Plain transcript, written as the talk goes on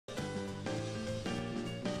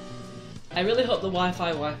I really hope the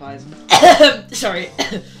Wi-Fi isn't. Sorry.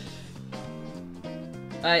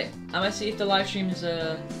 Right, I'm gonna see if the live stream is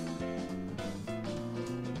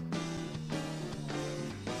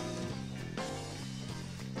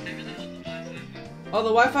Oh, the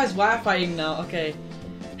Wi-Fi's Wi-Fiing now. Okay.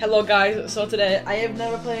 Hello guys. So today I have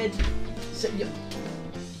never played.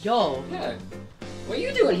 Yo. Yeah. What are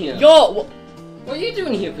you doing here? Yo. What are you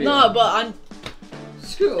doing here, Peter? No, but I'm.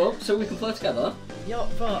 Scoot up so we can play together. Yo,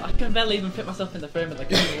 bro, I can barely even fit myself in the frame of the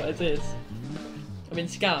camera. What it is. I've been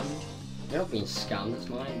scammed. You're not being scammed. It's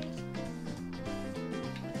mine.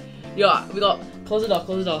 Yo, we got. Close the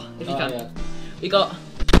door if you can. Yeah. We got.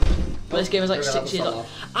 Well, this game is like 6 years old.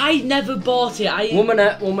 I never bought it.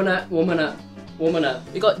 Womanette.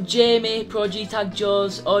 We got Jamie, Pro G Tag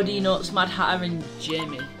Joes, OD Nuts, Mad Hatter, and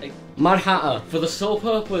Jamie. Like, Mad Hatter. For the sole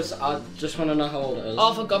purpose, I just want to know how old it is.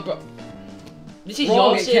 oh, for God, bro. This is Wrong,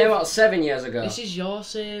 your it save. came out 7 years ago. This is your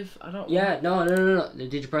save. I don't. Yeah, no.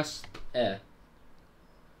 Did you press air?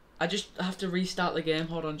 I just have to restart the game.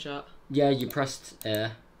 Hold on, chat. Yeah, you pressed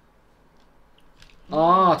air.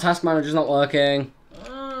 Oh, task manager's not working.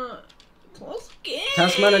 Close the game.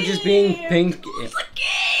 Task manager's being pink. Close the game.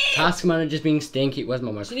 Task manager's being stinky. Where's my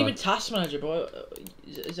It's microphone? not even task manager, bro.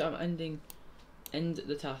 Is I'm ending. End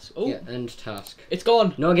the task. Oh. Yeah, end task. It's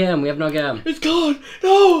gone. No game. We have no game. It's gone.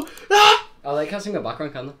 No. Ah! Oh, they can't sing the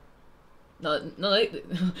background, can they? No.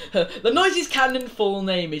 The Noises Cannon full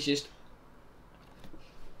name is just.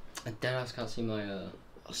 I deadass can't see my. Oh,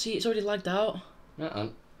 see, it's already lagged out. No,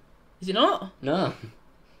 Is it not? no.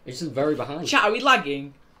 It's just very behind. Chat, are we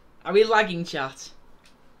lagging? Are we lagging, chat?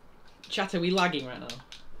 Chat, are we lagging right now?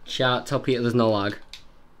 Chat, tell Peter there's no lag.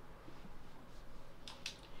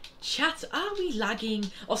 Chat, are we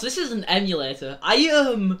lagging? Oh, so this is an emulator.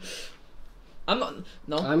 I'm not.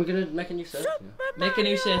 No. I'm gonna make a new save. Yeah. Make a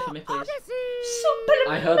new save for me, please.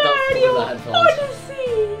 I heard that through the headphones.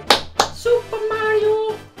 Odyssey. Super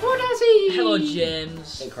Mario Odyssey. Hello,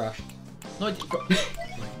 James. It crashed. No, it did.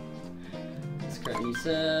 Let's create a new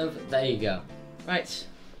save. There you go. Right.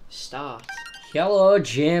 Start. Hello,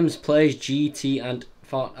 James plays GT and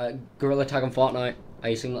Gorilla Tag on Fortnite. I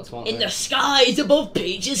assume that's Fortnite. In the skies above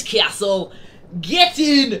Peach's castle. Get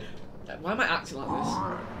in. Why am I acting like this?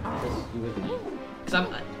 You with me? Because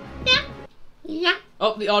I'm. Yeah.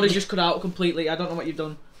 Oh, the order just cut out completely. I don't know what you've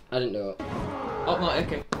done. I didn't do it. Oh, no,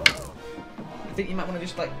 okay. I think you might want to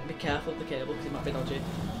just like be careful of the cable because it might be dodgy.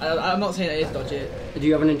 I'm not saying it is dodgy. Do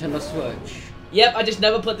you have a Nintendo Switch? Yep, I just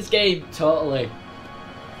never played this game. Totally.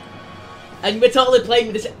 And we're totally playing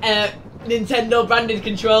with this Nintendo branded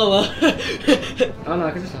controller. Oh no,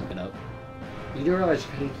 I can just knock it out. You do realise you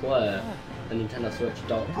can play a Nintendo Switch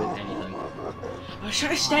docked with anything. I was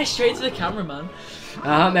trying to stare straight to the camera, man.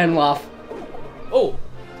 Men laugh. Oh.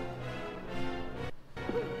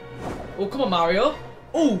 Oh, come on, Mario.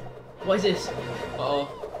 Oh. What is this? Uh-oh.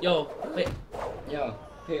 Yo, wait. Yo,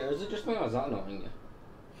 Peter, is it just me or is that annoying you?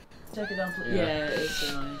 Take it down, please. Yeah. Yeah, it's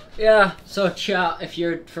annoying. Yeah, so chat, if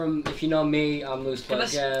you know me, I'm Loose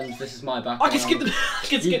Plays Games, this is my background. I can skip the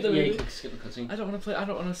skip the movie. Yeah, you can skip the cutscene. I don't want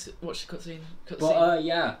to watch the cutscene. But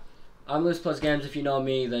yeah, I'm Loose Plays Games, if you know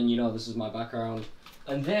me, then you know this is my background.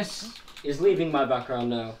 And this is leaving my background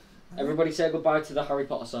now. Everybody say goodbye to the Harry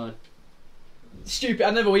Potter sign. Stupid,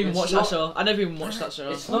 I never even watched not- that show. I never even watched that show.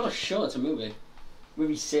 It's not a show, it's a movie.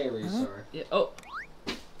 Movie series, sorry. Yeah, oh.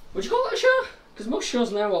 Would you call it a show? Because most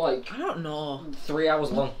shows now are like I don't know. 3 hours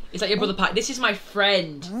long. It's like your brother Pat. This is my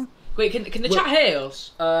friend. Wait, can the chat hear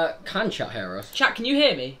us? Can chat hear us? Chat, can you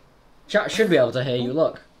hear me? Chat should be able to hear you,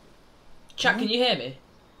 look. Chat, can you hear me?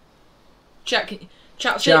 Chat,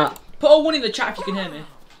 Chat. Say, put a 1 in the chat if you can hear me.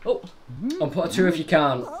 Oh. And put a 2 if you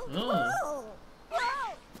can. Oh.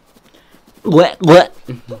 What? Do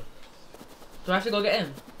I have to go get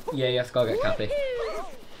in? Yeah, you have to go get Cappy.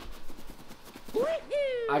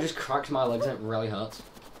 I just cracked my legs and it really hurts.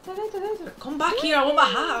 Come back here, I want my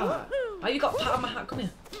hat. Why you got pat on my hat? Come here.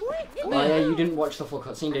 Come Oh here. yeah, you didn't watch the full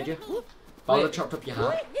cutscene, did you? Father Wait. chopped up your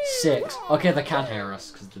hat. 6. Okay, they can hear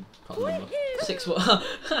us because they put a number. 6 what?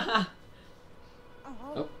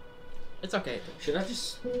 Oh. It's okay. Should I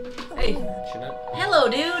just... Hey. Should I... Hello,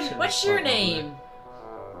 dude. Should What's I your start on name?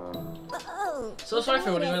 So sorry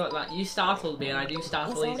for running away like that. You startled me, and I do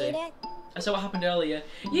startle easy. I saw what happened earlier.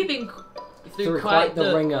 You've been through quite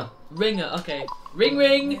the ringer. Ringer, okay. Ring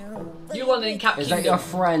ring. You landed in Cap Is Kingdom. that your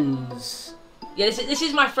friends? Yeah, this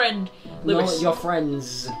is my friend Lewis. No, your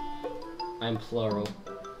friends. I'm plural.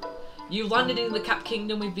 You landed in the Cap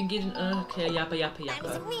Kingdom. We've been given. Okay, yappa yappa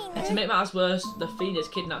yappa. And to make matters worse, the fiend has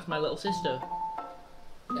kidnapped my little sister.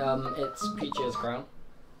 It's Peach's crown.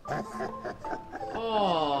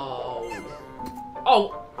 Oh.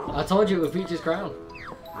 Oh. I told you it was Peach's crown.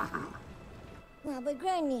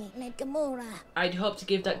 I'd hope to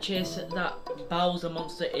give that chase that Bowser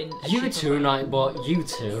monster in. You too, Nightbot. You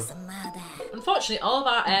too. Unfortunately, all of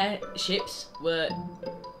our airships were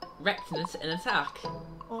wrecked in an attack.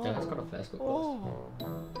 Yeah, it's got a face.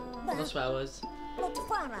 That's where I was.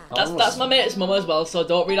 Oh, That's my mate's mum as well. So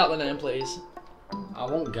don't read out the name, please. I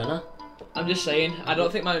won't gonna. I'm just saying. I don't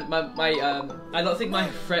think my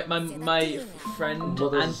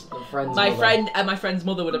friend and my friend's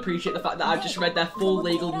mother would appreciate the fact that I've just read their full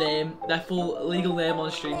legal name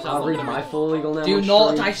on stream. So I'll read my full legal name. Do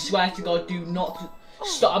not! I swear to God, do not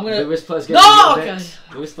stop. I'm gonna. Lewis plays games. No! Okay.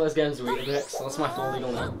 Lewis plays games with Weetabix. That's my full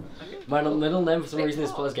legal name. My middle name for some reason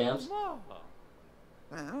is plays games.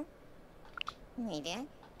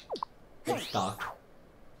 It's dark.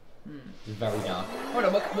 It's very dark. Hold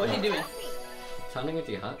on, what are you doing? Standing with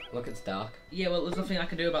your hat. Look, it's dark. Yeah, well, there's nothing I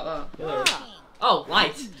can do about that. Oh,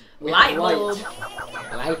 light. Light bulb.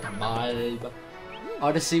 Light bulb.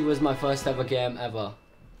 Odyssey was my first ever game ever.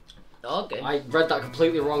 Okay. I read that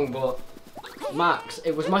completely wrong, but Max,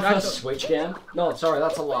 it was my first Switch game. No, sorry,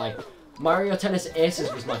 that's a lie. Mario Tennis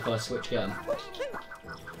Aces was my first Switch game.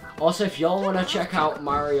 Also, if y'all want to check out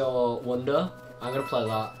Mario Wonder, I'm going to play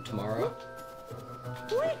that tomorrow.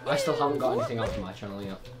 I still haven't got anything out for my channel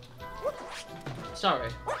yet. Sorry.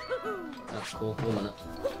 That's cool. 1 minute.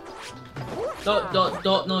 Don't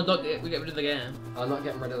get rid of the game. I'm not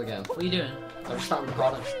getting rid of the game. What are you doing? I'm just starting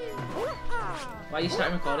recording. Why are you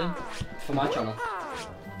starting recording? For my channel.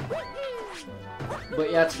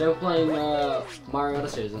 But yeah, today we're playing Mario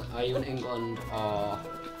Odyssey. Are you in England or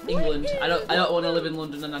England? I don't want to live in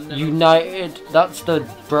London, and I'm never. United. That's the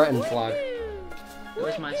Britain flag.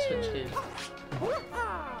 Where's my Switch game?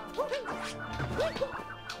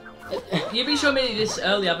 You've been showing me this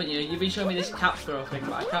early, haven't you? You've been showing me this cap throw thing,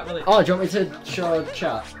 but I can't really. Oh, do you want me to show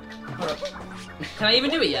chat? Hold up. Can I even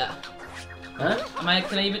do it yet? Huh?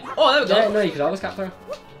 Can I even? Oh, there we go. Yeah, no, you can always cap throw.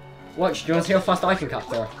 Watch. Do you want to see how fast I can cap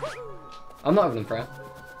throw? I'm not even in frame.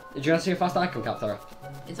 Do you want to see how fast I can cap throw?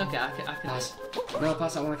 It's okay. I can. Pass. No,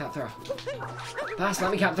 pass. I want to cap throw. Pass.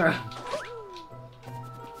 Let me cap throw.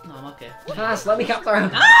 No, I'm okay. Pass. Let me cap throw.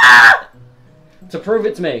 Ah! To prove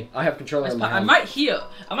it to me, I have controller in my hand. I'm right here.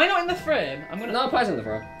 Am I not in the frame? I'm gonna. No, Pi's in the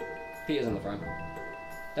frame. Peter's in the frame.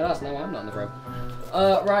 No, I'm not in the frame.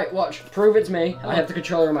 Right, watch. Prove it to me. I have the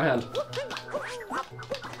controller in my hand.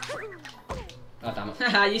 Oh, damn it.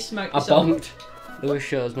 Haha, you smoked I yourself. bonked. Lewis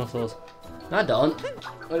shows muscles. No, I don't.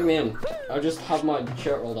 What do you mean? I just have my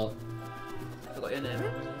shirt rolled up. I forgot your name.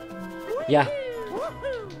 Yeah.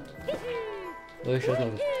 Lewis shows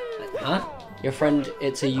muscles. Huh? Your friend,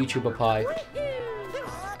 it's a YouTuber pie.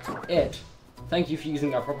 It. Thank you for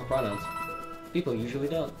using our proper pronouns. People usually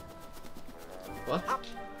don't. What?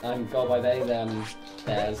 Go by they, them,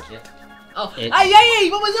 theirs, it. Oh, it. Hey, hey,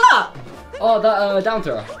 what was that? Oh, that down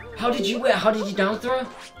throw. How did you down throw?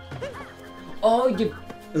 Oh, you.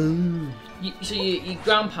 So you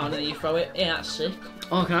ground pound and then you throw it. Yeah, that's sick.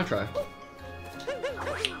 Oh, can I try?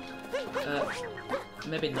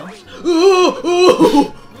 Maybe not.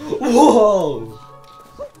 Whoa!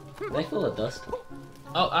 They full of dust.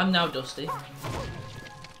 Oh, I'm now Dusty.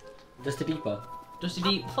 Dusty Beeper. Dusty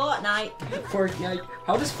Beep. Fortnite. Fortnite.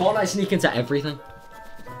 How does Fortnite sneak into everything?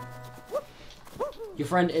 Your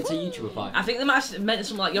friend, it's a YouTuber pie. I think they might have meant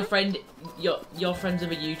something like your friend's of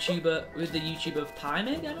a YouTuber with the YouTuber of pie,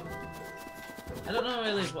 maybe. I don't know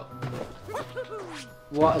really what.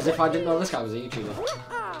 What? As if I didn't know this guy was a YouTuber.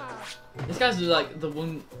 This guy's like the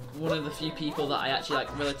one of the few people that I actually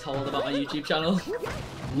like really told about my YouTube channel.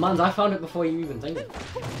 Man, I found it before you even think it.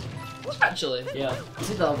 Actually. Yeah. Is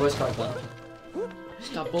it that voice character?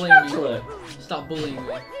 Stop bullying me. Stop bullying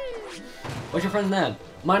me. What's your friend's name?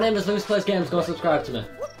 My name is Lewis Plays Games. Go subscribe to me.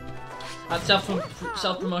 That's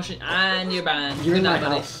self-promotion and you're banned. You're in my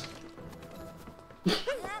house.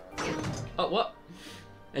 Oh, what?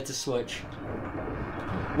 It's a Switch.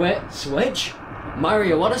 Wait, Switch?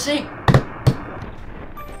 Mario Odyssey?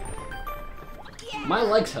 My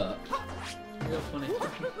legs hurt. Real funny. It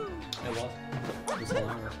was. It's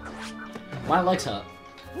hilarious. My legs hurt.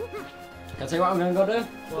 Can I tell you what I'm gonna go do?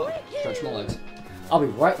 What? Stretch my legs. I'll be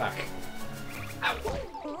right back. Ow.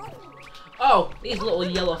 Oh, these little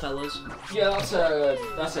yellow fellas. Yeah,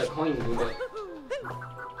 that's a coin with it.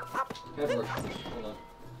 Hold on.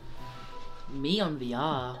 Me on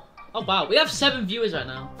VR. Oh wow, we have 7 viewers right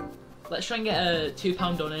now. Let's try and get a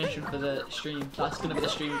 £2 donation for the stream. That's gonna be the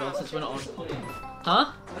stream goal since we're not on.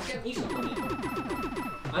 Huh? Let's get me some money.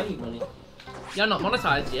 I need money. You're not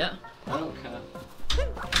monetized yet. I don't care.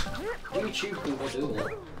 YouTube can go do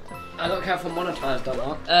that. I don't care if I'm monetized or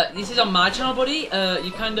not. This is on my channel, buddy.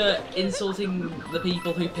 You're kind of insulting the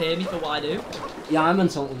people who pay me for what I do. Yeah, I'm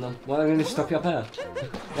insulting them. What are they going to stop your pay?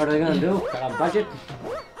 What are they going to do? Got a budget?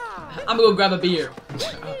 I'm gonna go grab a beer.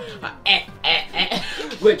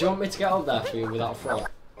 Wait, do you want me to get up there for you without a frog?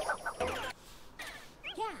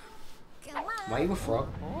 Why are you a frog?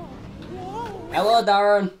 Hello,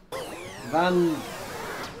 Darren. Van.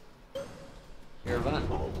 You're a van.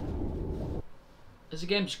 Has the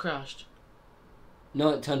game just crashed?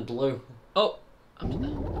 No, it turned blue. Oh, I'm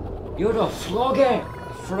there. You're a froggy.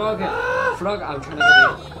 Froggy. Frog. I'm trying to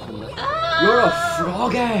get the. You're a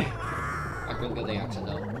froggy. I couldn't get the accent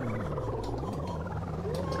out.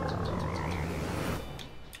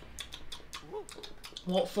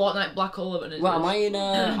 What Fortnite black hole event is Well, this? am I in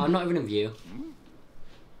I'm not even in view.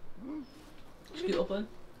 Scoot up then.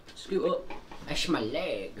 Scoot up. It's my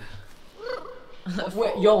leg.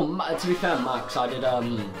 Wait, yo, to be fair, Max, I did, I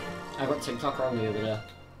got TikTok wrong the other day.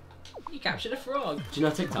 You captured a frog. Do you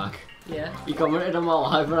know TikTok? Yeah. You commented on my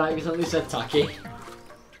live and I accidentally said tacky.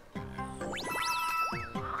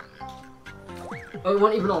 Oh, it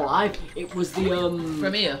wasn't even alive. It was the,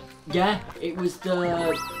 From here? Yeah, it was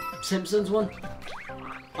the Simpsons one.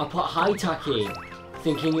 I put hi tacky,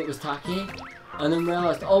 thinking it was tacky, and then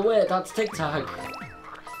realised, oh wait, that's TikTok.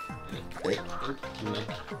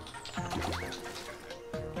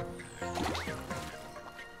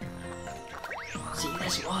 See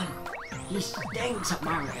this one? He stinks at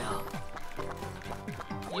Mario.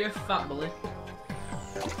 You're a fat bully.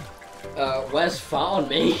 Where's fat on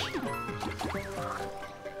me?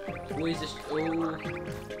 Who is this? Oh.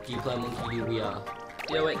 Do you play Monkey VR?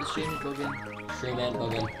 Yeah, wait, the stream is bugging. Stream ain't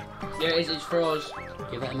bugging. Yeah, it's froze.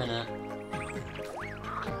 Give it a minute.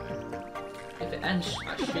 If it ends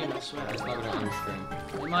that stream, I swear. It's not gonna end stream.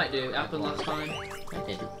 It might do. It happened last time. It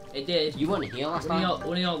didn't. It did. You weren't here last time?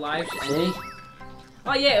 One of your lives. See?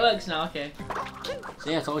 Oh yeah, it works now. Okay.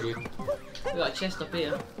 See, I told you. We got a chest up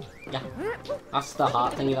here. Yeah. That's the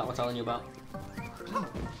heart thingy that we're telling you about.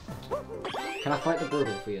 Can I fight the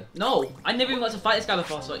Brutal for you? No, I never even got to fight this guy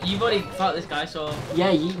before. So you've already fought this guy. So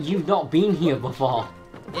Yeah, you've not been here before.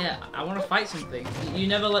 yeah, I want to fight something. You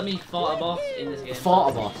never let me fight a boss in this game.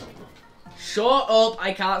 Fought a boss. Shut up!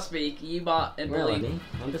 I can't speak. You bully Really? me.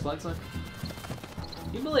 I'm dyslexic.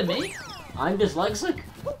 You bully me? I'm dyslexic.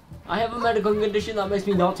 I have a medical condition that makes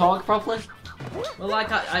me not talk properly. Well,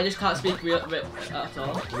 like I just can't speak real at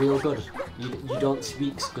all. Real good. You don't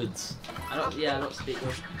speak goods. I don't speak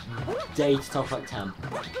good. Day to talk like 10.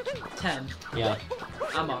 10. Yeah.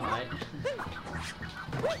 I'm alright.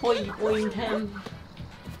 Oi, oi, 10.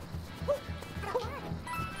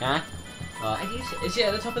 Huh? Is it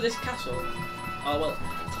at the top of this castle? Oh well,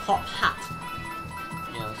 top hat.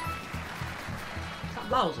 Yes. Is that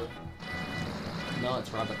Bowser? No,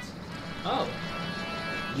 it's rabbits. Oh.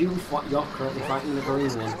 You're currently fighting the green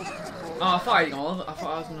one. Oh, I'm fighting all of it. I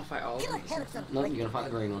thought I was gonna fight all of it. No, you're gonna fight the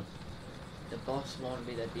green one. The boss won't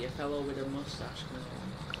be the dear fellow with a mustache.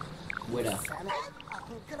 Widow. I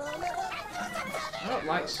don't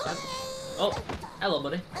like. Oh, hello,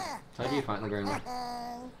 buddy. How do you fight the green one?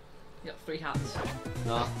 You got 3 hats.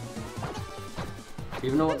 No. You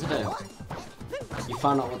even know what to do? You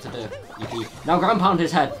found out what to do. Now ground pound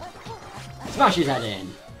his head. Smash his head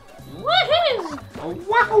in. Woohoo! Oh,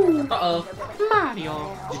 wahoo! Uh-oh.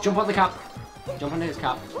 Mario. Just jump on the cap. Jump onto his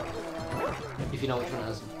cap. If you know which one it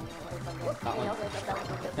is. That one.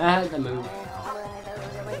 The move.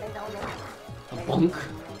 A bonk.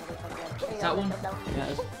 Is that one? Yeah,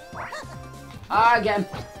 it is. Ah, get him.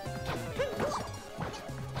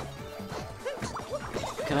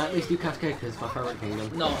 Can I at least do Cascade because it's my favourite kingdom?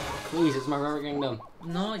 No. Please, it's my favourite kingdom.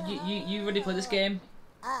 No, you already played this game?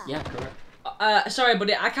 Yeah, correct. Sorry,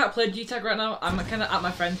 buddy, I can't play G-Tag right now. I'm kind of at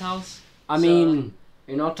my friend's house. I mean,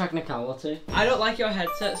 in all technicality. I don't like your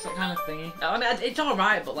headset, that kind of thingy. I mean, it's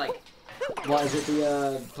alright, but like... What, is it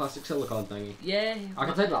the plastic silicone thingy? Yeah. I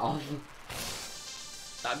can take that off.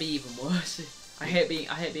 That'd be even worse. I hate being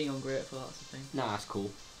ungrateful, that's the thing. Nah, that's cool.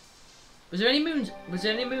 Was there any moons at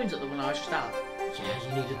the one I was just at? Yeah,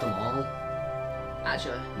 you needed them all.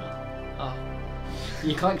 Actually? No. Oh.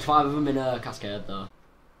 You collect 5 of them in a Cascade though.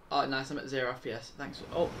 Oh, nice, I'm at 0 FPS. Thanks.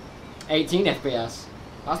 Oh. 18 FPS.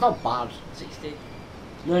 That's not bad. 60.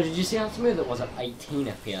 No, did you see how smooth it was at 18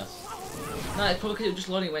 FPS? No, it's probably because it was just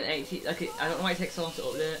loading when 80. Like, I don't know why it takes so long to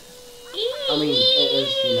update. I mean, it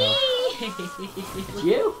is, you know. It's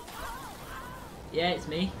you? Yeah, it's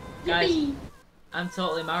me. Guys, I'm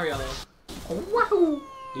totally Mario. Wahoo!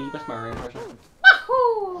 Do your best Mario impression.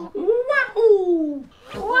 Wahoo! Wahoo!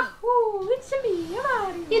 Wahoo! It's me,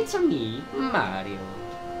 Mario. It's me, Mario.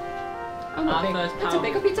 Our first It's a power.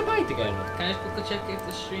 bigger pizza bite again. Can I just quickly check if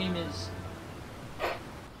the stream is?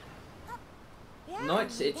 No,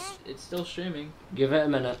 it's still streaming. Give it a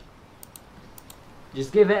minute.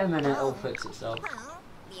 Just give it a minute, it'll fix itself.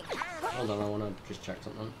 Hold on, I wanna just check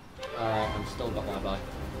something. Alright, I'm still got Wi-Fi.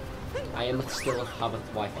 I am still have a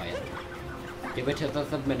Wi-Fi in. Give it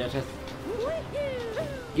a minute.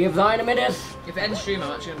 Give thine a minute! If it ends stream,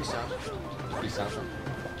 I'm actually gonna be sad. Be sad.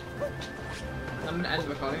 I'm gonna end the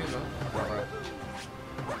recording as well.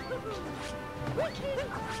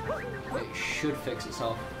 It should fix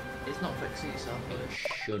itself. It's not fixing itself. It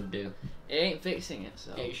should do. It ain't fixing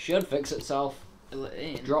itself. It should fix itself. It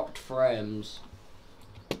ain't. Dropped frames.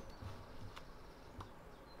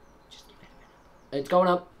 It's going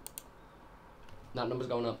up. That number's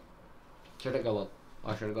going up. Should it go up?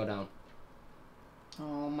 Or should it go down?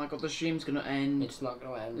 Oh my god, the stream's gonna end. It's not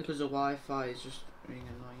gonna end. Because the Wi-Fi is just being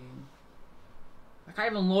annoying. I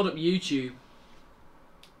can't even load up YouTube.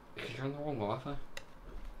 Because you're on the wrong Wi-Fi.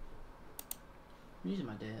 I'm using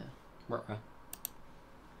my data. Right.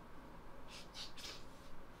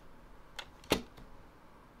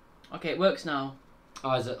 Okay, it works now.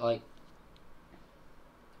 Oh, is it like...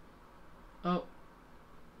 Oh.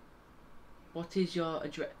 What is your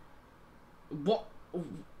address? What?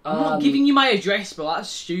 I'm not giving you my address, bro. That's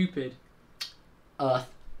stupid. Earth.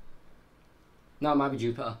 No, it might be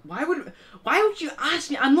Jupiter. Why would you ask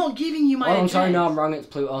me? I'm not giving you my address. I'm sorry, no, I'm wrong. It's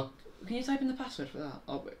Pluto. Can you type in the password for that?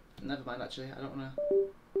 Oh, wait. Never mind, actually. I don't want to...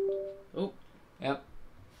 Oh. Yep.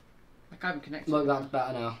 I can't even connect to Look, it that's now.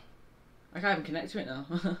 better now. I can't even connect to it now.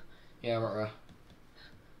 Yeah, right.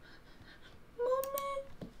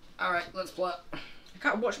 Alright, let's play. I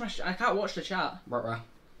can't watch I can't watch the chat. Right.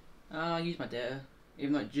 I use my data,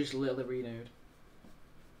 even though it just literally renewed.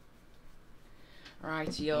 Right,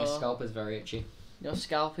 My scalp is very itchy. your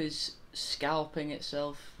scalp is scalping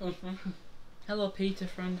itself. Hello, Peter,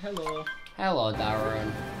 friend. Hello. Hello,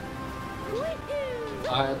 Darren.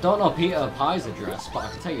 I don't know Peter Pie's address, but I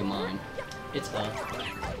can tell you mine. It's Earth.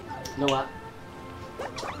 You know what?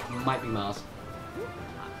 Might be Mars.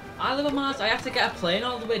 I live on Mars. I have to get a plane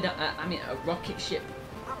all the way down. I mean, a rocket ship.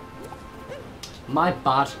 My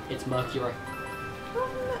bad. It's Mercury.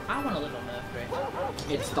 I want to live on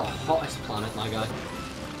Mercury. It's the hottest planet, my guy.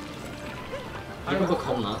 You can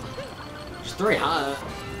become that. Just throw it at it.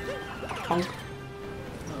 Honk.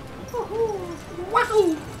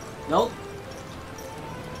 Wahoo! No.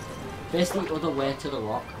 Face the other way to the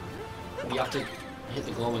rock. You have to hit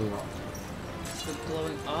the glowing rock. The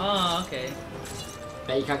glowing. Oh, okay.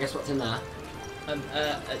 Bet you can't guess what's in there. A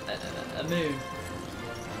moon.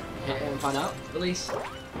 Hit it and find out. Release.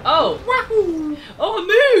 Oh! Wahoo! Oh, a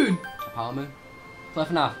moon! A power moon. Play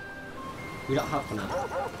FNAF. We don't have FNAF.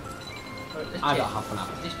 I don't have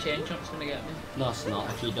FNAF. This chain chunk's gonna get me. No, it's not.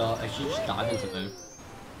 If you just dive into the moon.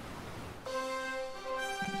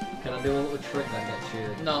 Can I do a little trick that gets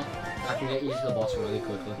you? No. I can get you to the boss really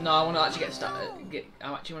quickly. No, I want to actually get started.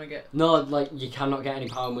 I actually want to get. No, like you cannot get any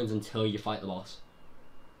power moons until you fight the boss.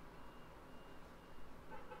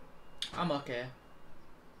 I'm okay.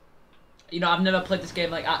 You know, I've never played this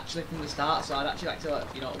game like actually from the start, so I'd actually like to,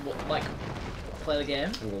 you know, like play the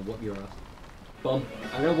game. I'm gonna whoop your ass. Bum.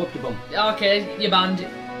 I'm gonna whoop your bum. Okay, you're banned.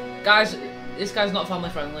 Guys, this guy's not family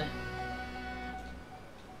friendly.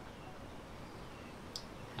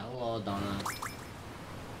 Hello, Donna.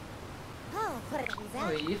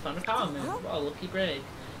 Oh, you found a power moon. What a lucky break.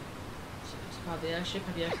 It's part of the airship.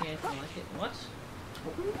 Have you ever seen anything like it? What?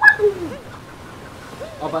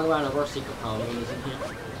 Oh, by the way, another secret power moon is in here.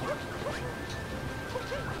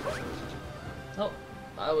 Oh,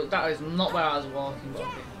 that is not where I was walking. But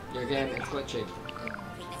okay. Your game is glitchy.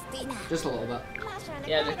 Just a little bit.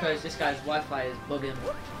 Yeah, because this guy's Wi-Fi is bugging.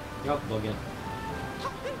 You're bugging.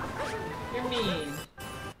 You're mean.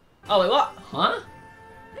 Oh wait, what? Huh?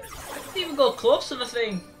 I didn't even go close to the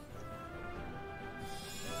thing.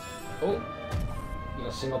 Oh. You got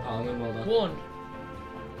a single power moon, well done. One.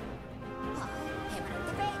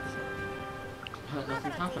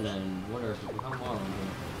 Nothing's happening. Wonder if you can come on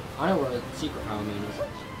here. I know where the secret power moon is.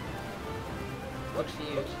 What's the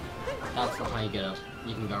use? That's not how you get up.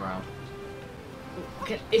 You can go around.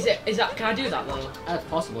 Can I do that though? That's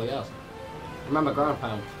possible, yes. Remember ground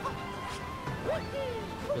pound.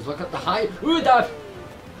 Just look at the height. Ooh, dive!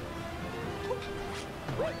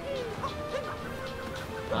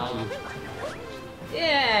 You.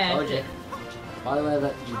 Yeah. Told you. By the way,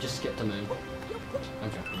 that you just skipped the moon.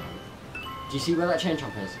 I'm joking. Do you see where that chain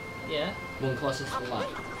chomp is? Yeah. One closest to the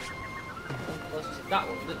left. That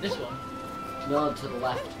one. This one. No, to the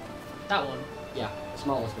left. That one. Yeah,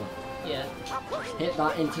 smallest one. Yeah. Hit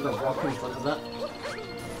that into the rock in front of it.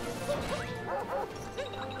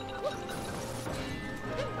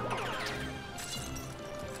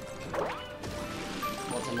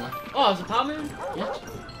 What's in there? Oh, it's a power moon? Yeah.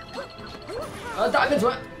 Dive into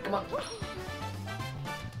it! Come on.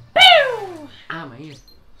 Pew! Ah, my ears.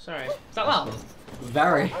 Sorry. Is that loud?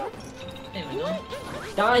 Very. There we go.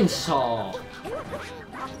 Dinosaur!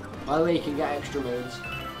 By the way, you can get extra moons.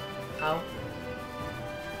 How?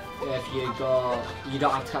 If you go... You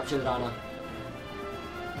don't have to capture the dino.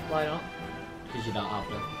 Why not? Because you don't have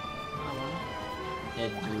to. Oh,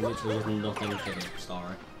 It literally does nothing to the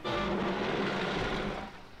story.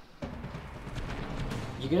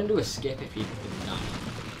 You're gonna do a skip if you do that.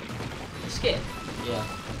 Skip? Yeah.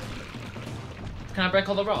 Can I break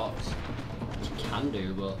all the rocks? You can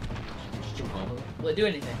do, but just jump over them. Will it do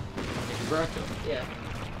anything? If you break them, Yeah.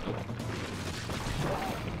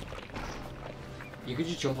 you could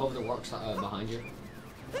just jump over the rocks that are behind you.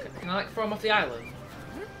 Can I like throw him off the island?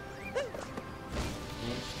 Yeah,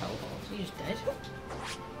 just teleport. He's just dead.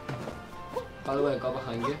 By the way, go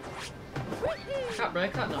behind you. I can't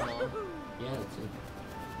break that no more. Yeah, that's it.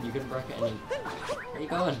 You can break it any... Where are you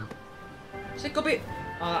going? Is it be?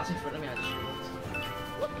 Oh, that's in front of me. I just realised.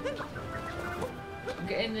 I'm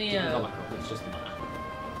getting the. You can go back up. It's just a map.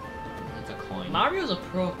 It's a coin. Mario's a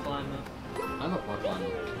pro climber. I'm a pro climber.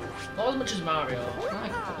 Not as much as Mario. I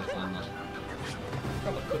could probably climb that.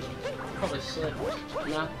 Probably couldn't. Probably slip.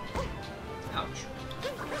 Nah. Ouch.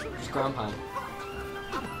 Just ground pound.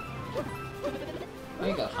 Oh,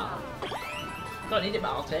 you got hat. Don't need it, but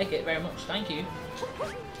I'll take it very much. Thank you.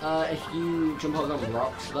 If you jump over the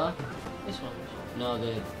rocks there. This one. No,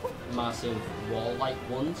 the massive wall-like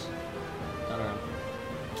ones. Turn around.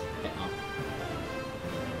 Hit on.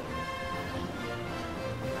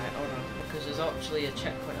 Right, hold on. Because there's actually a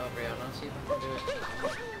checkpoint over here, and I'll see if I can do it.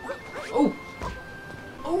 Oh!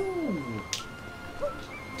 Oh!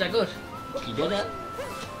 Is that good? You did it.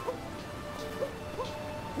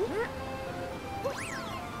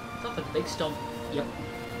 That's a big stump. Yep.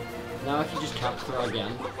 Now if you just cap throw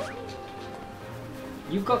again.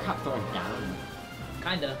 You've got cap throwing down.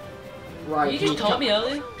 Kinda. Right. You just taught me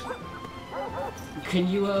earlier. Can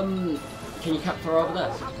you cap throw over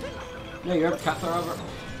this? No, you're able to cap throw over.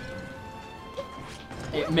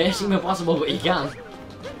 It may seem impossible, but you can.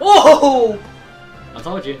 Whoa! I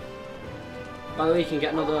told you. By the way, you can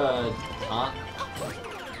get another heart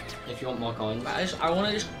if you want more coins. Right, I want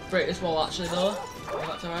to just break this wall actually though. If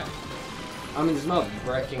that's alright. I mean, there's no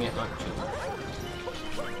breaking it actually.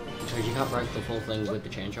 Because you can't break the full thing with the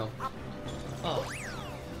chainsaw. Oh.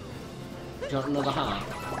 Do you want another heart?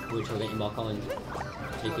 Which will get you more coins.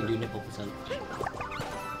 So you can do nipple percent.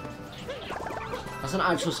 That's an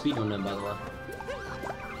actual speedrun then, by the way.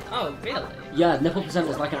 Oh, really? Yeah, nipple percent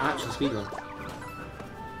is like an actual speedrun.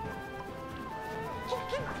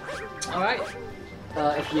 Alright.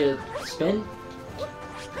 If you spin.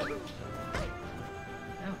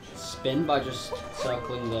 Ouch. Spin by just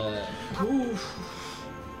circling the... Oof.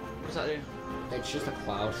 What's that do? It's just a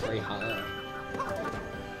cloud free heart.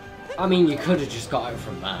 I mean, you could have just got it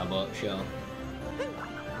from there, but sure.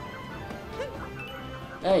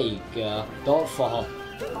 There you go. Don't fall.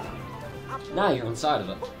 Now you're inside of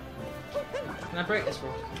it. Can I break this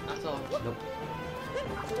rock? That's all. Nope.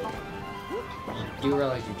 You do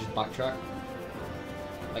realise you just backtrack?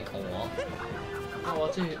 Like a lot. Oh, well,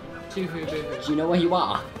 two hoo boo hoo. Do you know where you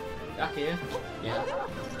are? Back here. Yeah.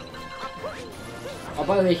 Oh,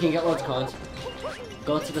 by the way, you can get loads of coins.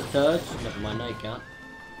 Go to the third. Never mind, no you can't.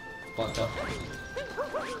 Blocked off.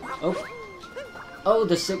 Oh. Oh,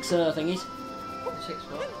 the 6 thingies. 6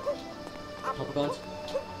 what? Purple coins.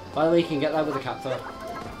 By the way, you can get that with a cap throw.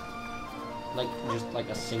 Like, just like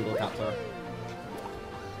a single cap throw.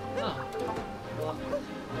 Oh. Well,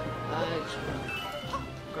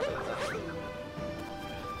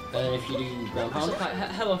 And if you do ground pound.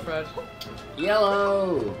 Hello, Fred.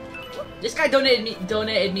 Yellow! This guy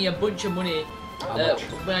donated me a bunch of money How much?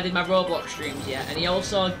 when I did my Roblox streams, yeah, and he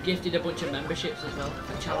also gifted a bunch of memberships as well,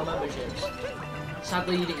 like channel memberships.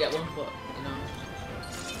 Sadly, you didn't get one, but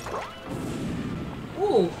you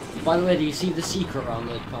know. Ooh! By the way, do you see the secret around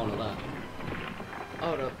the corner there?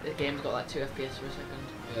 Oh no, the game's got like 2 FPS for a second.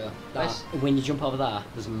 Yeah. That, when you jump over there,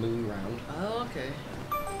 there's a moon round. Oh, okay.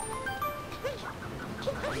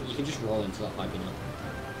 You can just roll into that pipe, you know.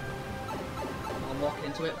 I'm walking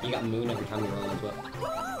into it. You get a moon every time you roll into it.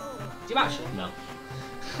 Do you actually? No.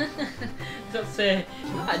 Don't say.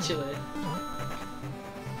 Actually.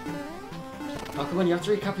 Oh, come on, you have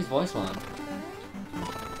to recap his voice, man.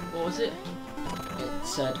 What was it? It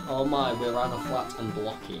said, oh my, we're rather flat and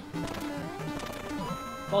blocky.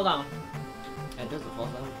 Fall down. It does, it falls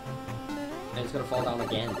down. And it's gonna fall down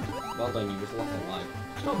again. Well done, you was looking alive.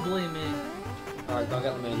 Stop bullying me. Alright, go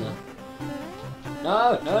get the moon then.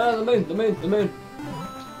 No, the moon.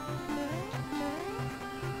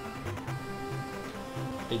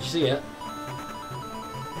 Did you see it?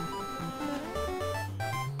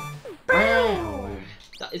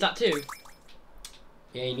 Is that 2?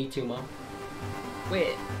 Yeah, you need 2 more.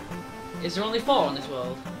 Wait, is there only 4 on this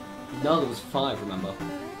world? No, there was 5, remember?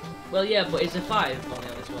 Well, yeah, but is there 5 only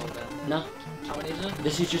on this world then? No. How many is there?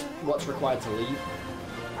 This is just what's required to leave.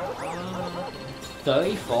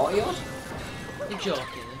 30, 40 odd? You're joking,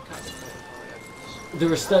 it can't be 30, 40. There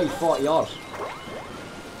was 30, 40 odd.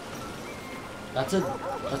 That's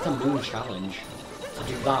a moon challenge. To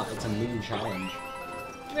do that, it's a moon challenge.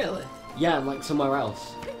 Really? Yeah, and like somewhere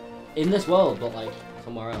else. In this world, but like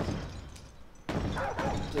somewhere else.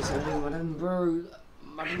 This Madame Brew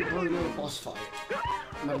boss fight.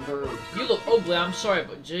 Madame Brew. You look ugly, I'm sorry,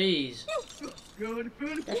 but jeez.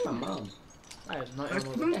 That's my mom. That is not your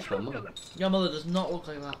mother. That's my mom. Your mother does not look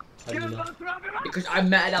like that. How do you know? Because I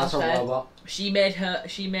met her That's a downstairs. robot. She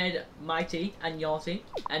made my tea and your tea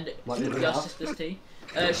and What did we your have? sister's tea.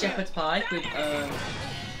 Shepherd's pie with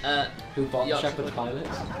Who bought the your shepherd's pie mix?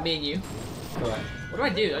 me and you. Correct. What do I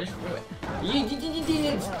do? I just threw it.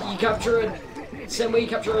 You capture it. Same way you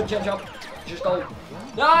capture a jet shop. Just go.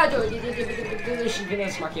 No, do it. She's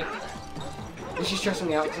gonna smack you. She's stressing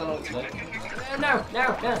me out because I know what to do. No.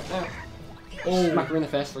 Oh. Smack her in the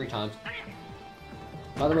face 3 times.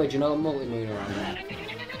 By the way, do you know the multi-moon around there?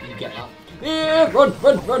 You get that. Yeah, run!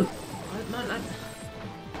 Man,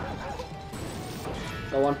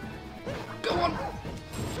 Go on.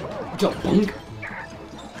 Jump, bonk.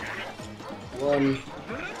 1,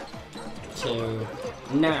 2,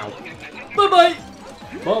 now. bye.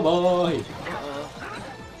 Bye.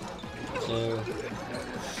 2.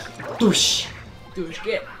 Doosh. Dude,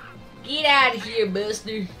 get out of here,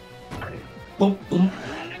 Buster. Boom.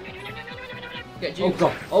 Get you.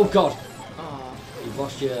 Oh god. Oh. You've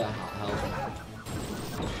lost your health.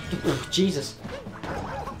 Jesus.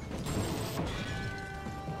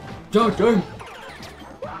 Damn.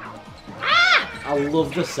 I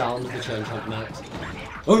love the sound of the change hunt max.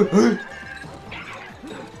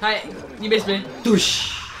 Hi, you missed me.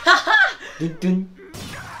 Doosh. Dun.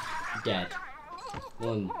 Dead.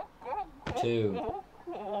 1, 2.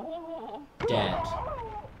 Dead.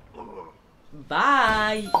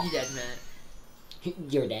 Bye. You dead, man.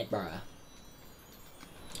 You're dead, bruh.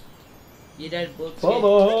 You dead, Bugsy.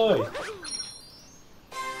 Bye.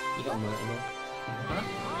 You got murder, man. Huh?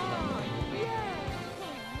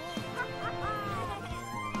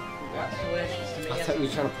 Congratulations to me. I thought you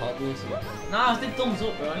were trying to pop me or something. Nah, I did thumbs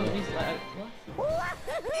up, bro. I don't need to like. What?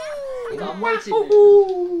 You got multi.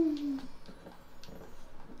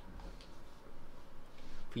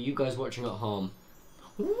 For you guys watching at home.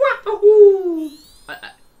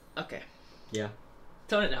 Okay. Yeah.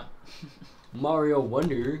 Tone it down. Mario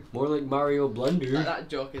Wonder, more like Mario Blunder. That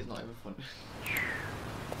joke is not even funny.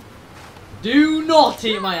 Do not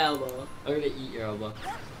eat my elbow. I'm gonna eat your elbow.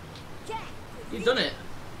 You've done it.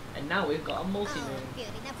 And now we've got a multi-moon.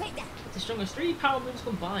 It's the strongest 3 power moons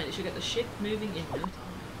combined. It should get the ship moving in no time.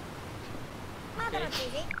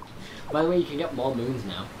 Okay. By the way, you can get more moons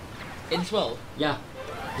now. In 12? Yeah.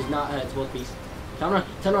 It's not, it's world peace. Turn around,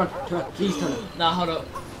 please turn around. Nah, hold up.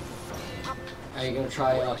 Are you gonna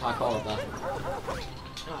try parkour up there?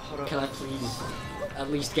 Oh, hold up. Can I please at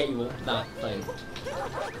least get you up that thing?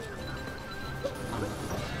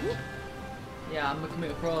 Yeah, I'm gonna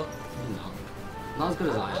commit a pro. No. Not as good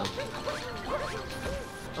as I am.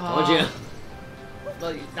 Oh, Told you.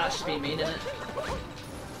 Well, that's just being mean, isn't it?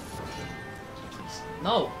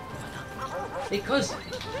 No. Because.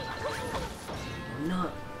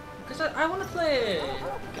 No. Because I want to play.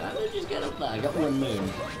 Can I just get up there? I got 1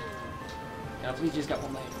 moon. Can I please just get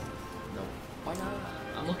 1 moon? No. Why not?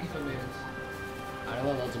 I'm looking for moons. I know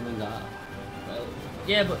where loads of moons are. Well,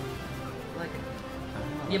 Yeah, but. Like.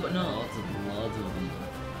 Yeah, but no. Lots of them.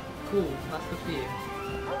 Cool, that's good for you.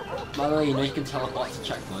 By the way, you know you can teleport to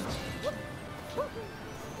checkpoints.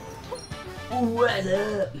 What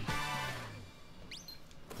up?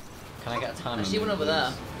 Can I get a time? I see one over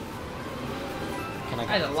there. Can I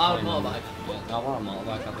That get is a loud time motorbike. Yeah, I want a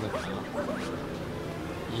motorbike. I'll look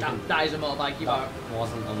now. That is a motorbike, you are. That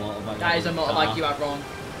wasn't a motorbike. That is a motorbike, you are wrong.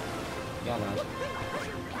 Yeah, man.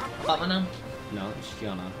 Batman now? No, it's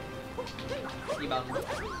Gianna. You Batman.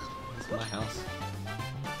 It's my house.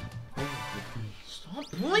 Stop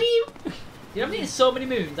bullying! You haven't eaten so many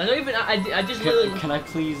moons. I don't even. I just literally. Can I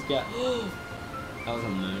please get? That was a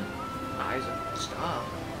moon. That is a star.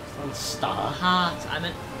 It's not a star. Heart. I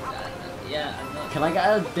meant. Yeah, I'm not. Can I get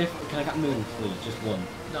a Can I get a moon, please? Just one.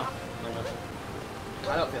 No.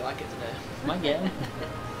 I don't feel like it today. My game.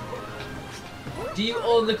 Do you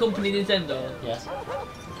own the company Nintendo? Yes.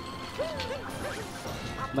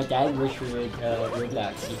 My dad wish we would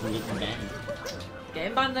Roblox. You can get him banned. Get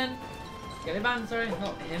him banned then. Get him banned. Sorry,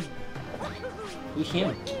 not him. Who's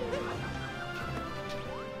him?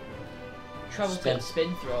 Travel to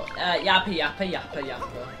spin throw. Yappa.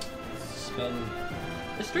 Spin.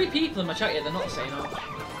 There's 3 people in my chat here. They're not saying no.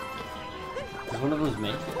 Is one of them's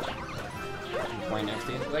me? Right next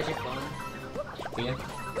to you. Where's your phone? Here.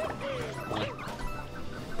 Why?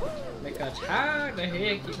 Because how the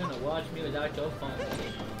heck you gonna watch me without your phone?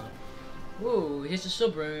 Whoa, here's the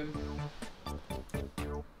sub room.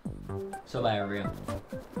 Sub area.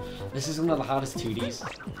 This is one of the hardest 2Ds.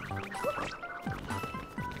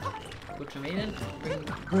 Good for me then.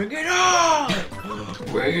 Bring it on!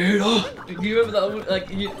 Bring it on! Do you remember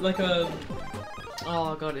that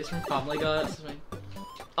oh god, it's from Family Guy. That's the thing.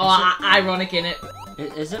 Oh, ironic innit?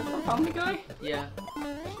 Is it from Family Guy? Yeah.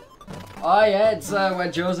 Oh yeah, it's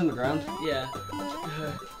where Joe's in the ground. Yeah.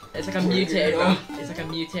 It's like a mutated rat. It's like a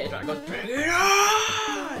mutated rat. It goes, bring it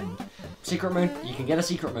on! Secret moon. You can get a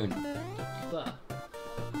secret moon. There.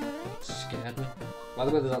 Scared me. By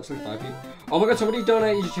the way, there's actually 5 people. Oh my god, somebody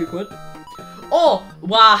donated you £2. Oh!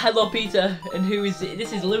 Wow, hello Peter. And who is it?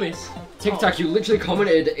 This is Lewis. Tic Tac, you literally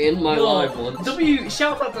commented in my live once.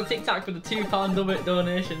 Shout out to Tic Tac for the £2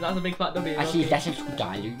 donation. That's a big fat W. Actually, that's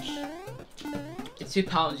 $2. It's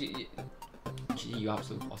 £2. You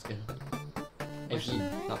absolute Oscar. If you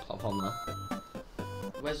not pop on there.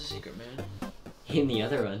 Where's the secret moon? In the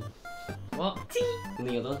other one. What? In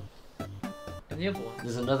the other. In the other one?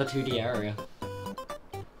 There's another 2D area.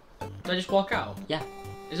 Did I just walk out? Yeah.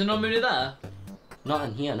 Is there no moon there? Not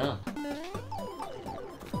in here, no.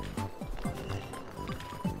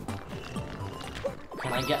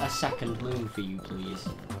 Can I get a second moon for you, please?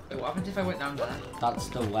 Wait, what happens if I went down there? That's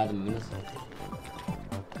still where the moon is.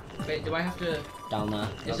 Wait, do I have to... Down there.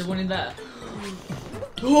 Is there one in there?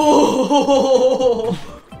 Oh!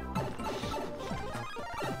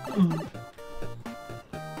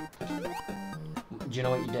 Do you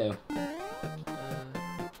know what you do?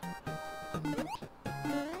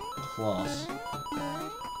 Close.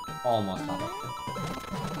 Almost have it.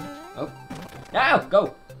 Oh. Now!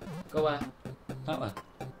 Go! Go where? That way.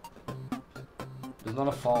 There's not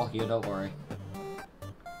a fall here, don't worry.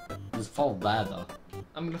 There's a fall there, though.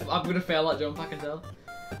 I'm gonna fail that jump, I can tell.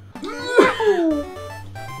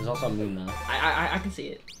 There's also a moon there. I can see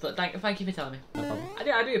it, but thank you for telling me. No problem.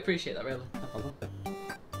 I do appreciate that, really. No problem.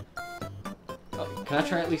 Oh, can I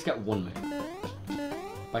try at least get one moon?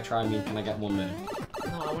 By try I mean, can I get one moon?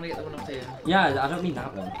 No, I want to get the one up here. Yeah, I don't mean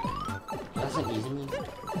that one. That's an easy moon.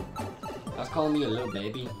 That's calling me a little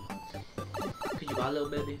baby. Could you buy a little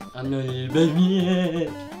baby? I'm not a little baby.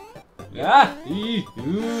 Yeah!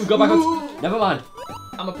 Ooh, go back on. Never mind.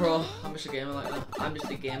 I'm a pro. I'm just a gamer like that. I'm just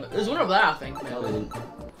a gamer. There's one over there, I think. No, there isn't.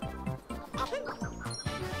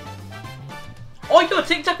 Oh, you got a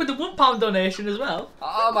Tic Tac with the £1 donation as well.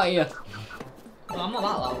 Oh, my ear. Well, I'm not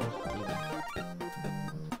that loud.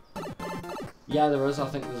 Yeah, there is. I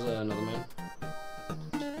think there's another moon.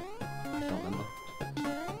 I don't remember.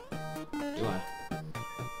 Do I?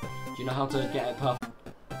 Do you know how to get it perfect?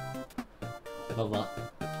 Above that.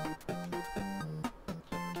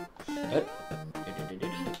 Good.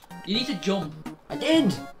 You need to jump. I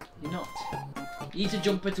did! You're not. You need to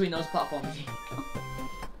jump between those platforms.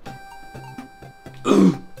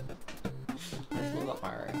 Let's move up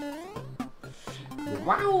higher.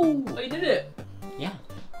 Wow! Oh, you did it! Yeah.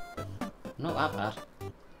 Not that bad.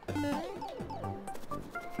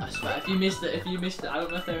 I swear, if you missed it, I don't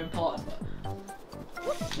know if they're important, but...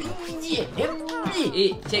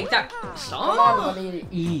 Tic Tac, stop!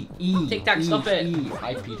 Tic Tac, stop it!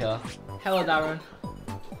 Hi, Peter. Hello, Darren.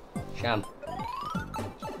 Sham.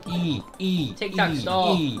 Tic Tac,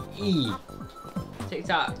 stop! Tic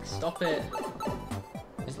Tac, stop it!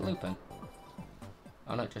 Is it looping?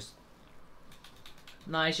 Oh no, just...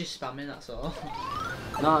 Nah, he's just spamming, that's all.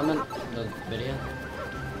 No, I meant the video.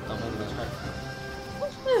 Don't know the best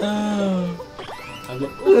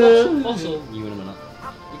Fossil. You in a minute.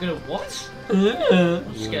 You're gonna what?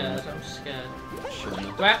 I'm scared. Sure.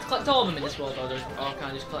 Do I have to collect all of them in this world, or can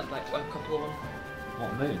I just collect like a couple of them?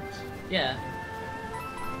 What moons? Yeah.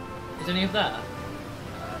 Is there any of that?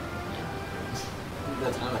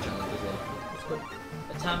 The timer challenge as well.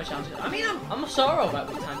 A timer challenge. I mean, I'm sorrow about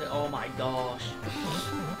the time. Oh my gosh.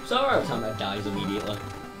 Sorry, timer dies immediately.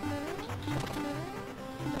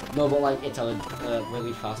 No, but like it's a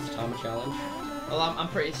really fast timer challenge. Well, I'm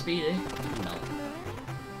pretty speedy. No.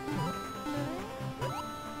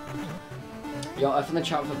 Yo, F in the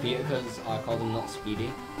chat for Peter because I called him not speedy.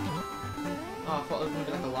 Oh, I thought there was going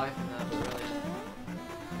to be like a life in there, but really.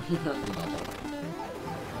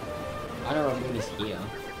 I don't know what moon is here.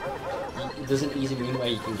 There's an easy moon where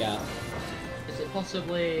you can get. Is it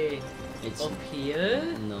possibly It's up here?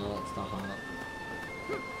 No, it's the heart.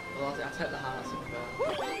 Well, I'll take the heart. Do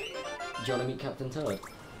you want to meet Captain Toad?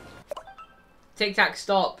 Tic Tac,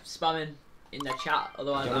 stop spamming in the chat,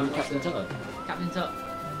 otherwise Do you want to meet Captain Toad? Captain Toad.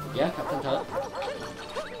 Yeah, Captain Toad.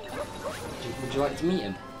 Would you like to meet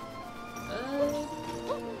him?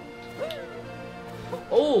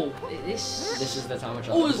 Oh, this. This is the timer challenge.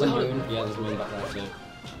 Oh, there's a a moon. Yeah, there's a moon back there too.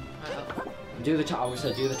 Right, Do the I would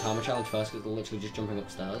say do the timer challenge first because they're literally just jumping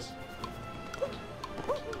upstairs.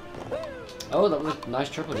 Oh, that was a nice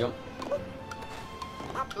triple jump.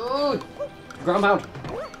 Oh, ground pound.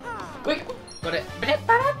 Quick, got it.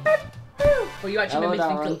 Well, you actually Hello, made me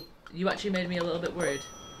Darren. think. You actually made me a little bit worried.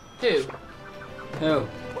 Who? Who?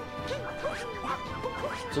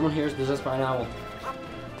 Someone here is possessed by an owl.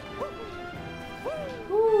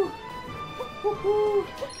 Woo. Woohoo.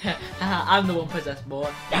 I'm the one possessed boy.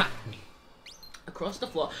 Yeah. Across the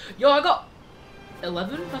floor. Yo, I got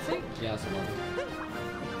 11, I think. Yeah, that's a lot.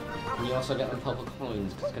 And you also get them purple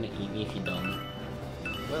coins because it's gonna eat me if you don't.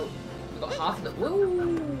 Well, we got half of the.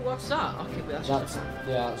 Woo! What's that? Okay, but That's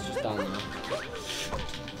yeah, it's just down there.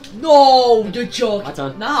 No, the joke. My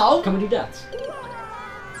turn. Now. Come and do that.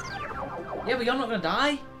 Yeah, but you're not gonna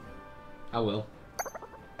die. I will.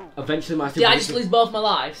 Eventually, my Did I just stupidity. lose both my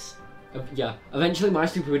lives? Yeah. Eventually, my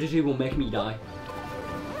stupidity will make me die.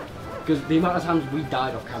 Because the amount of times we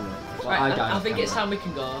died off camera. Well, Right, I died. I off think camera. it's time we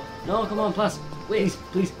can go. No, come on, please,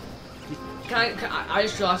 please. Can I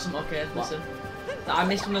just realised something. Okay, What? listen. That I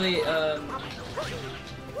missed one of the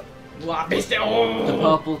Well, I missed it. Oh. The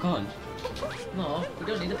purple coin. No, we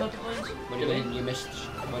don't need the purple coins. What do you mean you missed?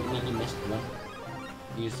 What do you mean you missed one?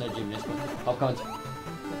 You said you missed one. Popcorns.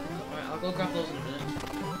 Alright, I'll go grab those in a minute.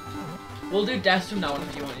 We'll do deaths from now on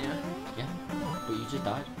if you want, yeah? Yeah. But you just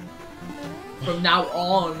died. From now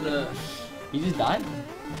on. You just died?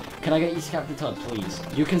 Can I get you to Captain Toad, please?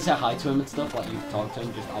 You can say hi to him and stuff, like you talk to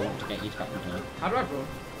him, just I want to get you to Captain Toad. How do I roll?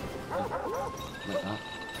 Like that.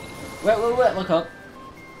 Wait, look up.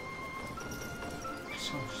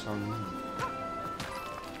 So mean.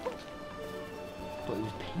 But it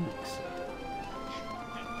was pink, so.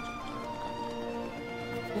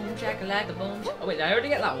 Boom, shakalaka, boom. Oh wait, did I already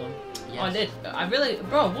get that one? Yes. Oh, I did. I really,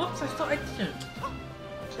 bro. Whoops! I started.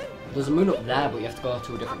 There's a moon up there, but you have to go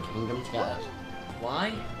to a different kingdom to get it.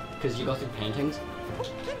 Why? Because you go through paintings.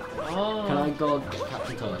 Oh. Can I go get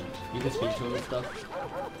Captain Toad? You can speak to him and stuff.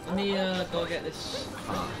 Let me go get this.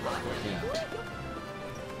 Yeah.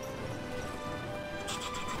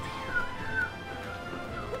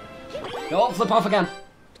 Go, flip off again!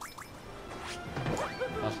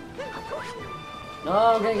 Pass. No,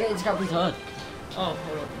 I'm gonna get you to Captain Toad. Oh,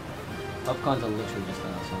 hold on. Popcorns are literally just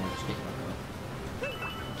there, so I'll just get back up.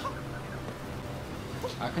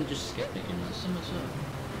 I can just skip it, you know. There's so much up.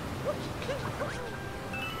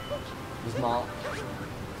 There's more.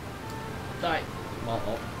 Right, More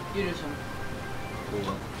up. you do something.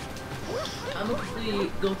 Cool. I'm gonna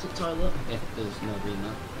quickly go to the toilet. If there's nobody in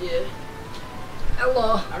there. Yeah.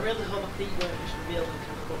 Hello! I really hope my feet weren't just revealed and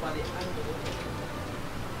kind of go by the angle.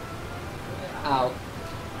 Ow.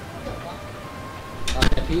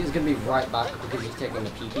 Okay, Peter's gonna be right back because he's taking a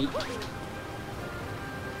pee-pee.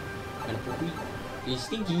 And a pee-pee. He's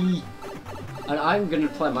stinky. And I'm gonna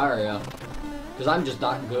play Mario. Because I'm just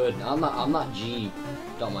that good. I'm not G.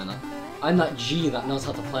 Don't mind that. I'm that G that knows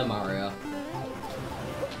how to play Mario.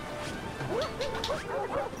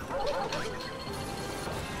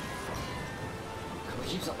 Can we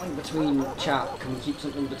keep something between chat? Can we keep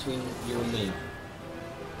something between you and me?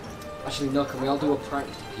 Actually, no, can we all do a prank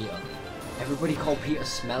to Peter? Everybody call Peter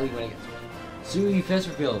smelly when he gets... Zooey, face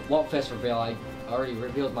reveal. What face reveal? I already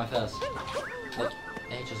revealed my face. Like,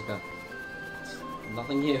 ages ago. It's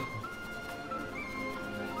nothing new.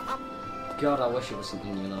 God, I wish it was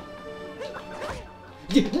something new though.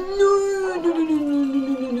 No.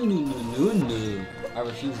 I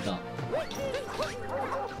refuse that.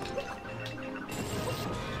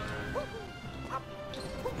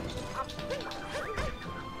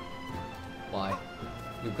 Why?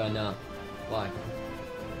 You're gonna... Why?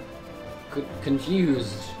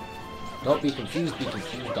 Confused. Don't be confused, be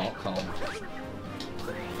confused.com.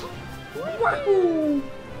 Wahoo!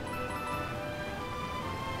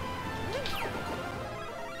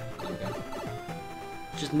 Okay.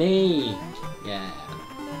 Just me! Yeah.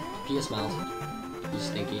 Peter smells. He's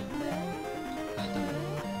stinky. I don't.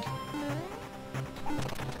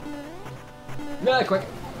 Yeah, quick!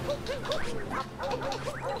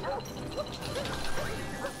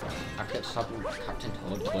 I kept stopping Captain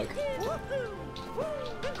Toad quick.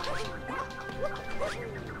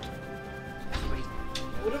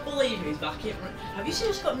 I wouldn't believe he's back here. Have you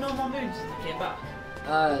seriously got no more moons since he came back?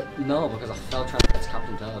 No, because I fell trying to get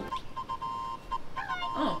Captain Toad.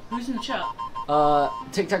 Oh, who's in the chat?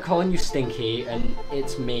 Tic Tac calling you stinky, and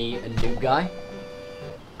it's me, a noob guy.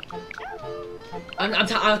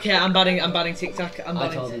 Okay, I'm banning Tic Tac. I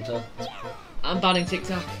told him to. I'm banning Tic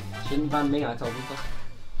Tac. Shouldn't ban me, I told him to.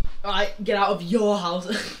 Alright, get out of your house.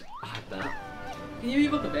 I bet. Can you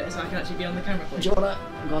move up a bit so I can actually be on the camera, please? Do you wanna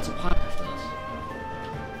go to park after this?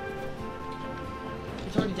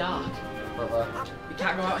 It's already dark. But, We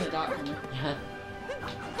can't go out in the dark, can we? yeah.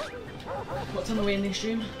 What time are we in this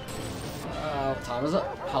stream? What time is it?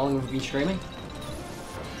 How long have we been streaming?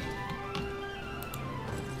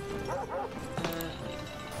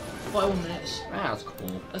 41 minutes. Yeah, that's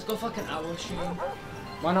cool. Let's go for like an hour stream.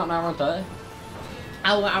 Why not an hour and 30?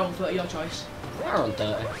 Hour and 30, your choice. An hour and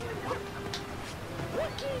 30.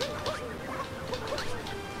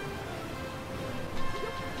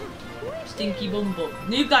 Stinky Bumble.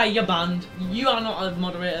 New guy, you're banned. You are not a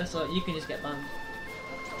moderator, so you can just get banned.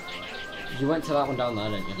 You went to that one down there,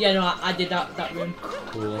 didn't you? Yeah, no, I did that room.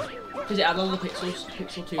 Cool. Because it had all the pixels,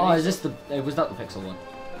 Pixel 2. Oh, is this the... was that the Pixel one?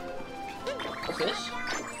 What's this?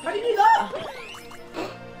 How do you do that?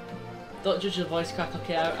 Don't judge the voice crack,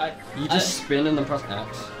 okay, You just spin and then press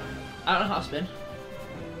X. I don't know how to spin.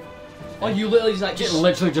 Oh, you literally just like... Just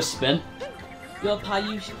literally just spin. Yo, Pa,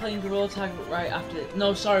 you playing Gorilla Tag right after this.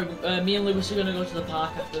 No, sorry, me and Lewis are gonna go to the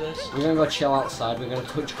park after this. We're gonna go chill outside, we're gonna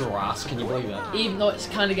touch grass, can you believe it? Even though it's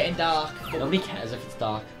kind of getting dark. Nobody cares if it's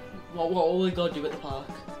dark. What will we go do at the park?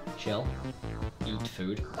 Chill. Eat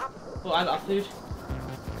food. Well, I got food.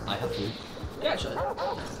 I have food. Yeah, actually.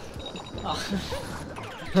 Oh.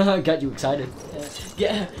 Got you excited.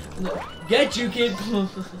 Get you, kid.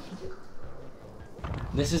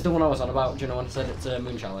 This is the one I was on about. Do you know when I said it's a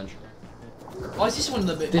moon challenge? Oh, is this one of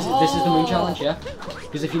the This is the moon challenge, yeah.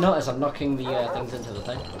 Because if you notice, I'm knocking the things into the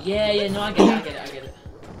thing. Yeah, no, I get it.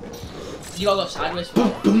 You gotta go sideways.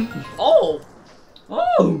 Oh!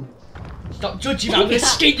 Oh! Stop judging me, I'm gonna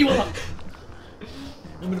skate you up!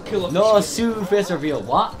 I'm gonna kill off. No, Sue face reveal.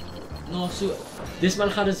 What? No, Sue. This man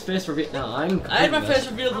had his face reveal. No, I had my face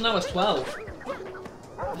revealed when I was 12.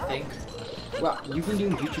 I think. Well, you've been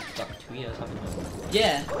doing YouTube for like 2 years, haven't you?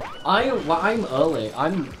 Yeah. I'm early.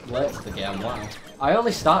 I'm late to the game. Wow. I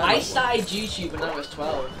only started. I started YouTube when I was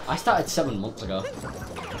 12. I started 7 months ago.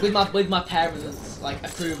 With my parents' like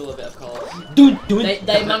approval of it, of course.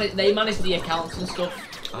 They manage the accounts and stuff.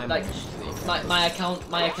 Like my account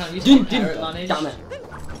used to be parent managed. Damn it.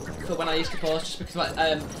 For when I used to post, just because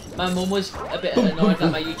my mum was a bit annoyed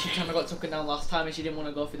that my YouTube channel got taken down last time, and she didn't want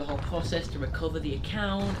to go through the whole process to recover the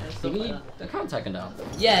account and stuff like that. The account taken down?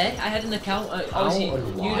 Yeah, I had an account. Obviously,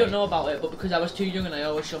 why? you don't know about it, but because I was too young and I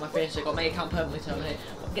always show my face, I got my account permanently terminated.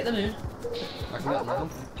 Get the moon. I can get now.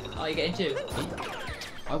 Oh, you're getting two?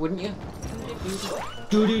 Why wouldn't you?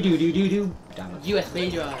 Do. Damn it.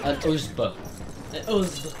 USB drive. An USB. An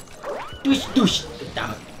USB. Douche.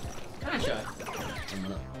 Damn it. Can I show it? A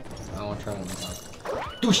minute. I want to try one more time.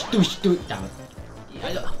 Douche. Damn it. Yeah,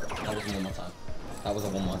 I don't. That was one more time. That was a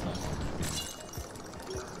one more time.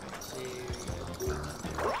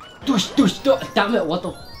 Douche. Damn it, what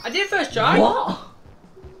the? I did first try. What?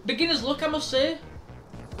 Beginner's luck, I must say.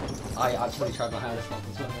 I actually tried my hardest one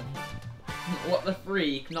as well. What the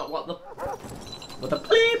freak, not what the... What the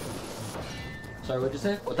bleep? Sorry, what'd you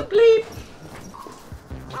say? What the bleep?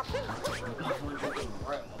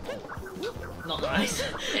 Not nice.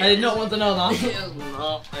 I did not want to know that.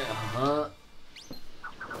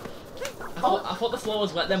 I thought the floor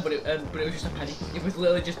was wet then, but it was just a penny. It was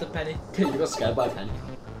literally just a penny. You got scared by a penny.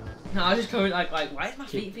 No, I was just going like, why is my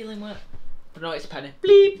feet feeling wet? But no, it's a penny.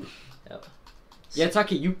 Bleep. Yep. Yeah,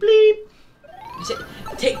 Taki, you bleep. You say,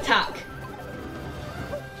 tic tac.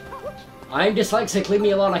 I'm dyslexic, leave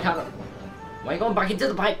me alone, I can't. Why are you going back into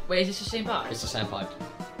the pipe? Wait, is this the same pipe? It's the same pipe.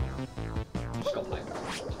 Just got pipe.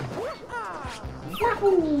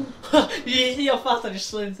 Wahoo! You see how fast I just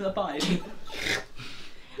slid into the pipe?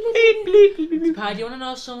 Bleep. Pi, do you want to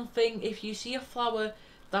know something? If you see a flower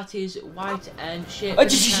that is white and shit... Don't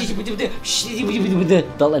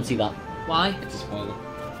let him see that. Why? It's a spoiler.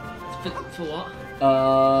 For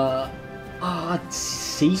what?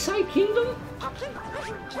 Seaside Kingdom?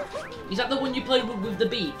 Is that the one you played with the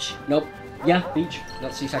beach? Nope. Yeah, beach.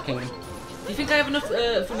 Not Seaside Kingdom. Do you think I have enough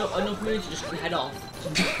enough moon to just head off?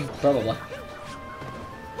 Probably.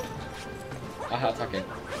 I have Taki.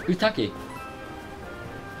 Who's Taki?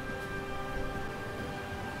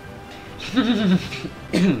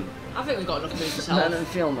 I think we've got enough moons to sell. That doesn't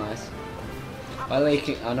feel nice. I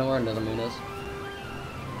know where another moon is.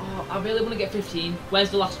 Oh, I really want to get 15. Where's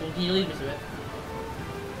the last one? Can you lead me to it?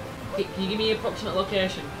 Can you give me an approximate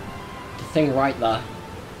location? The thing right there.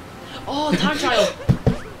 Oh, time trial!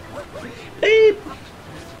 Beep!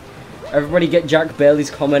 Everybody get Jack Bailey's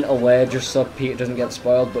comment away just so Peter doesn't get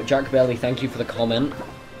spoiled. But Jack Bailey, thank you for the comment.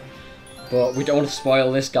 But we don't want to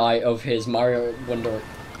spoil this guy of his Mario Wonder.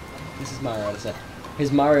 This is Mario Odyssey.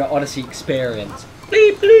 His Mario Odyssey experience.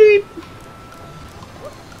 Bleep bleep!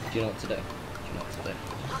 Do you know what to do?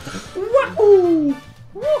 Wahoo!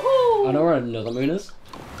 Woohoo! I know where another moon is.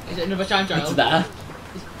 Is it another time trial? It's there.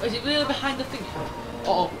 Is it really behind the thing?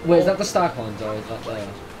 Oh. Wait, is that the star coins or is that there?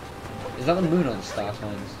 Is that the moon or the star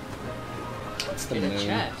coins? It's the moon.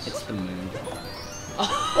 It's the moon.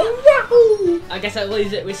 Oh. I guess that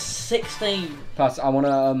leaves it with 16. Plus, I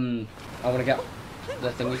wanna get the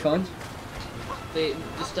thingy coins. The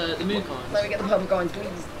moon coins. Let me get the purple coins,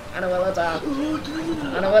 please. I know where they are.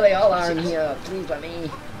 I know where they all are in here. Please let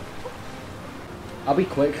me. I'll be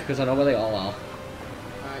quick because I know where they all are.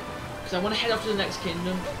 Alright. Because I want to head off to the next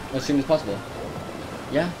kingdom. As soon as possible.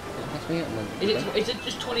 Yeah. That's me. Is it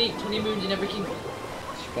just 20 moons in every kingdom?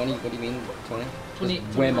 20? What do you mean 20? 20.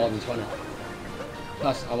 Way more than 20.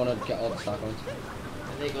 Plus, I want to get all the star coins.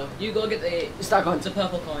 There you go. You go get the star coins. The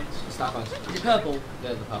purple coins. Star coins. Is it purple?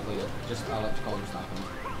 They're the purple, yeah. Just I like to call them star coins.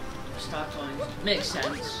 Star coins. Makes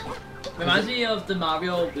sense. Reminds me of the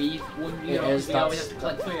Mario Wii one we always have to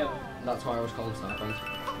collect for you. That's why I was calling star coins.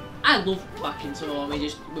 I loved back in summer when we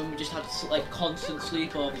just had like constant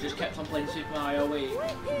sleepovers, just kept on playing Super Mario Wii.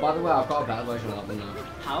 By the way, I've got a better version of that one now.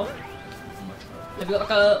 How? Have you got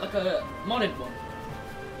like a modded one?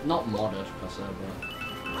 Not modded per se, but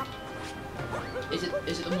is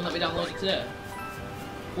it the one that we downloaded today?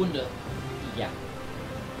 Wonder. Yeah.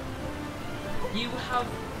 You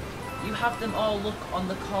have them all look on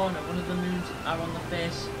the corner. One of the moons are on the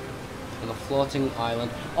face. On a floating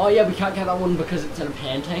island. Oh yeah, we can't get that one because it's in a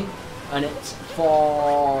painting, and it's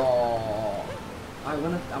for. I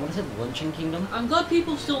wanna say the Luncheon Kingdom. I'm glad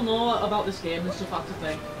people still know about this game and stuff. That's the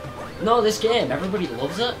thing. No, this game, everybody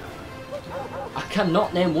loves it. I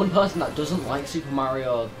cannot name one person that doesn't like Super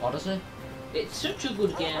Mario Odyssey. It's such a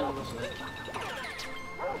good game, honestly.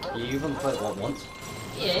 You even played it once?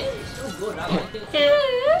 Yeah, it's still good. I like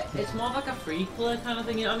it. It's more like a free play kind of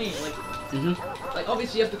thing. You know what I mean? Like, like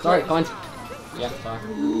obviously you have to collect. Sorry, coins. Yeah, sorry.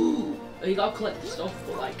 Ooh, you gotta collect the stuff,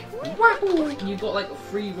 but like, you've got like a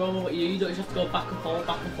free roam of what you don't just have to go back and forward,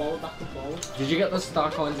 back and forward, back and forward. Did you get the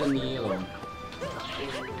star coins in the yellow one?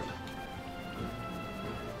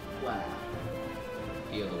 Where?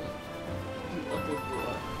 The other one.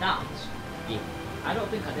 That? Yeah. I don't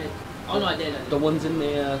think I did. Oh no, I did. The ones in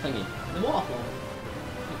the thingy. The waterfall.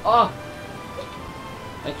 Oh!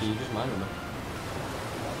 Thank you, you just reminded me.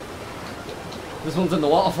 This one's in the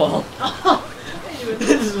waterfall.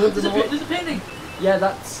 This one's in the waterfall. There's a painting. Yeah,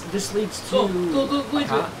 this leads to... Go into it. Go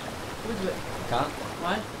into it. Can't.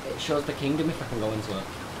 Why? It shows the kingdom if I can go into it.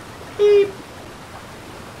 Beep!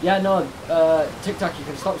 Yeah, no, TikTok, you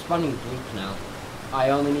can stop spamming bleep now. I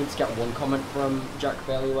only need to get one comment from Jack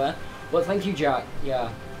Bailey. Well, thank you, Jack. Yeah.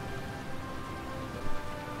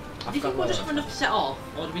 Do you think we'll just have enough to set off,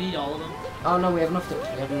 or do we need all of them? Oh no, we have enough at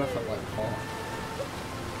like 4.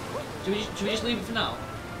 Should we just leave it for now?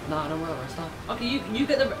 No, I don't know where the rest are. Okay, you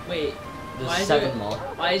get the... Wait. There's 7 more.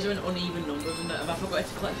 Why is there an uneven number in there? Have I forgot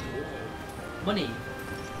to collect money?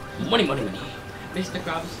 Money, money, money. Mr.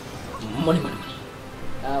 Krabs. Money, money,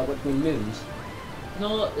 money. Which mean moons?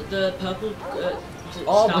 No, the purple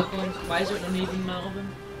star coins. Why is there an uneven amount of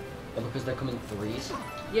them? Oh, because they're coming 3s.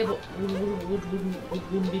 Yeah, but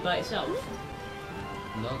wouldn't be by itself.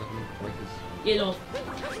 No, they're coming 3s. Yeah, no.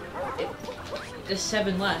 There's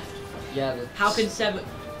 7 left. Yeah. How can 7?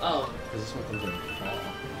 Oh. Because this one comes in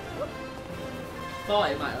 4. 4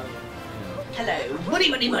 it might have. Yeah. Hello, money,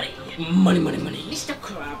 money, money. Money, money, money. Mr.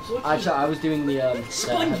 Krabs. Actually, I was doing the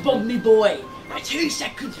SpongeBob, me boy. 2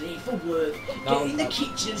 seconds late for work. Get in the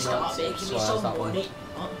kitchen and start making me some money.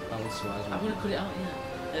 That one swears. I'm gonna cut it out.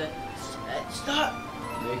 Yeah. Start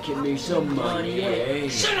making me some money. Yeah.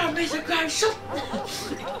 Shut up, Mr. Krabs. Shut up.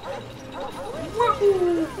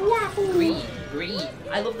 Green.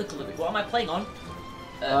 I love the colour. What am I playing on?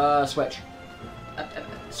 Switch.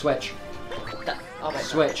 Switch.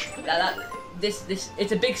 Switch. This.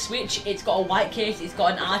 It's a big Switch. It's got a white case. It's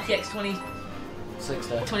got an RTX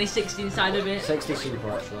 2060 inside of it. 60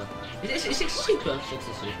 Super actually. Is it 60 Super?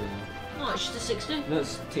 60 Super. Yeah. No, it's just a 60. No,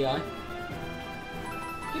 it's TI.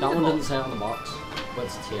 That one doesn't say it on the box, but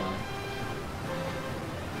it's TI.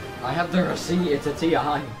 I have the receipt. It's a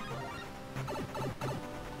TI.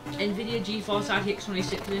 NVIDIA GeForce RTX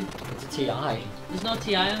 2060. It's a TI. There's no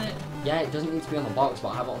TI on it. Yeah, it doesn't need to be on the box, but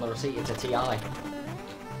I have it on the receipt. It's a TI. Okay.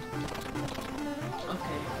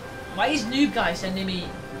 Why is Noob Guy sending me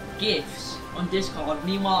GIFs on Discord?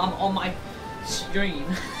 Meanwhile, I'm on my stream.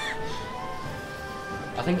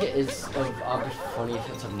 I think it is. I'd be funny if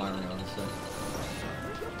it's of Mario and stuff.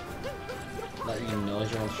 That he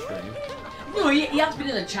knows you're on stream. No, he has been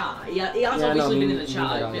in the chat. He has obviously been in the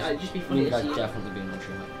chat. It'd just be funny to see. Definitely been on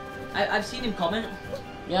stream. I've seen him comment.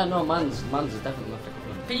 Yeah, no, man's is definitely left a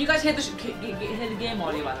comment. Can you guys hear the game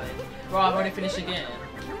audio by the way? Bro, I've already finished the game.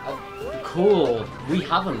 Cool. We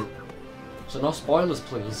haven't. So no spoilers,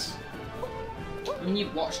 please. I mean,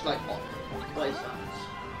 you've watched like what is that?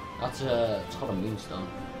 That's it's called a moonstone.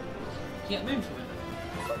 Can you get moon from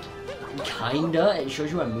it? Kinda. It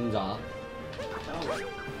shows you where moons are. Oh.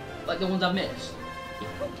 Like the ones I've missed.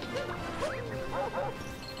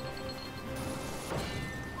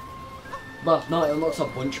 But no, it looks a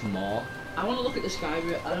bunch more. I want to look at the sky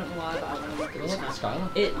route. I don't know why, but I want to look at the sky. Skyline.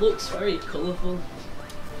 It looks very colourful.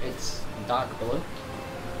 It's dark blue.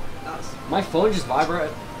 That's. My phone just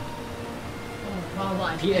vibrated. Oh, wow,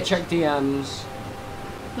 that is Peter, check DMs.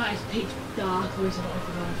 That is pitch dark, Lewis. I don't know if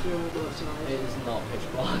you're going to feel what it's like. It is not pitch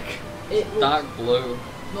black. It looks Dark blue.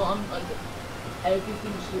 No, I'm like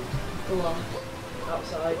everything just looks black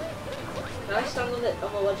outside. Can I stand on the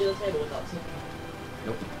ledge of the table without tipping?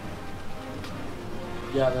 Nope.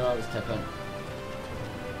 Yeah, then I was tipping.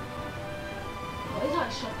 What is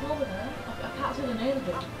that shop over there? I can't see the name of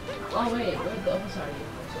it. Oh wait, we're at the other side of the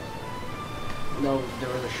house. No,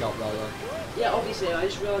 there is a shop right there. Yeah, obviously, I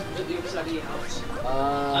just realised we're at the other side of your house.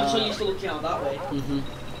 I'm so used to looking out that way.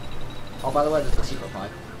 Oh, by the way, there's a secret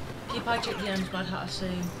pipe. Keep eye check DMs, bad hat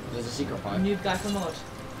saying. There's a secret pipe. Noob Guy for mod.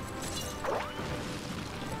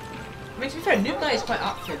 I mean, to be fair, Noob Guy is quite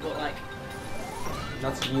active, but like.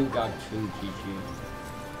 That's new guy 2 GG.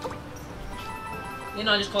 You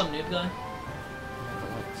know, I just call him Noob Guy.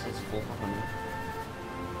 It's 400.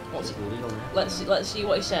 What's it? Illegal, Let's see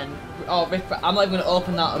what he sent. Oh, Rick. I'm not even gonna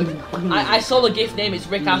open that. I saw the gift name. It's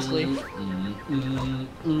Rick Astley.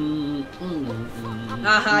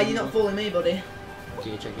 Haha, you're not fooling me, buddy.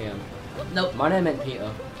 Can you check him? Nope. My name ain't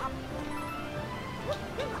Peter.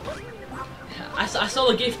 I saw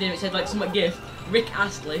the gift name. It said like somewhat gift. Rick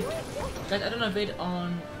Astley. Guys, I don't know vid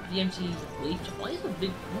on VMT's leaf. What is a vid?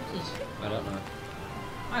 What is? I don't know.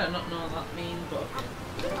 I do not know what that means, but okay.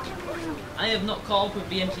 I have not called with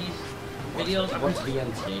VMT's videos. What's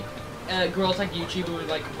VMT? Girls like YouTuber with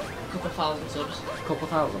like a couple thousand subs. Couple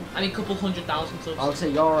thousand? I mean, couple 100,000 subs. I would say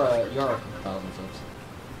you're a couple thousand subs.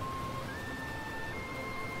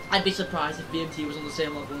 I'd be surprised if VMT was on the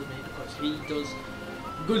same level as me because he does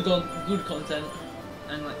good content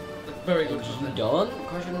and like very good content. You done?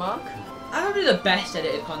 Question mark? I don't do the best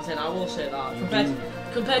edited content, I will say that.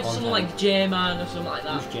 Compared to someone like J-Man or something like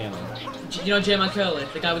that. Who's J-Man? You know J-Man Curly?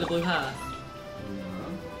 The guy with the blue hair?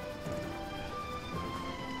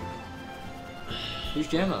 Who's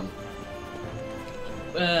J-Man?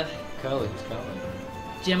 Curly, who's Curly?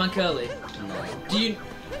 J-Man Curly? No. Do you...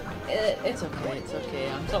 it's okay.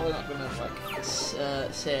 I'm totally not gonna like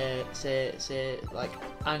say like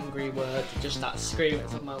angry words. Just start screaming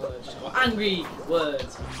some of my words. Just go, angry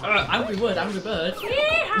words. Angry word. Angry bird.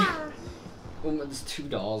 There's 2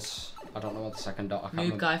 doors. I don't know what the second door.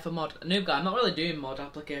 Noob Guy for mod. Noob Guy. I'm not really doing mod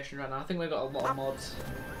applications right now. I think we've got a lot of mods.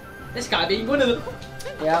 This guy being one of them.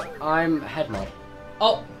 Yep, I'm head mod.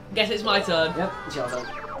 Oh, guess it's my turn. Yep, it's your turn.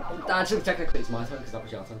 Actually, technically it's my turn because that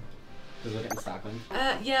was your turn. Because we're getting stacked wins.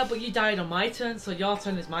 Yeah, but you died on my turn, so your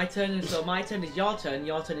turn is my turn, and so my turn is your turn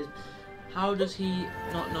is... How does he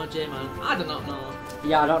not know J-Man? I do not know.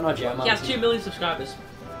 Yeah, I don't know J-Man. He has 2 million subscribers.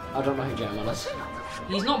 I don't know who J-Man is.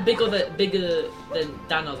 He's not bigger than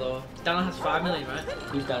Dano though. Dano has 5 million, right?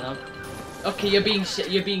 Who's Dano? Okay, you're being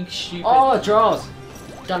stupid. Oh, draws!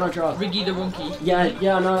 Dano draws. Riggy the Runky.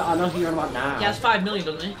 Yeah, I know who you're on about now. He has 5 million,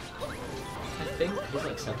 doesn't he? I think. He's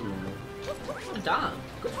like 7 million. Oh, damn.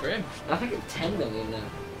 Good for him. I think it's 10 million now.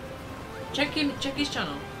 Check his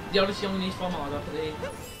channel. The Odyssey only needs 4 more after the...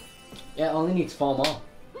 Yeah, it only needs 4 more.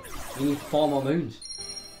 You need 4 more moons.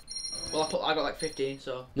 Well, I got like 15,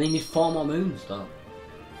 so... Then you need 4 more moons, though.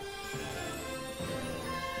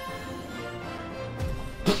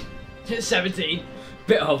 17.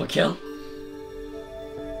 Bit overkill.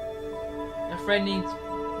 My friend needs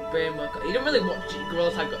brain work. You don't really watch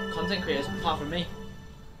girls type content creators apart from me.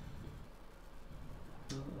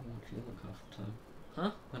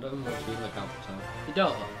 Huh? I don't even watch you like half the time. You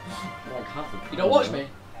don't? Like half the time. You don't watch me?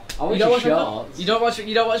 I watch You don't your watch shorts.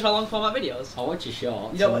 You don't watch my long format videos. I watch your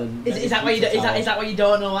shorts. You don't. Is that why you don't, is that why you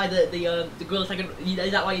don't know why the gorilla tag?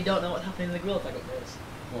 Is that why you don't know what's happening in the gorilla tag updates?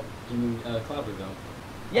 What? You mean Cloud Reboot?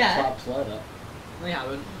 Yeah. I played it. No, you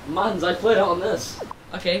haven't. Mans, I played it on this.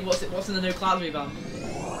 Okay, what's in the new Cloud rebound?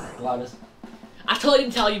 Loudest. I totally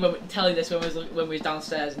didn't tell you this when we was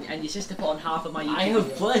downstairs, and your sister put on half of my YouTube I have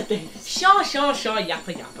video. played this. Sure,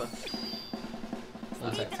 yappa.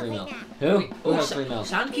 That's like 3 mil. Who has 3 mil?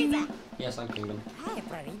 Sand Kingdom? Yeah, Sand Kingdom.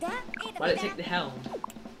 Why did it take the helm?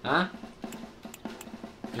 Huh?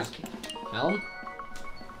 Just Helm?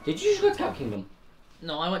 Did you just go to Cat Kingdom?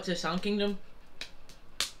 No, I went to Sound Kingdom.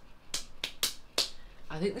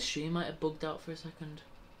 I think the stream might have bugged out for a second.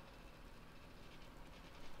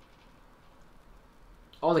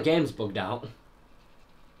 Oh, the game's bugged out.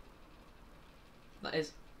 That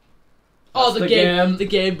is. Oh, the game. The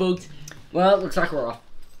game bugged. Well, it looks like we're off.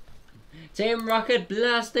 Team Rocket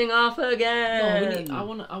blasting off again. No, we need. I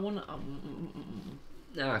wanna.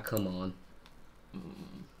 Ah, come on.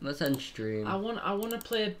 Let's end stream. I wanna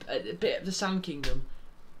play a bit of the Sound Kingdom.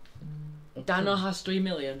 Dano has 3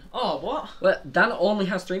 million. Oh, what? Well, Dan only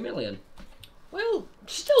has 3 million. Well,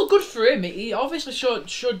 still good for him. He obviously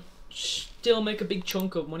should still make a big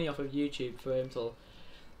chunk of money off of YouTube for him to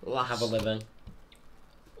last Have a living.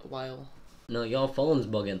 a while. No, your phone's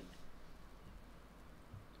bugging.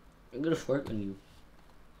 I'm gonna flirt on you.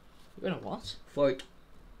 You're gonna what? Flirt.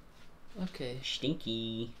 Okay.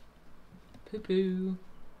 Stinky. Poo poo.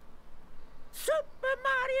 Super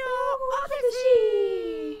Mario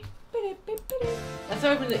Odyssey! That's how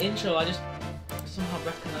I opened the intro. I just somehow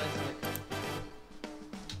recognised like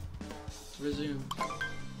resume.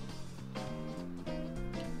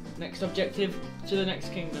 Next objective to the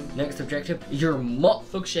next kingdom. Next objective, your mutt.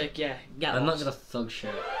 Thug shake, yeah. Get I'm not lost. gonna thug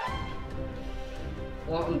shit.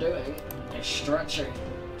 What I'm doing is stretching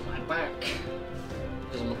my back.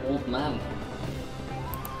 Because I'm an old man.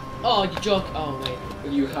 Oh, you joke. Oh wait.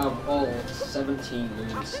 You have all 17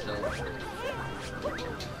 moons still.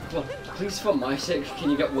 Well, please for my sake, can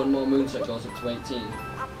you get one more moon so it goes up to 18?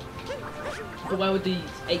 But where would the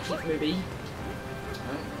 18th moon be?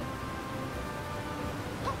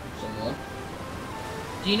 Somewhere.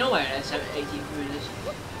 Do you know where the 18th moon is?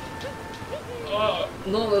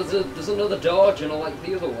 No, there's another dodge, you know, like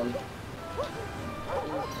the other one.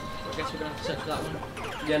 I guess we're gonna have to search for that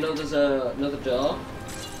one. Yeah, no, there's another door.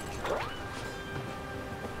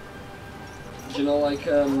 Do you know, like,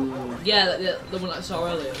 Yeah, the one that I saw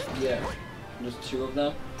earlier. yeah, there's 2 of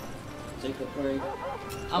them. Take the break.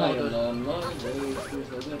 I'm all good.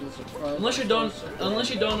 Unless you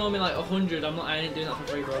don't know me like 100, I ain't doing that for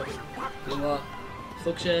free, bro. You know what?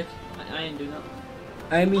 Fuck shake. I ain't doing that.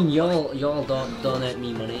 I mean, y'all don't donate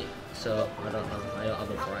me money, so I don't have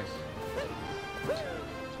a price.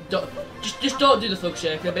 Just don't do the thug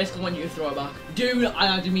shake. I basically want you to throw it back. Do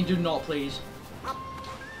not, please.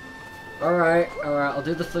 Alright, I'll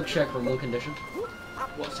do the thug check on one condition.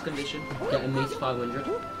 What's the condition? Getting me to 500.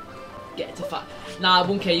 Get it to 5. Nah,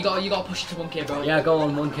 1k. You gotta push it to 1k, bro. Yeah, go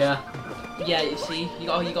on 1k. Yeah, you see, you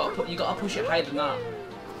gotta push it higher than that.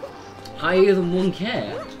 Higher than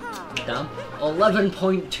 1k? Damn.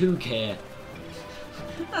 11.2k.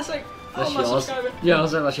 That's like. That's oh, my yours. subscriber. Yeah, I'll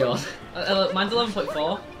say that's yours. Mine's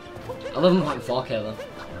 11.4. 11.4k then. Do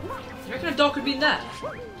you reckon a dog could be in there?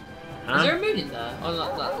 Huh? Is there a moon in there? Oh,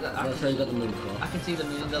 no, That's how you got the moon for. I can see the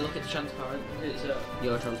moon. They look at transparent. It's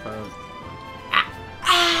You're transparent.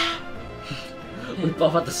 We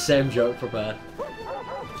both had the same joke prepared.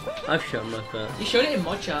 I've shown my face. You showed it in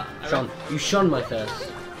mod chat. Sean, you shone my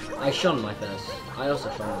face. I shone my face. I also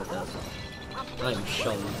shone my face. I am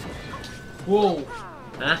shone. Whoa.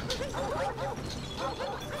 Huh?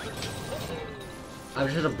 I've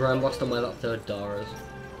just had a brain blast on where that 3rd door is.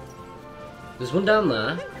 There's one down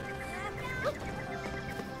there.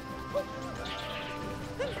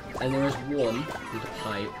 And there is one with a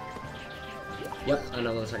pipe. Yep, I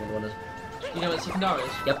know where the second one is. You know what the second door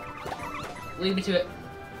is? Yep. Lead me to it.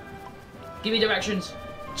 Give me directions.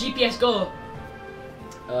 GPS go.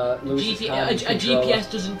 Lewis's car A controller. GPS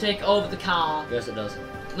doesn't take over the car. Yes, it does.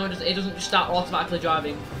 No, it doesn't just start automatically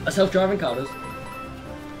driving. A self-driving car does.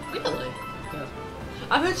 Really? Yeah.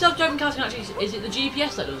 I've heard self-driving cars can actually. Is it the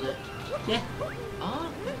GPS that does it? Yeah. Oh.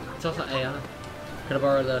 It's also AI. Can I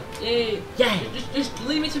borrow the... Yeah. Yeah! Just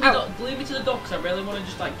lead me to the dock, 'cause I really want to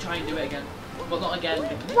just like try and do it again. Well, not again.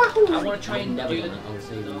 I want to try and never do done it. it.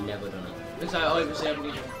 Honestly, you've never done it. Because I obviously haven't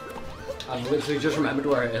done it. I've literally just remembered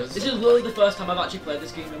where it is. This is literally the first time I've actually played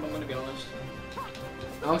this game, I'm gonna be honest.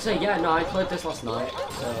 I would say, yeah, no, I played this last night,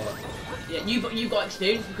 so... Yeah, you got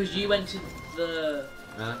experience because you went to the...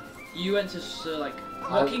 Huh? You went to like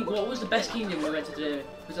What was the best kingdom we went to do?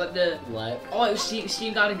 Was it like the... Like... Oh, it was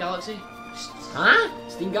Steam Garden Galaxy. Huh?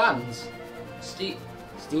 Steam Gardens? Steam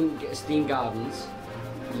Gardens.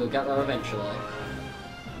 You'll get there eventually.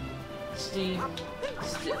 Steam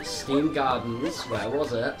Gardens. Where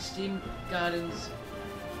was it? Steam Gardens.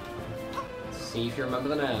 See if you remember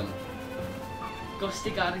the name.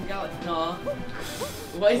 Gusty Garden Galaxy. No.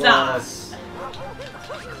 What is that?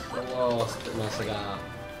 Lost. No cigar.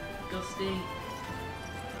 Gusty.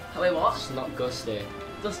 Oh, wait, what? It's not Gusty.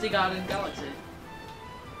 Dusty Garden Galaxy.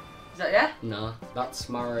 Is that yeah? No, that's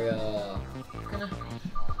Mario.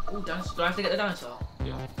 Oh, dinosaur. Do I have to get the dinosaur?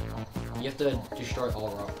 Yeah. You have to destroy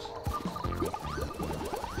all rocks.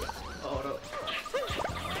 Hold up.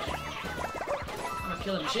 I'm a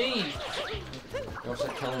killing machine. You're also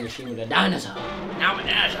killing a machine with a dinosaur. Now I'm a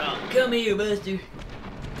dinosaur. Come here, buster.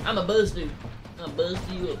 I'm a buster. I'm a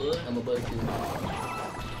buster you, boy. I'm a buster.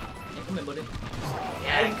 Yeah, come here, buddy.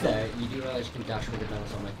 Yeah, there. You do realize you can dash with a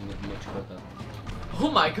dinosaur, making it much quicker. Oh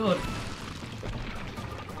my god.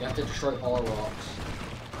 You have to destroy all rocks.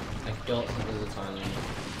 I don't think there's a time limit.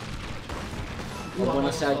 But when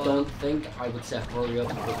I say I don't think, I would say hurry up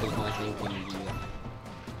because my thinking is you.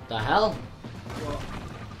 The hell? What?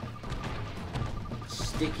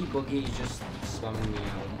 Sticky Buggy is just spamming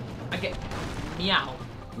meow. I get meow.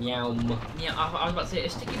 Meow. Meow. I was about to say, a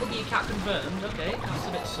sticky buggy you can't confirmed. Okay, that's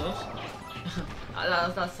a bit sus.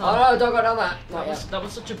 that's Oh no, don't go down that. That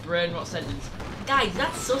was such a brain rot sentence. Guys,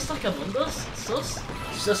 that's sus like Among Us. Sus.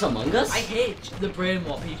 Sus Among Us? I hate the brain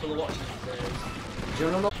what people are watching. Do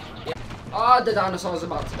you know? Yeah. Oh, the dinosaur's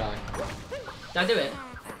about to die. Did I do it?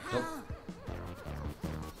 Nope.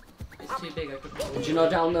 It's too big, I couldn't. Did you know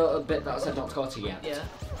down the bit that I said not to go to yet? Yeah.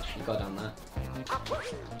 You go down there.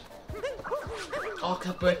 Oh,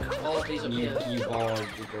 can I break all of these up here? You borrowed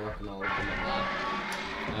your broken all of them up there.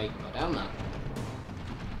 Now you can go down there.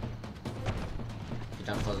 The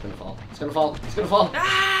dinosaur's gonna fall. It's gonna fall. It's gonna fall.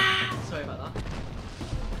 Ah! Sorry about that.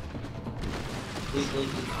 Bleep, bleep,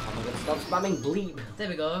 bleep. Oh my god, stop spamming bleep. There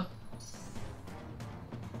we go.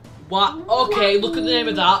 What? Okay, look at the name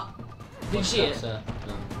of that. Did you see it? No.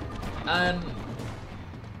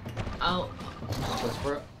 I'll... Just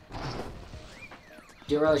whisper it.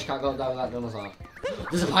 Do you realize you can't go down with that dinosaur?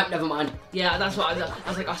 There's a pipe, never mind. Yeah, that's what I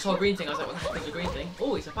was like, I saw a green thing, I was like, what the heck is a green thing?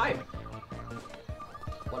 Oh, it's a pipe.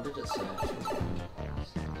 What did it say?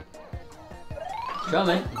 Show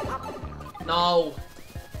me. No.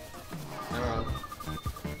 Hang on.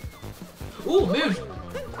 Ooh, moon.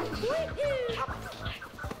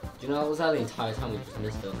 Do you know that was there the entire time we just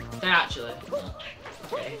missed it? They actually.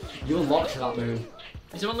 Okay. You unlocked that moon.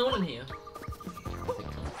 Is there only one in here? I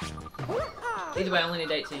think so. Either way, I only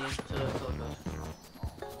need 18, so it's all good.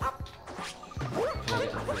 Can I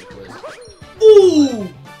get a free quiz? Ooh!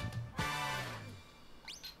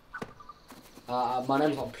 My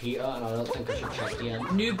name's not Peter, and I don't think I should check DM.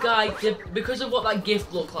 Noob guy, because of what that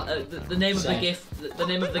gift looked like, the name of the Same. gift, the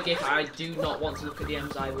name of the gift, I do not want to look at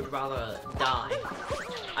DMs. I would rather die.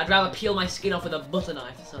 I'd rather peel my skin off with a butter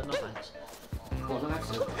knife. So no thanks. What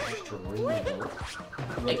knife's extremely though.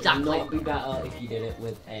 Would Exactly. it not be better if you did it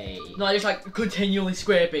with a... No, just like continually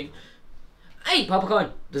scraping. Hey! Purple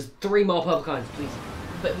coin! There's 3 more purple coins, please.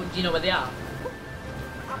 But do you know where they are?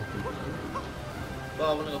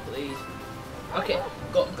 Well, I want to go for these. Okay,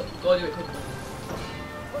 go do it quickly.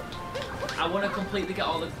 I want to completely get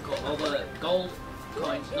all the gold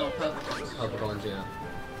coins. No, purple coins. Purple coins, yeah.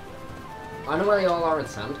 I know where they all are in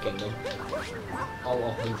Sand Kingdom. All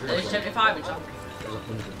 100 There's of them. 75 in some. There's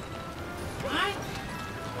 100. What?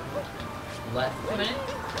 Left. Wait a minute.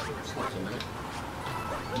 It's not a minute.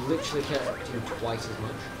 You literally can't do twice as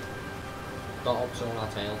much. Got up on our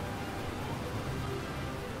tail.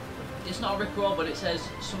 It's not a Rickroll, but it says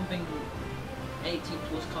something 18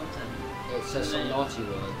 plus content. It says some naughty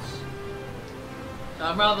words.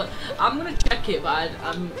 I'm gonna check it, but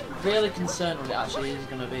I'm really concerned what it actually is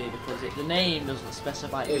gonna be because the name doesn't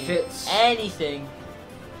specify If it's anything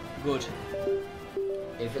good.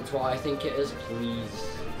 If it's what I think it is, please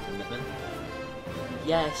submit me.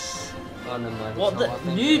 Yes. Oh no, mind. What the It's not what I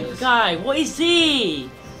think it noob is. guy? What is he?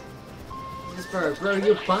 This bro,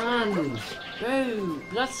 you're banned. Bro,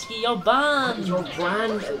 Blatsky, you're banned. Your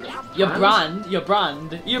brand. You're branded. You're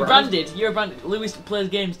Brand? branded. You're branded. Lewis plays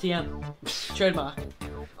games TM. Trademark.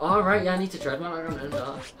 Alright, yeah, I need to trademark. I don't know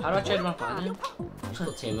that. How do I trademark my name? Just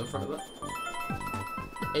put team in front of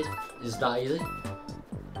it. Is that easy?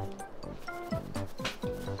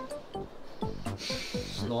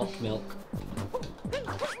 Snort milk.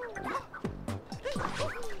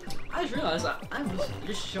 I just realised that I was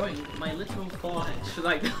just showing my literal forehead for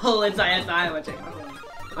like the whole entire time I checked my phone.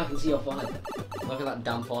 I can see your forehead. Look at that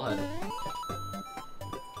damn forehead.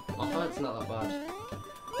 My forehead's not that bad.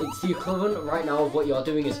 It's the equivalent right now of what you're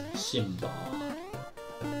doing is Simba.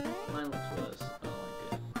 Mine looks worse. I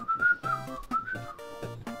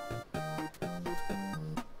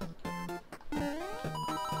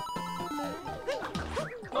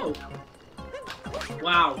don't like it. Oh.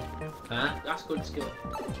 Wow. Huh? That's good skill.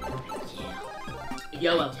 Yeah.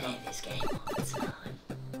 Yellow. I play this game all the time.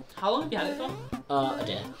 How long have you had it for? A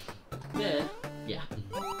day. Yeah. Yeah.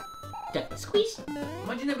 Squeeze.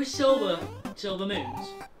 Imagine there was silver moons.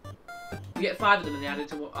 You get 5 of them and they added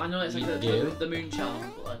to what? I know it's like the moon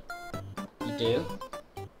charm, but like. You do?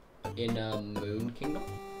 In Moon Kingdom?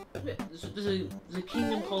 There's a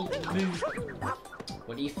kingdom called Moon.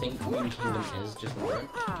 What do you think Moon Kingdom is? Just wondering.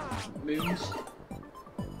 Moons.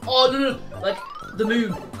 Oh no, like the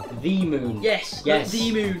moon. The moon. Yes. Yes.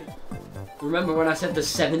 The moon. Remember when I said the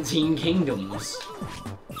 17 kingdoms?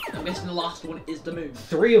 I'm guessing the last one is the moon.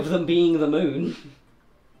 3 of them being the moon.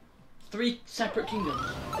 3 separate kingdoms.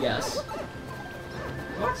 Yes.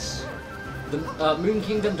 What? The Moon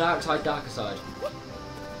Kingdom, Dark Side, Darker Side.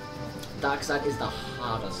 Dark Side is the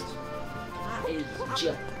hardest. That is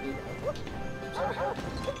just.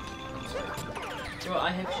 Bro,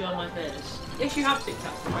 I have shown my face. Yes, you have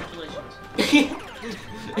TikTok. Congratulations.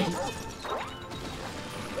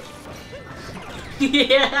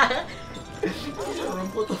 Yeah.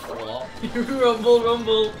 Rumble the floor.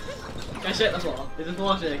 Rumble. Can I shake the floor? Is the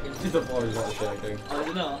floor shaking? The floor is not shaking. Oh, is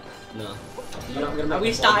it not? No. You're not gonna Are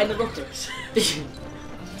we starting the ruckus?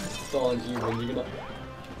 Don't even, you're gonna...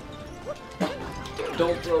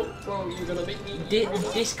 Don't bro, you're gonna make me...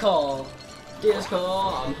 Discord.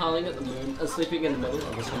 I'm howling at the moon and sleeping in the middle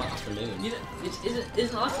of the summer afternoon. You know, isn't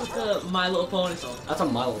that like a My Little Pony song? That's a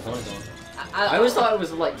My Little Pony song. I always thought it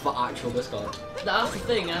was like for actual Discord. That's the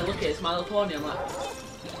thing, and I look at it, it's My Little Pony, I'm like...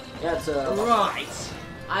 Yeah, it's Right.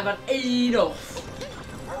 I've had enough.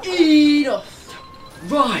 Enough.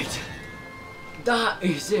 Right. That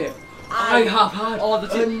is it. I have had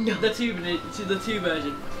the two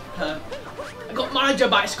version. I got manager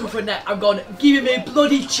by scruff of neck. I'm gone. Give me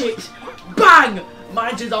bloody chips. Bang!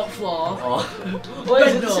 Manager's on floor. Oh. Wait,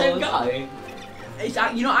 is it the same guy? It's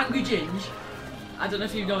you know Angry Ginge. I don't know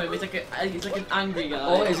if you know him. It's like an angry guy.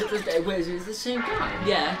 Oh, is it the wait? Is it the same guy?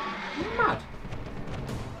 Yeah. Mad.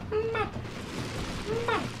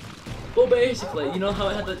 Well, basically, you know how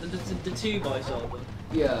it had the two voiceover.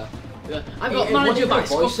 Yeah. Yeah. I've got manager by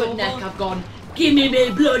scruff of neck. I've gone. Give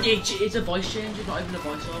me bloody chips. It's a voice change. It's not even a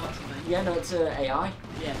voiceover. That's the thing. Yeah, no, it's AI.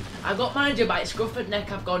 Yeah. I've got manager by scruff of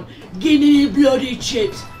neck. I've gone. Give me bloody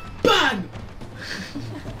chips. Bang!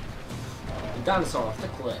 The dinosaur off the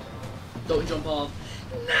cliff. Don't jump off.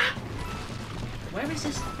 Nah. Where is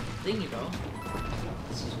this thing you go?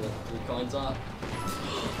 This is where the 3 coins are.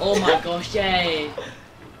 Oh my gosh, yay!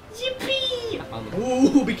 Yippee! I found them.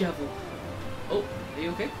 Ooh, be careful. Oh, are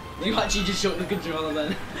you okay? You actually just shook the controller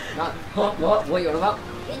then. What? What are you on about?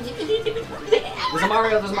 There's a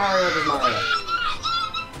Mario,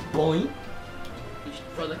 Boy. You should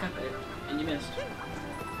throw the cap at it, and you missed.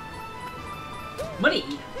 Money!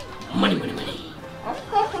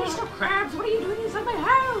 Mr. Krabs, what are you doing inside my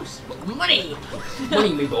house? Money!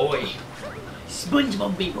 Money, me boy.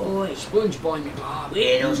 SpongeBob, me boy! SpongeBob, me bob.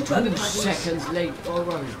 Where those 2 Krabby Patties? seconds late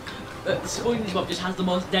forward. SpongeBob just has the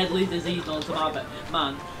most deadly disease known to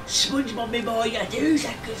man. SpongeBob, me boy, you're 2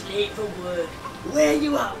 seconds late for work. Where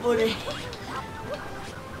you at, buddy?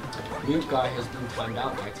 New guy has been timed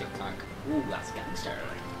out by TikTok. Ooh, that's gangster.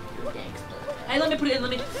 You're gangster. Hey, let me put it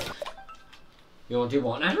in. You want to do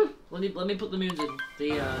what now? Let me put the moons in.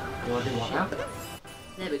 You want to do what now?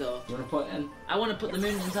 There we go. You want to put it in? I want to put the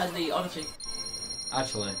moons inside the Odyssey.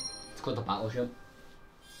 Actually, it's called the battleship.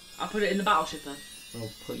 I'll put it in the battleship then. I'll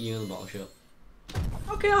put you in the battleship.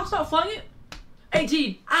 Okay, I'll start flying it.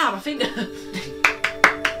 18. Ah, my finger.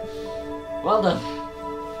 Well done.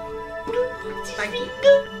 Thank you.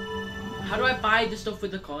 How do I buy the stuff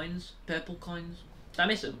with the coins? Purple coins? Did I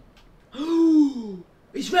miss them? Ooh,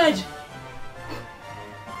 it's red.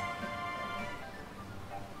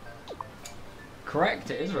 Correct,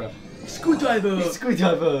 it is red. Screwdriver.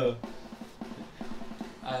 Screwdriver.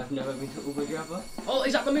 I've never been to Uber driver. Oh,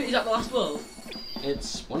 is that the last world?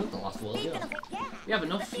 It's one of the last worlds, yeah. We have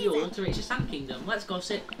enough fuel to reach the Sand Kingdom. Let's go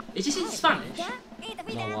sit. Is this in Spanish?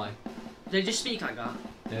 No, why? Do they just speak like that?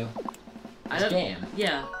 No. I It's don't. game.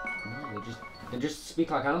 Yeah. No, they just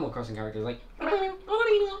speak like Animal Crossing characters, like.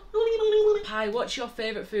 Pie, what's your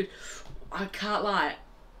favourite food? I can't lie.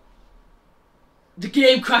 The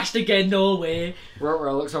game crashed again, no way.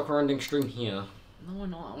 Right, looks like we're ending stream here. No, we're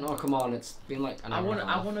not. No, come on, it's been like an hour and a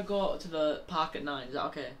half. I wanna go to the park at 9. Is that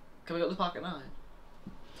okay? Can we go to the park at 9?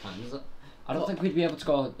 Time is it? I don't think we'd be able to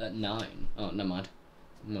go at 9. Oh, never mind.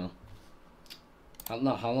 No. How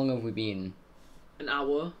long have we been? An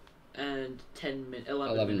hour and 10 minutes.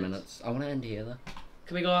 11 minutes. I want to end here though.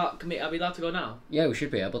 Can we go out? Are we allowed to go now? Yeah, we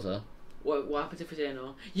should be able to. What happens if we say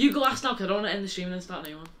no? You go last now, because I don't want to end the stream and then start a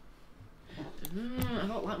new one. I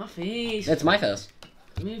don't like my face. It's my face.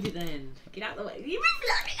 Move it then. Get out of the way. You move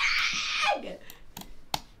it.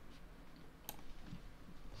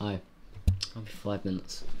 Hi. I'll be 5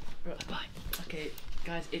 minutes. Right. Bye. Okay,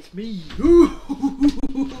 guys, it's me.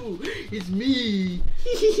 It's me.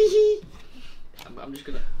 I'm just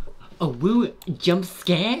gonna. Oh, woo! Jump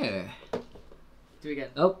scare. Do it again.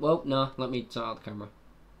 Oh, well, no. Let me turn out the camera.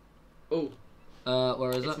 Oh.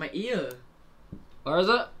 Where is it? It's my ear. Where is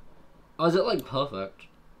it? Oh, is it like perfect?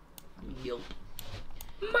 Yelp.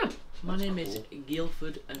 My name is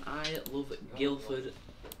Guilford, and I love Guilford.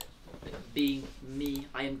 Being me,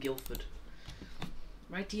 I am Guilford.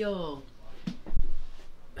 Rightio.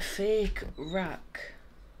 Fake rack.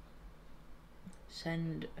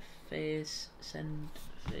 Send face. Send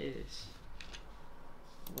face.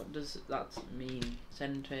 What does that mean?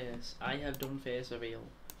 Send face. I have done face reveal.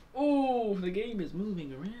 Oh, the game is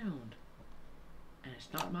moving around. And it's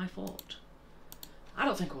not my fault. I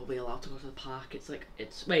don't think we'll be allowed to go to the park.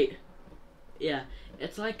 Wait. Yeah.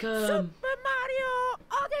 It's like, Super Mario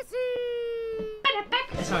Odyssey!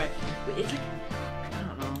 Sorry. It's like, I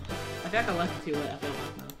don't know. I feel like I left it too late. I feel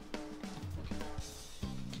bad now.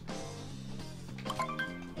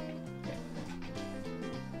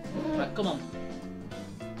 Right, come on.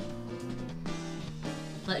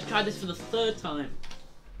 Let's try this for the 3rd time.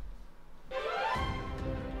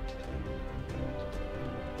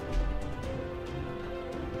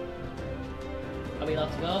 Are we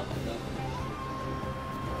allowed to go? No.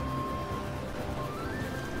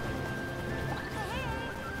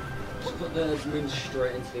 Just put the moon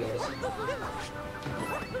straight into the Odyssey.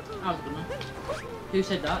 I was gonna. Who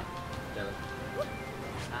said that? Derek.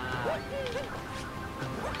 Ah.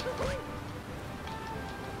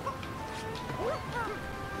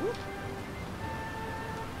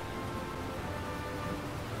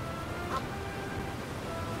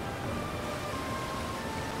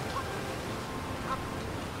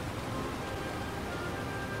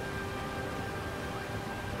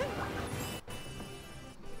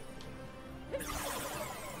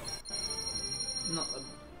 Not the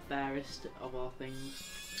fairest of all things.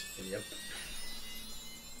 Yep.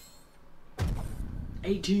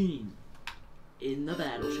 18 in the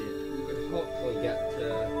battleship. You could hopefully get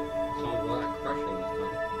something like crashing this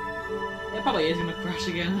time. It probably is gonna crash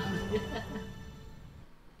again.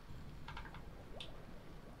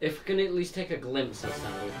 If we can at least take a glimpse this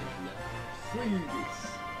time, we can end it.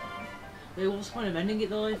 Please. Wait, what's the point of ending it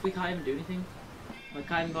though if we can't even do anything? We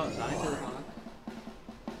can't even go outside to the park.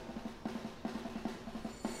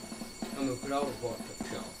 And we could always watch the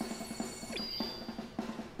show.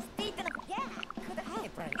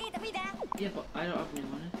 Yeah, but I don't have any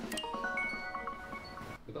money.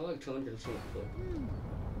 We got like 200 and something.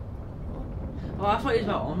 Oh, I thought he was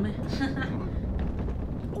about on me.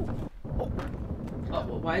 Oh,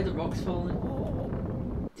 why are the rocks falling?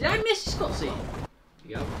 Did I miss this cutscene?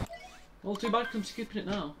 Yep. Well, too bad 'cause I'm skipping it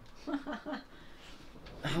now.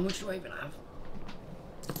 How much do I even have?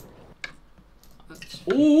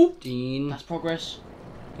 Ooh! 15. That's progress.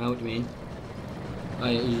 How what do you mean? I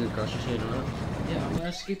usually crash your shade on it. Yeah, I'm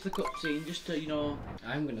gonna skip the cutscene just to, you know.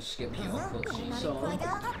 I'm gonna skip your cutscene. So.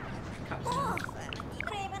 Captain.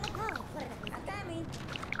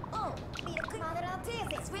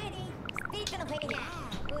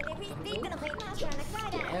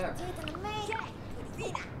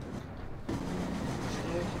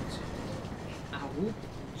 Ow,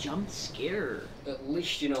 jump scare. At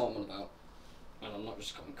least you know what I'm about. And I'm not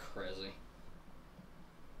just going crazy.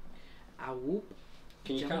 Ow.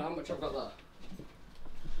 Can you count how much I've got there?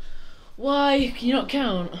 Why? Can you not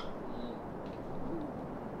count?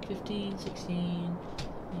 15, 16.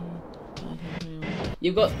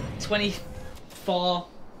 You've got 24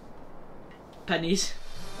 pennies.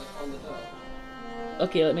 On the door.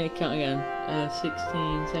 Okay, let me count again.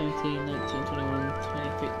 16, 17, 19, 21,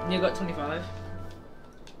 23. You've got 25.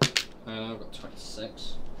 I've got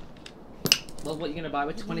 26. Well, what are you gonna buy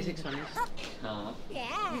with 26 pennies? Nah.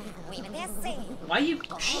 Why are you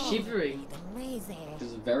shivering?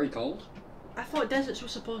 Because it's very cold. I thought deserts were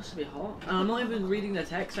supposed to be hot. And I'm not even reading the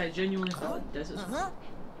text, I genuinely thought deserts were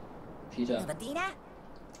Peter.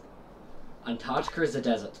 Antarctica is a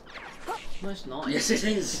desert. No, it's not. Yes, it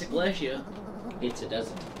is. It's a glacier. It's a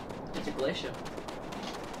desert. It's a glacier.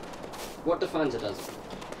 What defines it as?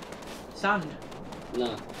 Sand.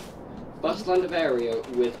 No. Vast land of area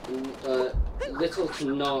with little to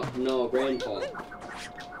no rainfall.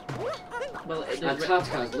 Well, it does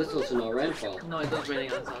Antarctica has little to no rainfall. No, it does rain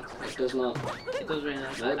in Antarctica. It does not. It does rain in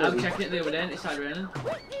Antarctica. No, it I was doesn't. checking it the other day and it started raining.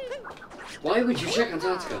 Why would you check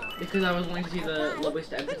Antarctica? Because I was wanting to see the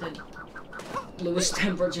lowest everything. Lowest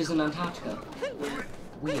temperatures in Antarctica. Yeah.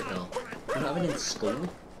 Weird though. We're not even in school.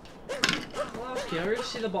 Well, I was curious to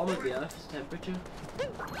see the bottom of the Earth's temperature.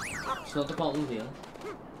 It's not the bottom here.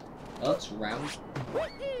 Oh, it's round.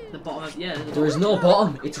 The bottom of, yeah. There is no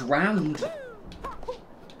bottom. It's round.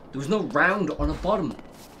 There was no round on a bottom.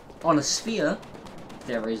 On a sphere,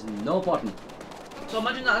 there is no bottom. So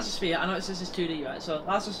imagine that as a sphere. I know it says it's 2D, right? So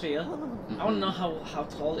that's a sphere. I want to know how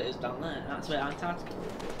tall it is down there. That's where Antarctica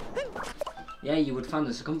is. Yeah, you would find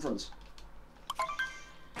the circumference.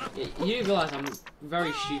 You realise I'm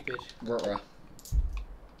very stupid. Ruh-roh.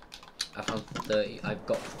 I found 30. I've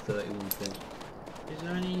got 31 things. Is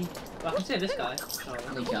there any... Well, I can say this guy. Sorry.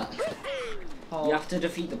 You can't. Paul. You have to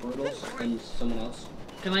defeat the Brutals and someone else.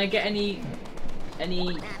 Can I get any...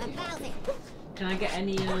 Can I get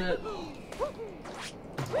any,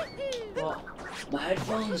 What? My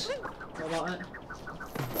headphones! What about it?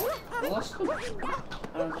 I lost them.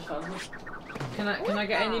 I don't just found them. Can I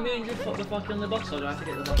get any moons before I kill the boss, or do I have to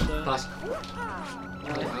get the boss first? Pass.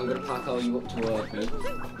 I'm gonna pack all you up to me.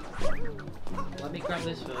 Let me grab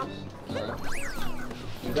this first. Alright.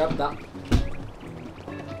 You grab that.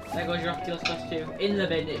 There goes your Oculus Quest 2. In the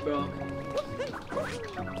bin, it broke.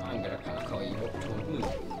 I'm gonna pack all you up to me.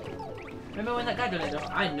 Remember when that guy donated?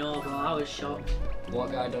 I know, but I was shocked.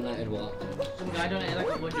 What guy donated what? Some guy donated like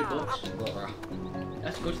 $100. Ruh-roh.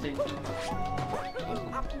 That's a good thing.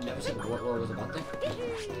 Never said ruh-roh was a bad thing.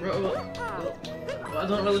 I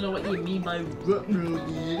don't really know what you mean by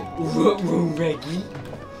Reggie. Ruh-roh, Reggie.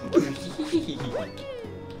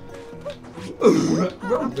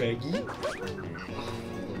 Ruh-roh, Reggie.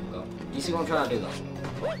 You see what I'm trying to do though?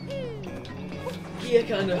 Yeah,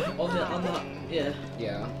 kinda. On that, yeah.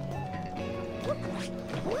 Yeah.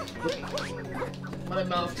 My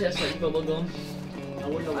mouth tastes like bubblegum. I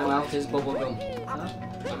wonder My why. mouth is bubblegum. Huh?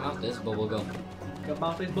 My mouth is bubblegum. Your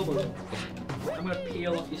mouth is bubblegum. I'm gonna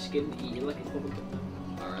peel off your skin and eat it like it's bubblegum.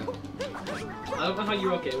 Alright. I don't know how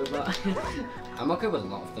you're okay with that. I'm okay with a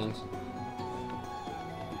lot of things.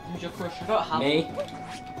 Who's your crush? I don't have Me?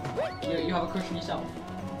 one. You have a crush on yourself?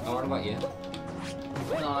 Oh, what about you?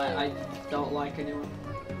 No, I don't like anyone.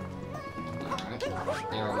 Alright.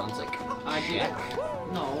 You're romantic. I do.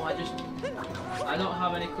 No, I don't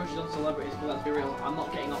have any crushes on celebrities, but let's be real. I'm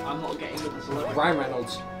not getting with the celebrity. Ryan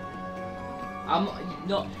Reynolds. I'm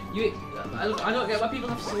not you. I don't get why people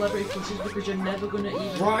have celebrity crushes because you're never gonna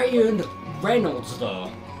even. Ryan Reynolds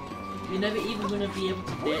though. You're never even gonna be able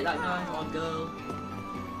to date that guy or girl.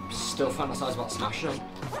 Still fantasize about smashing them.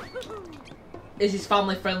 This is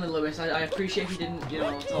family friendly, Lewis. I appreciate if you didn't, you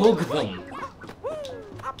know. Hug them.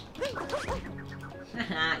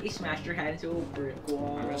 Haha, you smashed your head into a brick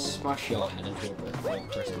wall. I'm gonna smash your head into a brick wall,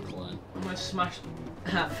 crystal clear. I'm gonna smash.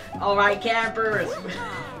 Alright, campers!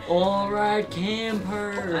 Alright,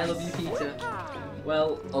 campers! I love you, Peter.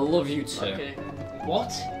 Well, I love you too. okay.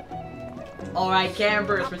 What? Alright,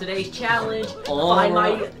 campers, for today's challenge, All find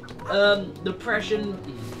my depression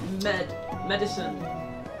medicine.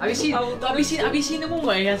 Have you seen the one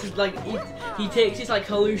where he has his, like he takes his like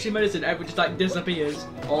hallucination medicine, everyone just like disappears.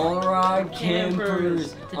 Alright,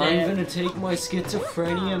 campers. Today. I'm gonna take my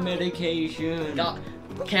schizophrenia medication.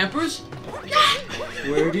 Campers?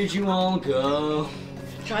 Where did you all go?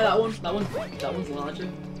 Try that one. That one's larger.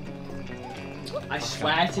 I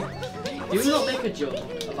swear to. Do not make a joke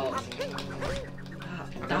about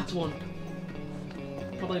that one.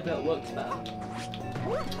 Probably better works better.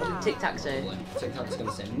 What did Tic Tac say? Tic Tac's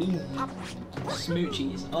gonna say me.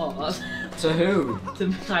 Smoochies. Oh, that's To who?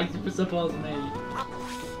 to I suppose me.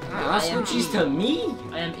 Ah, smoochies to me.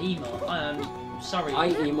 I am emo. I am sorry. I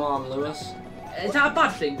emo, I'm Lewis. Is that a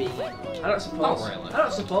bad thing, being emo? I don't suppose. Not really. I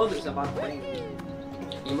don't suppose it's a bad thing.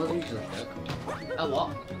 Emo's usually thick. A what?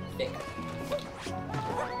 Thick.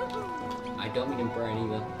 I don't mean in brain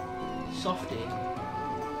either. Softy.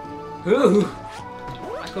 Who?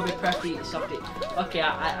 I could be preppy, softy. Okay,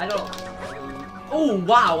 I don't. Oh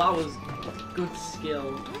wow, that was good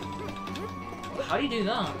skill. How do you do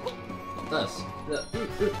that? This. The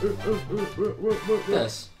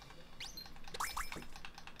This.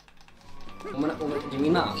 Do you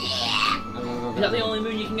mean that? Is that the only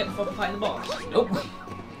moon you can get before fighting the boss? Nope.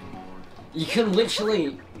 You can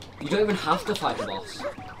literally. You don't even have to fight the boss.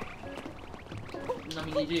 I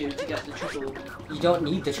mean, you do to get the triple. You don't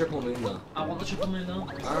need the triple moon though. I want the triple moon though.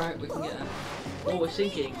 Alright, we can get it. Oh, we're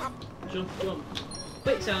sinking. Jump, jump.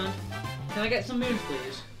 Quicksand. Can I get some moons,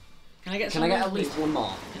 please? Can I get some Can I get moons, at least please? one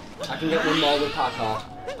more? I can get one more with parkour.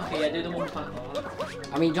 Okay, yeah, do the one parkour.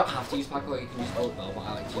 I mean, you don't have to use parkour, you can use bullet bill, but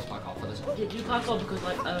I like to use parkour for this one. Yeah, do parkour because,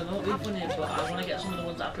 like, I don't know what would be funny, but I want to get some of the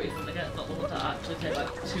ones that are pretty fun to get, not the ones that actually take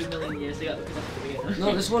like 2 million years to get because that's the beginning.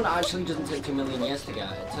 No, this one actually doesn't take 2 million years to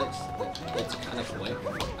get. It takes, it's kind of quick.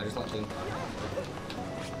 I just like doing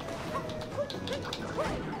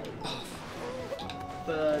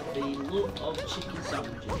For the love of chicken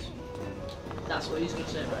sandwiches. That's what he's gonna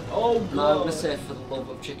say, right? Oh, God. No, I'm gonna say for the love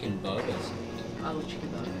of chicken burgers. I love chicken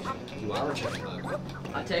burgers. You are a chicken burger.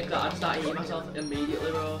 I take that, I'd start eating myself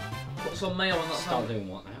immediately, bro. Put some mayo on that Start sandwich. doing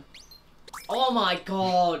what now? Oh my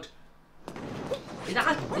God! Is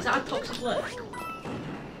that a toxic leg?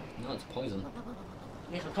 No, it's poison.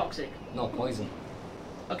 Yes, I'm toxic. No, poison.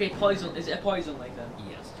 Okay, poison. Is it a poison leg then?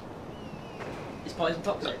 Yes. Is poison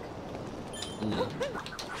toxic? No.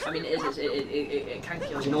 I mean, it is. It can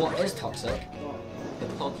kill Do you know what is toxic? What? The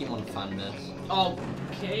Pokemon fan base.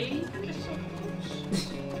 Okay.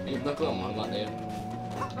 You've not got one about there.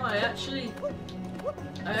 No, I actually.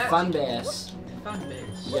 Fan base. Fan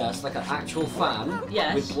base. Yes, like an actual fan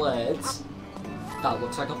Yes. with blades that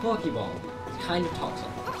looks like a Pokeball. It's kind of toxic.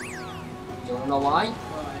 Do you wanna know why?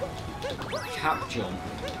 Right. Cap jump.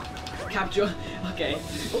 Capture. Okay.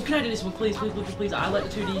 Oh, can I do this one, please, please, please, please? I like the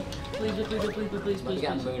 2D. Please, please, please, please, please, please, Let me please.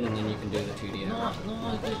 get a moon and then you can do the 2D. No,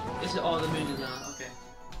 no, is it? Oh, the moon is there. Okay.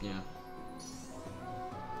 Yeah.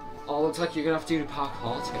 Oh, looks like you're gonna have to do the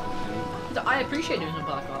parkour to get the moon. I appreciate doing some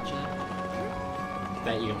parkour actually.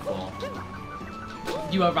 Bet you're gonna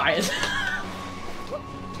fall. You are right.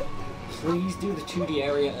 Please do the 2D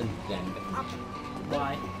area and then.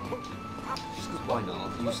 Why? Just 'cause why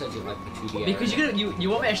not? You said you like the 2D area. Because you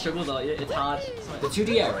want me to struggle though. It's hard. It's like, The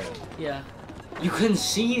 2D area. yeah. You can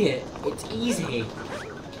see it. It's easy.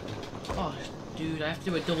 Oh, dude, I have to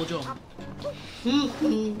do a double jump. You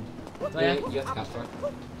Oh, yeah. have to cap throw.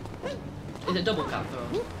 Is it double cap throw?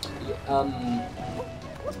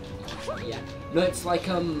 Yeah. No, it's like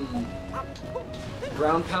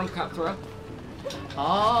ground pound cap throw.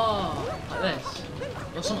 Oh, like this.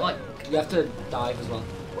 Or something like. You have to dive as well.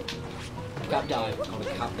 Cap dive. Called a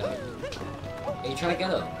cap dive. Are you trying to get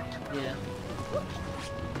up? Yeah.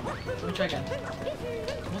 Let me try again.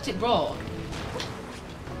 What's it brought?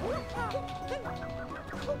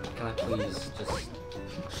 Can I please just?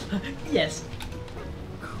 Yes.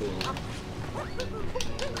 Cool.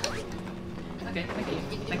 Okay, thank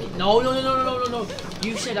you. Thank you. No, no, no, no, no, no, no.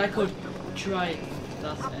 You said I could try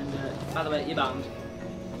that, and by the way, you're banned.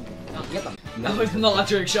 Get them. That was not a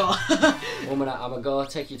trick shot. 1 minute. I'm gonna go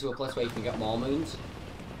take you to a place where you can get more moons.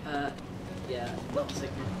 Yeah, not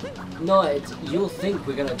Sigma. No, it's you'll think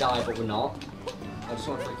we're gonna die, but we're not. I just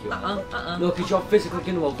want to freak you out. Uh-uh. No, because you're physically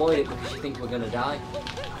going to avoid it because you think we're going to die.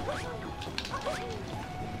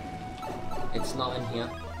 It's not in here.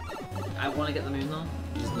 I want to get the moon though.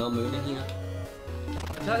 There's no moon in here.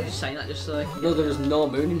 I feel like you're just saying that just so like. No, there is no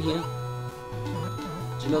moon in here.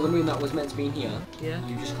 Do you know the moon that was meant to be in here? Yeah.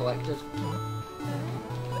 You just collected.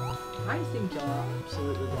 I think you're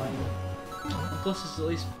absolutely blind. Plus, there's at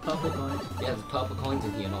least purple coins. Yeah, there's purple coins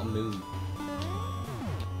in here, not a moon.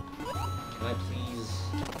 Can I please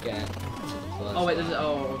get to the place? Oh wait, there's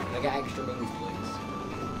oh. Can I get extra moons, please?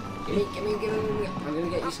 Give me. I'm gonna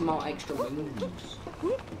get you some more extra moons.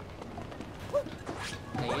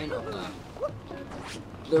 They ain't up there.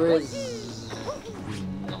 There is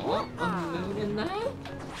not a moon in there?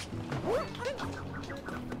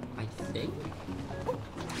 I think.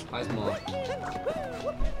 Where's more?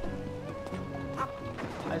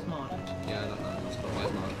 Where's mine? Yeah, I don't know. But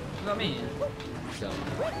where's more? What does that mean? So.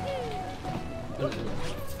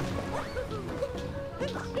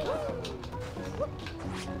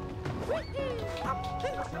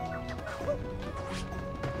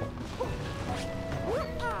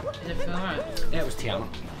 Is it feeling alright? Yeah, it was Tiana.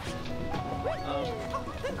 Oh.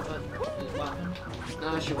 What happened?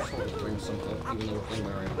 Nah, she was trying to bring something, even though we're playing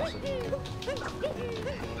Mario.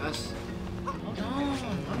 Yes. Hold on,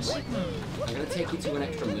 I'm Sigma. I'm gonna take you to an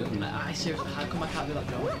extra moon. I seriously, how come I can't do that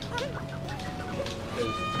job?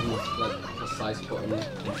 There's like precise button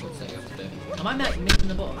inputs that you have to do. Am I making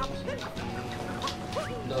the buttons?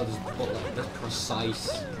 No, there's precise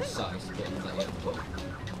buttons that you have to put.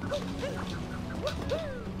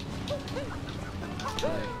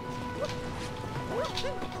 Okay.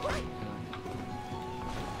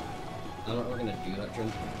 I'm not really gonna do that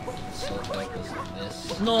jump. So like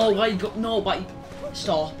this. No, why you go? No, but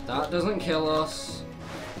stop. That doesn't kill us.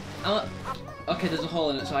 Okay, there's a hole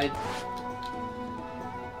in it, so I...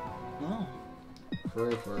 No. For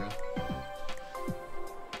real.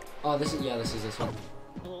 Oh, this is this one.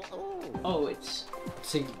 Oh, it's...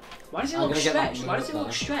 See, why does it look stretched? Why does it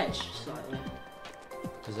look stretched slightly?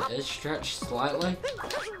 because it is stretched slightly.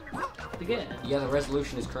 The game? Yeah, the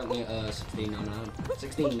resolution is currently at 16:9.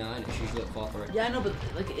 16:9. It's usually at 4:3. Yeah, I know, but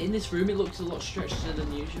like in this room, it looks a lot stretchier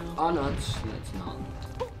than usual. Oh no, it's not.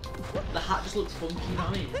 The hat just looks funky, you know what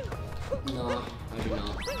I mean? No, I do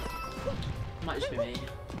not. Might just be me.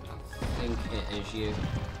 I think it is you.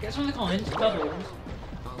 Get some of the coins, bubbles.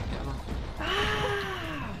 Oh, get them off.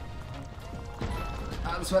 Ah!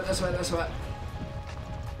 Ah, this way.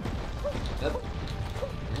 Yep.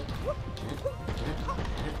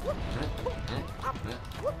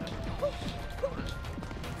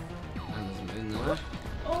 And there's a moon there.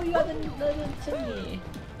 Oh, you got the thingy.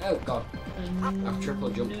 Oh god. I've triple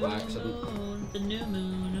jumped by accident. The new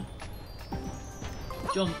moon.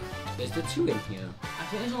 Jump. Is there two in here? I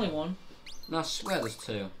think there's only one. No, I swear there's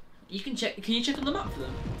two. You can check. Can you check on the map for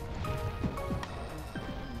them?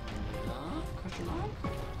 No? Question mark?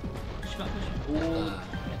 Question. Oh,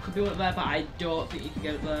 it could be one up there, but I don't think you can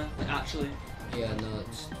get it there. Like actually. Yeah, no,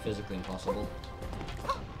 it's physically impossible.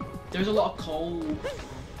 There's a lot of coal.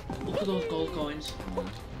 Look at those gold coins.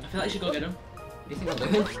 I feel like you should go get them. What do you think I'm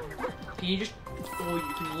doing? Can you just? Oh,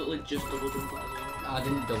 you can literally just double jump that as well. I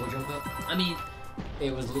didn't double jump it. I mean,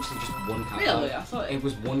 It was literally just one cat really? dive. I thought It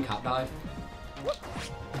was one cat dive.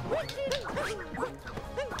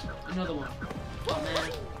 another one. Oh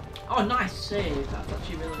man. Oh, nice save. That's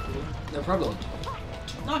actually really cool. No problem.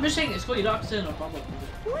 No, I'm just saying it's cool. You don't have to say no problem.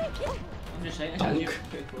 I'm just saying it's actually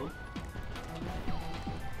pretty cool.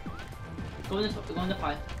 Go in the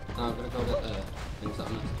pie. No, I'm gonna go get the things that I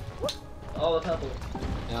missed. Oh, the purple.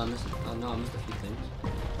 Yeah, I missed. Oh no, I missed a few things.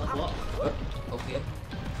 Like what? Okay.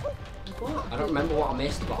 Like what? I don't remember what I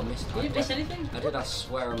missed, but I missed. You didn't miss anything? I did. I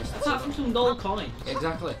swear I missed. Apart from some gold coins.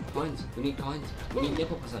 Exactly. Coins. We need coins. We need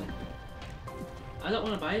nipple percent. I don't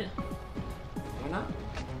want to buy it. Why not?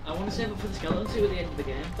 I want to save up for the skeleton suit at the end of the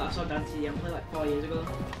game. That's how Dante Yen played like 4 years ago.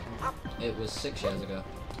 It was 6 years ago.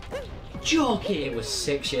 Joking! It was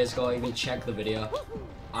 6 years ago. I even checked the video,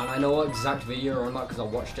 and I know what exact video you're on that because I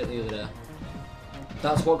watched it the other day.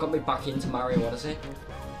 That's what got me back into Mario Odyssey.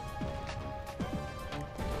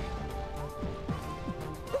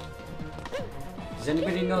 Does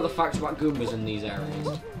anybody know the facts about Goombas in these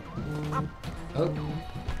areas? Oh.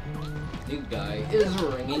 New guy is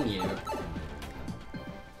ringing you.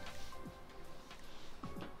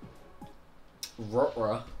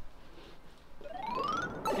 Ruh-ruh.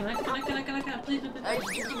 Can I, please?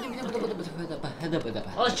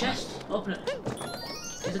 Oh, it's chest. Open it.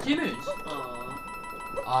 Is there 2 moons?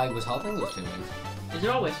 Aww. I was hoping there was 2 moons. Is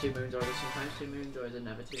there always 2 moons, or is there sometimes 2 moons, or is there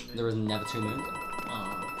never 2 moons? There is never 2 moons.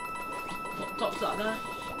 Aww. What top's that guy?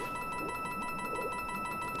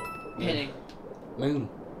 Painting. Moon.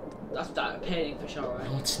 That's that painting for sure, right?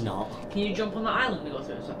 No, it's not. Can you jump on that island and go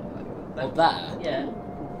through it? Oh, there? Yeah.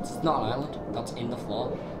 It's not an island. That's in the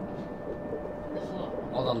floor. The floor.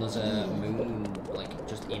 Hold on, there's a moon, like,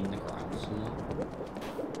 just in the ground somewhere.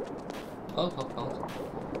 Oh.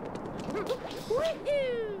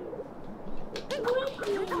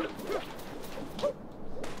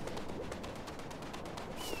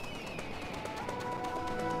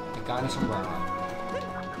 A guy in a sombrero.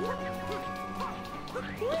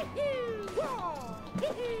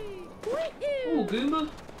 Ooh, Goomba.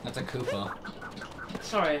 That's a Koopa.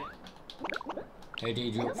 Sorry. Hey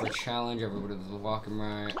dude, you up for a challenge? Everybody's walking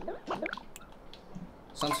right.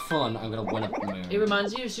 Sounds fun. I'm gonna win a moon. It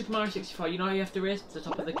reminds you of Super Mario 64. You know how you have to race to the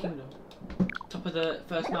top of the kingdom? Top of the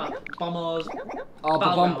first map. Bombers. Oh,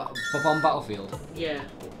 Battleground. Babom Battlefield. Yeah.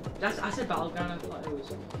 I said Battleground, I thought it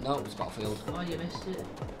was. No, it's Battlefield. Oh, you missed it.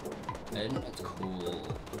 Then it's cool.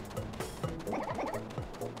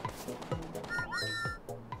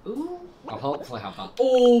 Ooh. I'll hopefully have that.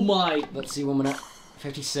 Oh my. Let's see, 1 minute.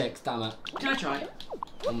 56, damn it. Can I try?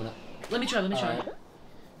 1 minute. Let me try. Alright.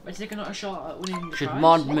 Ready to take another shot at winning the Should prize?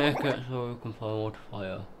 mod make it so we can play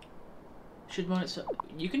multiplayer? Should mod it so...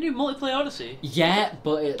 You can do multiplayer Odyssey. Yeah,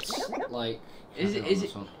 but it's like... Is it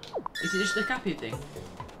just a Cappy thing?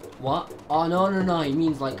 What? Oh, no. He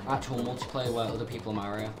means like actual multiplayer where other people are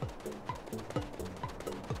Mario.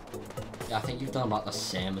 Yeah, I think you've done about the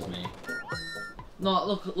same as me. No,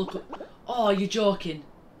 look. Oh, you're joking.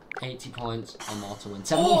 80 points or more to win.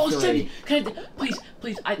 73. Oh, 70. Can I...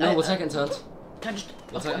 Please. No, we're taking turns. Can I just...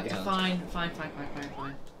 We'll Okay, take turns. fine.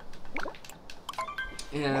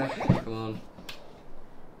 Yeah, come on.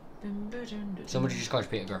 Somebody just catch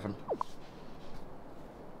Peter Griffin.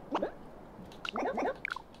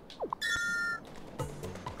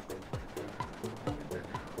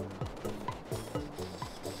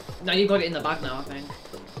 No, you got it in the bag now, I think.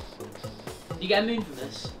 You get a moon from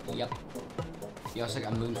this? Yep. You also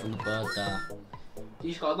get a moon from the bird there. You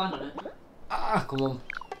just got a land on it? Ah, come on.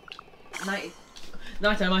 My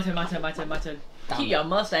turn. Damn. Keep your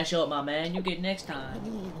mustache up, my man. You get next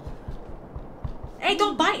time. Hey,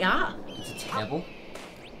 don't bite that! It's a table.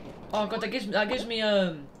 Oh god, that gives me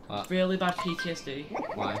What? really bad PTSD.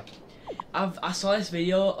 Why? I saw this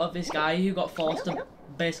video of this guy who got forced to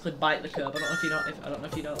basically bite the curb. I don't know if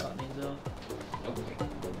you know what that means though.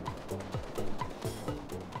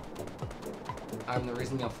 I'm the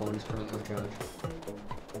reason your phone is currently off charge.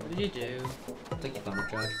 What did you do? Take your phone off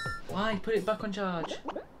charge. Why? Put it back on charge.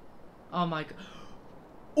 Oh my god.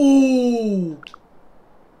 Ooh!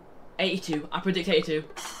 82. I predict 82.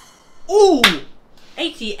 Ooh!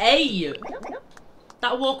 88!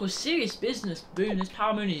 That walk was serious business, Boone. This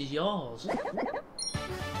power moon is yours. Can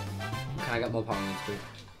I get more power moons too?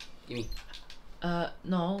 Gimme.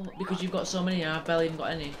 No, because you've got so many and I've barely even got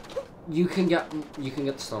any. You can get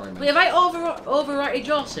the story, man. Wait, have I overwrited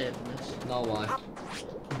your save on this? No, why?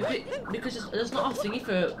 Because there's not a thingy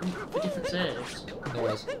for different saves. There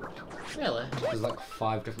is. Really? There's like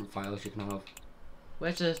 5 different files you can have.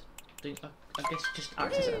 Where to think? I guess just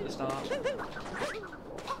access it at the start.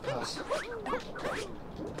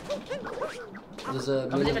 There's a. I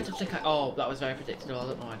believe I touched the cactus. Oh, that was very predictable. I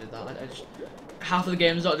don't know why I did that. I just half of the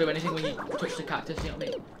games don't do anything when you touch the cactus. You know what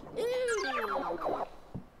I mean?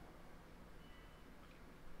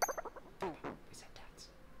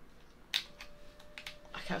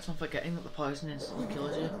 I kept on forgetting that the poison instantly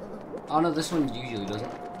kills you. Oh no, this one usually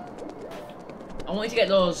doesn't. I want you to get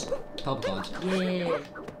those. Pelicards. Yeah.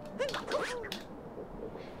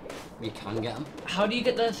 You can get them. How do you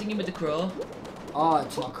get the thingy with the crow? Oh,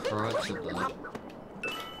 it's not a crow, it's a bird.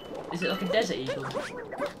 Is it like a desert eagle?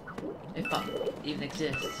 If that even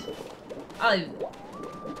exists.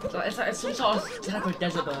 It's like some sort of type of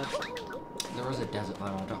desert bird. There is a desert bird,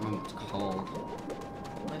 I don't remember what it's called.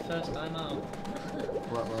 My first time out.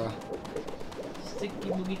 Where? Sticky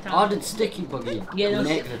Boogie Town. Oh, did Sticky Boogie Yeah, no,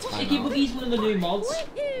 make the time Sticky out? Boogie's one of the new mods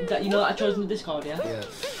that that I chose in the Discord, yeah? Yeah.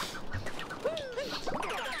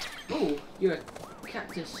 Ooh, you're a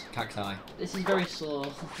cactus. Cacti. This is very slow.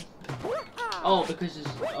 Oh, because it's...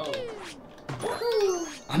 Oh.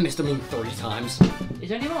 I missed them in 3 times. Is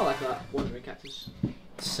there any more like that? Wandering cactus.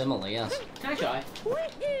 Similar, yes. Can I try?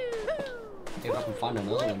 If I can find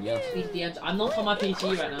another one, yes. DMs. I'm not on my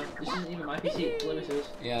PC right now. This isn't even my PC, it's Lewis's.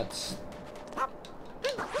 Yeah, it's Are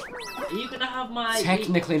you gonna have my...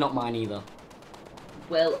 technically not mine either.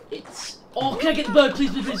 Well, it's... Oh, can I get the bird?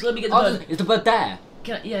 Please, please, please, let me get the Oh, bird. is the bird there?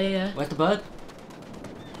 Can I... Yeah. Where's the bird?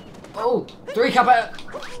 Oh, 3 kappa!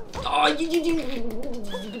 Oh, you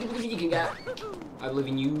can get. I believe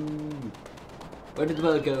in you. Where did the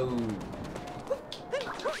bird go?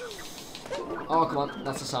 Oh, come on,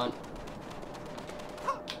 that's a sign.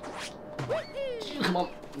 Come on,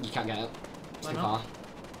 you can't get it. It's Why too not? far.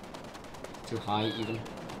 Too high, even.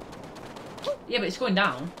 Yeah, but it's going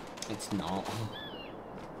down. It's not.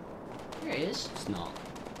 Here it is. It's not.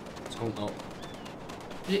 It's going up.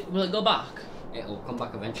 Will it go back? It'll come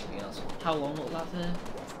back eventually, yes. How long will that take?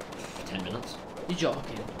 10 minutes. You're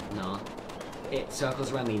joking. No. It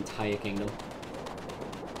circles around the entire kingdom.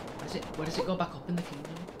 Where does it go back up in the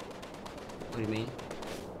kingdom? What do you mean?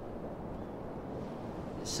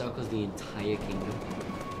 It circles the entire kingdom.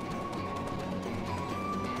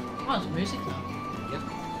 Oh, it's music now. Yep.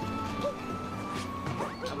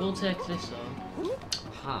 I will take this though.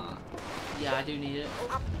 Ha. Yeah, I do need it.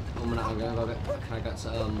 I'm gonna go get. Can I get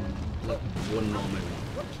some like 1 more maybe?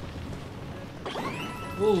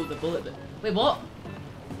 Ooh, the bullet bit. Wait, what?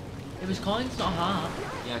 It was coins, not a heart.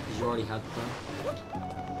 Yeah, because you already had them.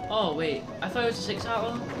 Oh wait, I thought it was a 6 heart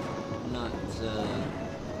one. No, it's yeah,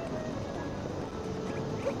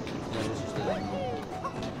 this is the.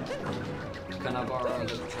 Can I borrow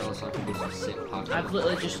the controller so I can do some sick pack? I've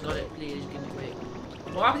literally just got it. Please give me a break.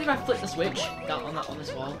 What happens if I flip the switch down on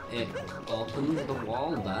this wall? It opens the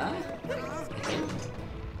wall there.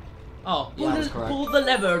 Oh, Yeah, that's correct. pull the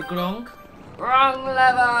lever, Gronk. Wrong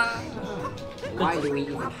lever! Why do we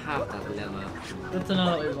even have that lever? Good to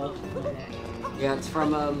know that we will. Yeah, it's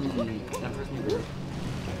from Emperor's New Groove.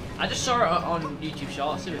 I just saw it on YouTube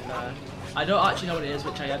Shorts, to be fair. I don't actually know what it is,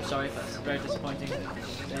 which I am sorry if that's very disappointing.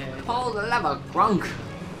 Pull the lever, Gronk!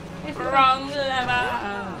 Wrong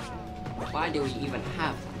lever! Why do we even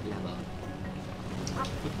have that lever?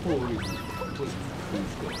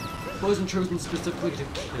 Poison chosen specifically to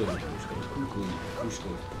kill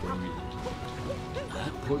Cusco.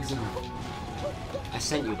 That poison. I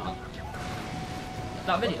sent you that.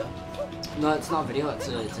 That video? No, it's not a video, it's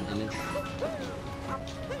an image.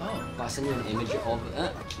 Oh. I send you an image of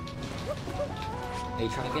it. Are you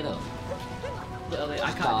trying to get up? Literally,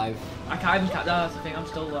 I can't. Dive. I can't even cut that. That's the thing. I'm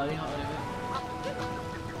still learning how to do it.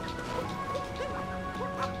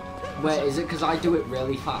 Wait, is it because I do it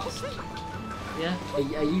really fast? Yeah.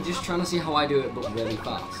 Are you just trying to see how I do it, but really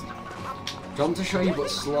fast? Do you want me to show you, but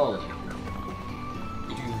slowly?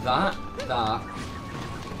 You do that, that.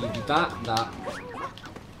 You do that, that.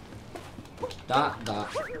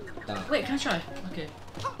 That. Wait, can I try? Okay.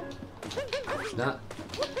 That.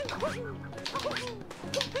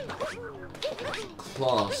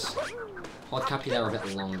 Close. Hold Cappy there a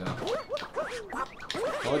bit longer.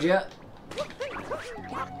 Hold you.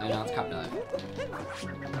 And now it's Cap dive.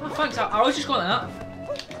 Oh, thanks. I was just going like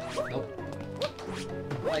that. Nope.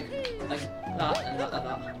 Like that and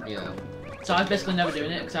that. Yeah. So I was basically never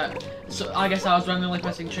doing it because I guess I was randomly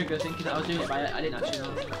pressing trigger thinking that I was doing it, but I didn't actually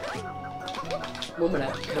know. 1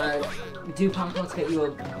 minute. Can I do parkour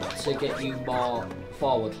to get you more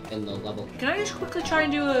forward in the level? Can I just quickly try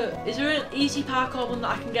and do a? Is there an easy parkour one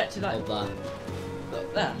that I can get to that? Up there.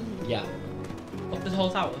 Up there. Yeah. Up this whole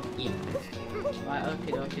tower. Yeah. Right.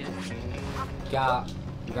 Okay. Got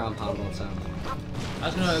ground pound all the time. I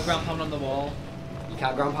was gonna ground pound on the wall. You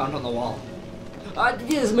can't ground pound on the wall. Yeah,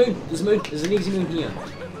 there's a moon. There's a moon. There's an easy moon here.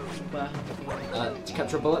 Where? To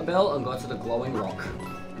capture a bullet bill and go to the glowing rock.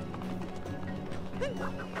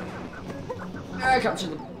 I captured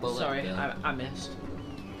the bullet Sorry, bill. I missed.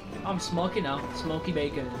 I'm smoky now. Smoky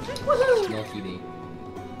bacon. Smoky B.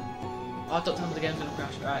 Oh, I thought the game's gonna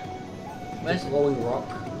crash. Right. Where's The glowing rock.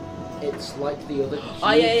 It's like the other.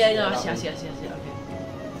 Oh yeah, no, I that see, one. okay.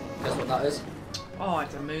 Guess what that is? Oh,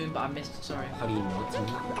 it's a moon, but I missed it, sorry. How do you know it's a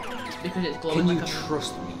moon? Because it's glowing Can you like a moon.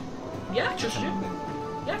 trust me? Yeah, I trust It's a you. moon.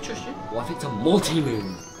 Yeah, I trust you. What if it's a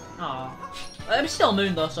multi-moon? Aw. It's still a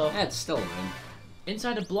moon though, so. Yeah, it's still a moon.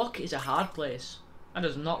 Inside a block is a hard place. That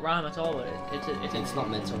does not rhyme at all, but It's not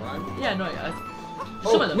meant to rhyme. Yeah, no,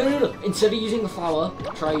 Oh, some of them. no. Instead of using the flower,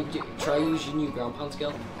 try use your new ground pound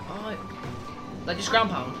skill. Oh, like just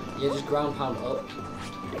ground pound. Yeah, just ground pound up.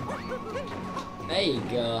 There you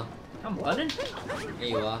go. I'm learning. Here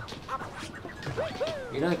you are.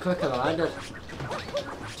 You're doing it quicker than I did. Do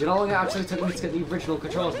you know how long it actually took me to get the original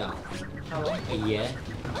controls down? How long? A year.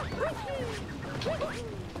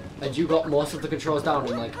 And you got most of the controls down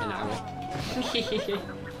in like an hour.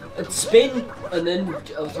 And spin, and then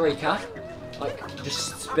a 3 cap. Like,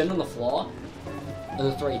 just spin on the floor, and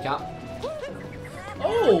a 3 cap.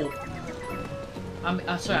 Oh! Sorry, You I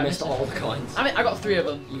missed missed all it. the coins. I got 3 of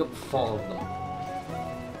them. You got 4 of them.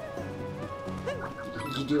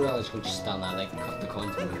 You do realize you can just stand there, they can cut the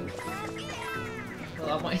coins and move.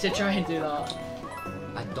 Well, I wanted to try and do that.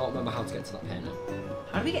 I don't remember how to get to that painting.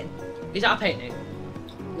 How do we get? Is that a painting?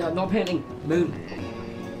 No, not painting. Moon.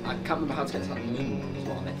 I can't remember how to get to that moon, is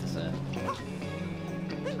what I meant to say.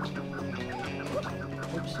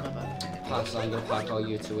 Oops, my bad. Parks, I'm gonna park all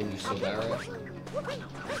you two in your sub area.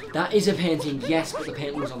 That is a painting, yes, but the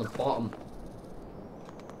painting was on the bottom.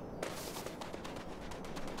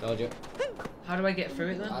 Told you. How do I get through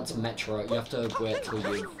it then? That's Metro. You have to wait till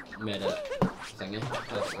you've made it thingy.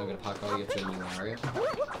 I'm gonna park all you two in your area.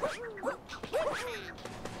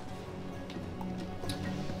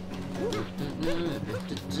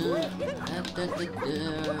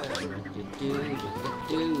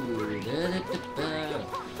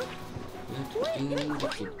 Can we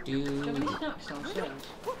snacks downstairs?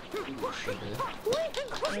 Can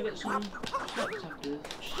I get some snacks after the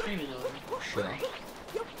stream is over? Sure.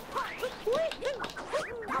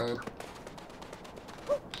 Herb.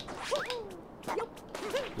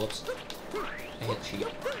 Whoops. I hit sheep.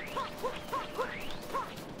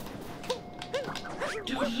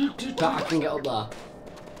 That I can get up there.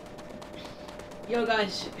 Yo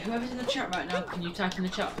guys, whoever's in the chat right now, can you type in the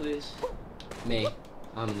chat please? Me.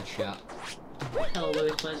 I'm in the chat. Hello,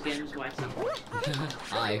 Lewis plays games, Whitey.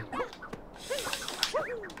 Hi.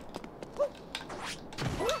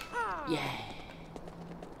 Yeah.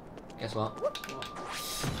 Guess what? What?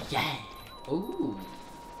 Yeah. Ooh.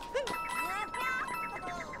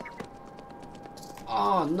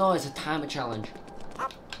 Oh no, it's a timer challenge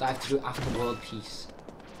that I have to do after world peace.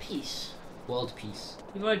 Peace. World peace.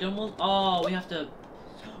 We've already done one. Oh, we have to.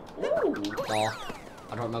 Ooh. Door.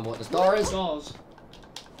 I don't remember what this door is. Doors.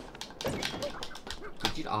 Did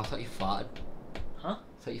you? Oh, I thought you farted. Huh? I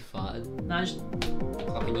thought you farted. Nah, just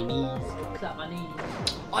Clapping your knees. clap my knees.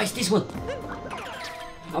 Oh, it's this one.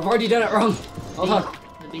 I've already done it wrong. Hold on.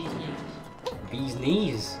 The bee's knees. Bee's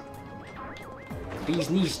knees. Bee's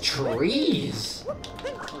knees trees. Oh,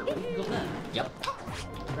 we can go there. Yep.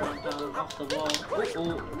 Round down off the wall. Oh,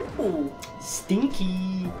 oh, oh.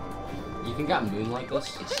 Stinky. You can get a moon like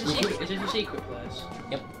this. Is this a secret place?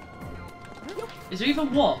 Yep. Is there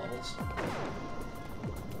even walls?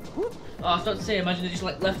 Oh, I was about to say, imagine they just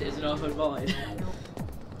like left it as an open void.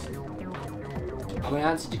 I mean,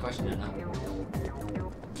 I answered your question now.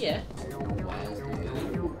 Yeah. Where's the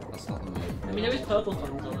moon? That's not the moon. I mean, there is purple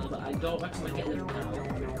coins on there, but I don't recommend getting them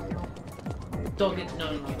now. Don't get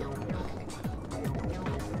no.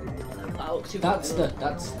 That looks super That's cool.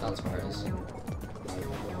 that's where it is.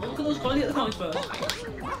 Look at those coins. Get the coins first.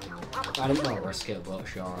 I didn't want to risk it, but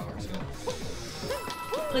sure, I'll risk it.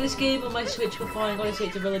 Play this game on my Switch for fun. I gotta say,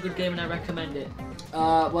 it's a really good game, and I recommend it.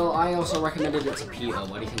 Well, I also recommended it to Peter.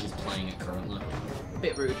 Why do you think he's playing it currently?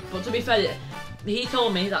 Bit rude, but to be fair, he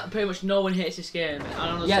told me that pretty much no one hates this game. And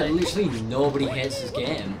honestly, Yeah, literally nobody hates this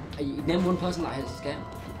game. Name one person that hates this game.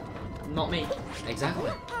 not me.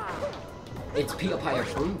 Exactly. It's Peter Pie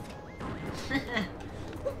approved.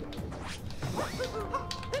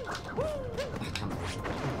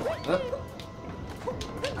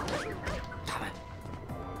 Damn it.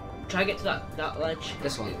 Try to get to that ledge.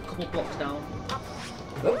 This one. A couple blocks down.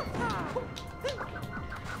 Oh.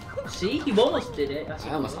 See, you almost did it. That's I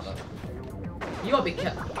almost had it. You gotta be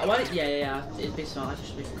careful. Yeah. It'd be smart. I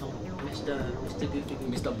just become Mr. Goofy.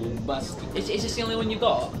 Mr. Boombastic. Is this the only one you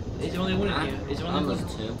got? Is there only one of you? Is there only one?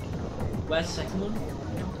 There's two. Where's the second one?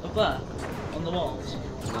 Up there, on the walls.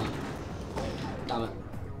 No. Damn it.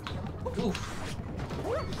 Oof.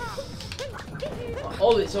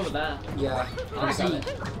 Oh, it's over there. Yeah. I Let's got see it.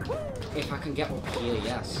 if I can get up here.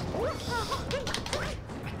 Yes.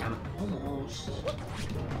 Damn it. Almost.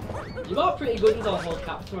 You got pretty good with all the whole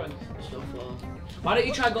cap throwing stuff though. Why don't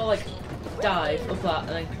you try go like dive up that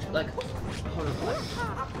and then like hold on,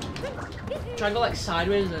 like, try and go like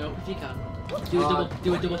sideways and then up if you can.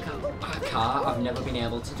 Do a double cap. I can't. I've never been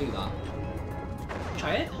able to do that.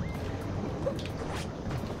 Try it.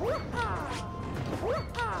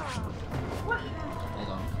 Hold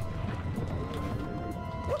on.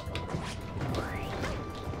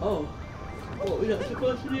 Oh. What was that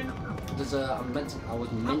supposed to do? There's a. I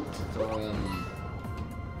was meant to throw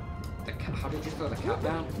the cap. How did you throw the cap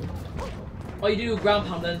down? Oh, you do ground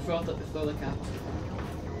pound then throw the cap.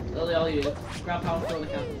 That's all you do. Ground pound, throw the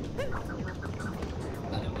cap.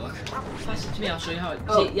 That didn't work. Pass it to me, I'll show you how it.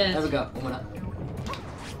 Oh, See, yeah. there we go. 1 minute.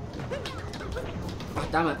 Oh,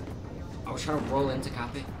 damn it. I was trying to roll into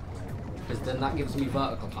Cappy. Because then that gives me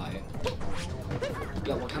vertical height.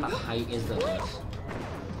 Yeah, what kind of height is this?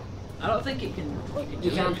 I don't think it can.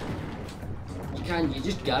 You can. You can. You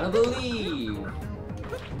just gotta believe.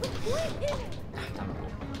 Ah, damn it.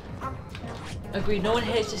 Agreed. No one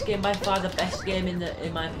hates this game. By far the best game in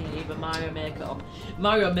my opinion. Either Mario Maker or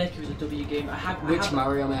Mario Maker is a W game. Which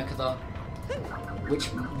Mario Maker though?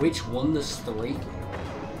 Which one? There's 3.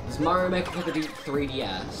 There's Mario Maker for the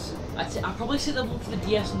 3DS. I'd probably say the one for the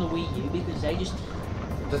DS and the Wii U because they just.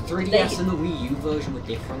 The 3DS and the Wii U version were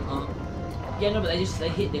different, though. Yeah, no, but they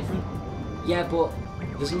hit different. Yeah, but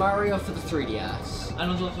there's Mario for the 3DS. And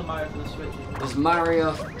there's also Mario for the Switch. There's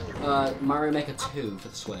Mario Maker 2 for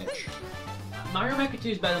the Switch. Mario Maker 2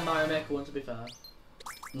 is better than Mario Maker 1, to be fair.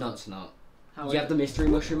 No, it's not. How You is have the mystery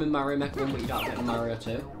mushroom in Mario Maker 1, but you don't have it in Mario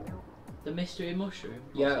 2. the mystery mushroom?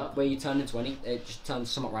 What's Yeah, that? where you turn into any, it just turns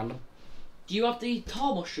somewhat random. Do you have the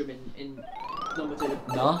tall mushroom in number 2?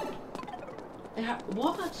 No,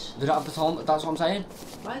 What? they don't have the tall. That's what I'm saying.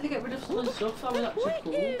 Why did they get rid of some of the stuff that was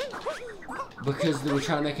actually cool? Because they were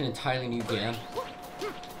trying to make an entirely new game.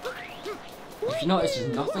 If you notice,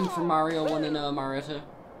 there's nothing from Mario 1 and Mario 2.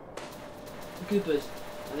 Koopas.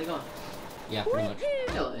 Are they gone? Yeah, pretty much.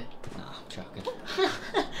 Really? Nah, I'm joking.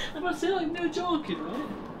 I'm about to say, like, no joking, right?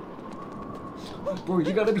 Bro,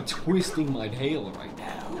 you gotta be twisting my tail right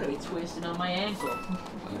now. I'm gonna be twisting on my ankle.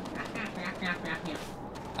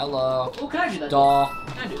 Hello. Oh, can I do that? Duh.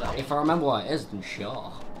 Can I do that? If I remember what it is, then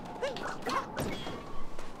sure. I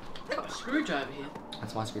got a screwdriver here.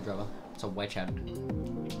 That's my screwdriver. It's a wedge head.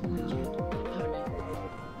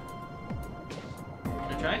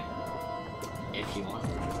 Can I try? If you want.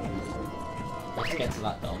 Let's get to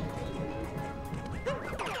that though.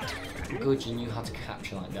 Good, you knew how to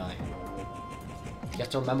capture that guy. You have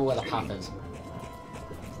to remember where the path is.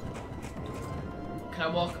 Can I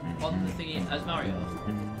walk on the thingy as Mario?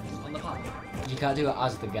 On the path? You can't do it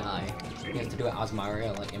as the guy. You have to do it as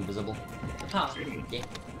Mario, like invisible. The path? Yeah.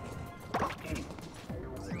 Okay.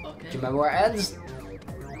 Do you remember where it ends?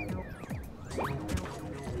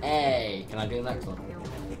 Hey, can I do the next one?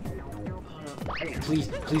 Oh no. Please,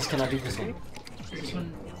 can I do this one? Is this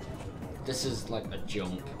one? This is like a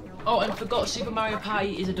jump. Oh, and forgot Super Mario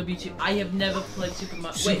Party is a W2. I have never played Super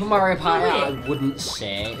Mario. Super Mario Party, I wouldn't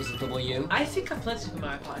say is a W. I think I played Super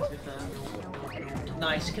Mario Party, to be fair.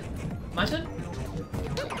 Nice. My turn?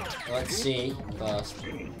 Let's see first.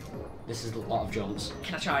 This is a lot of jumps.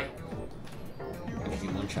 Can I try? I'll give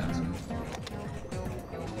you one chance.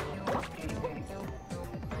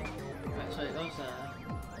 Right, so it goes there.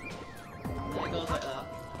 Then it goes like that.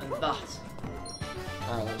 And that.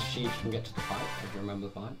 Alright, let's see if you can get to the pipe, if you remember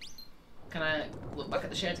the pipe. Can I look back at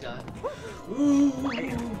the shades guy? Ooh.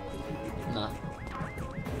 Nah.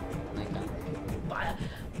 Like that. But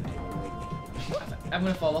I'm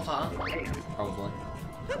gonna fall off, aren't I? Probably.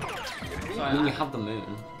 Sorry, I mean, you have the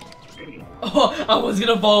moon. Oh, I was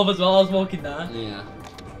gonna fall off as well, I was walking there. Yeah.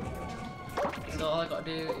 So all I gotta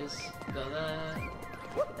do is go there,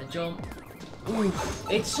 and jump. Ooh,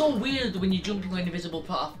 it's so weird when you're jumping on an invisible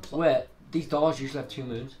path. Wait, these doors usually have 2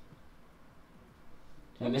 moons.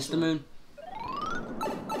 Did I miss the moon?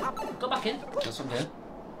 Go back in. That's what I'm doing.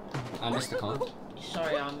 I missed the coin.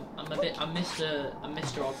 Sorry, I'm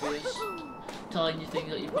Mr. Obvious. Telling you things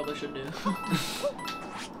that you probably should do.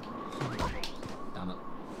 Damn it.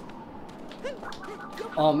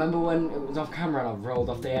 Oh, remember when it was off camera and I rolled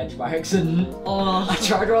off the edge by accident? Oh. I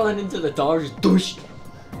tried rolling into the door, just douche. You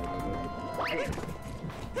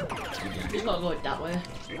just gotta go that way,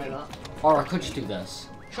 like that. Or I could just do this.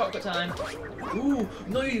 Shortcut time. Ooh,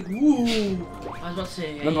 no, ooh. I was about to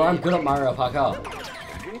say. Remember, I'm good at Mario Parkour.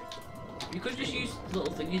 You could just use the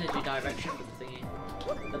little thingies as your direction for the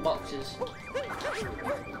thingy. The boxes.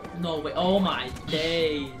 No way. Oh my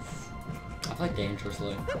days. I play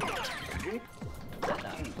dangerously. Like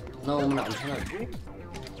that. No, I'm not. I'm trying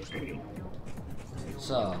to.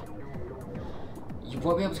 So, you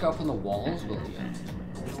won't be able to go up on the walls, will you?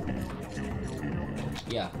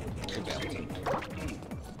 Yeah, should be able to.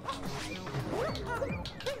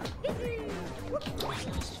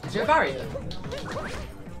 Is there a barrier?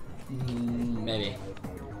 Maybe.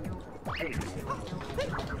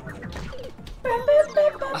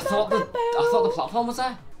 I thought the platform was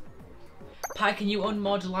there. Pi, can you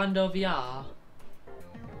unmod Lando VR?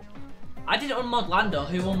 I didn't unmod Lando.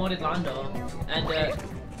 Who unmodded Lando? And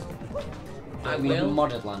I We will.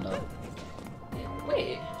 modded Lando.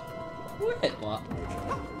 Wait. Wait, what?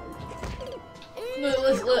 No,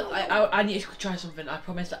 look, I need to try something. I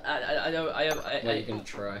promise. What are you gonna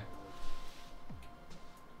try?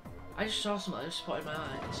 I just saw something. I just spotted my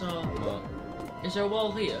eye. So, What? is there a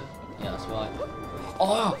wall here? Yeah, that's why.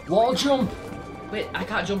 Oh, wall jump! Wait, I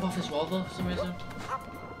can't jump off this wall though for some reason.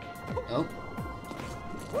 Oh.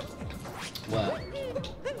 Where?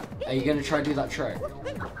 Are you gonna try to do that trick?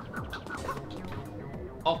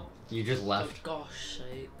 Oh, You just left. for gosh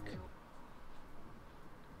sake.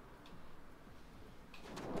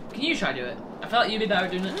 Can you try to do it? I felt like you'd be better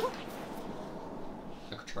at doing it.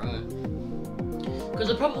 I could try. Because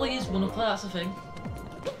there probably is one up there, that's the thing.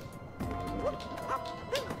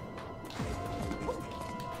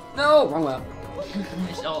 No, wrong way.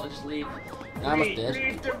 It's all just leave. I almost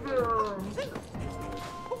did.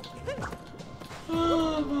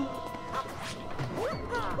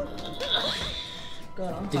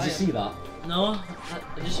 God, I'm Did you tired. see that? No,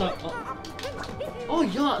 I just saw. Oh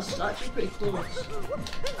yeah, that's actually pretty close.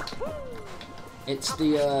 It's the,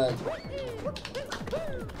 do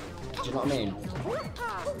you know what I mean?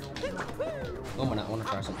 1 minute, I want to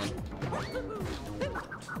try something.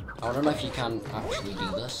 I don't know if you can actually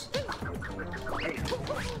do this.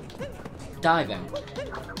 Diving.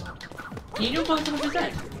 Can you jump on top of his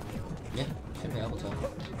head? Yeah, should be able to.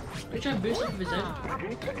 We try and boost off of his head.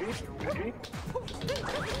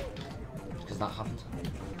 Because that happens.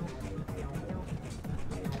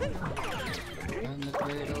 And the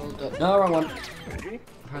cradle no, wrong one.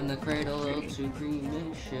 From the cradle to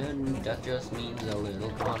cremation, that just means a little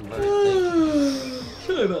conversation.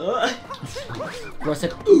 Sorry about that. Bro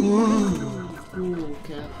said, ooh. Ooh,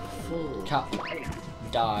 careful. Cat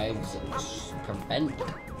dives prevent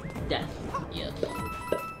Death. yes.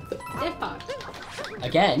 Death back.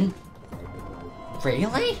 Again?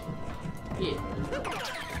 Really? Yeah.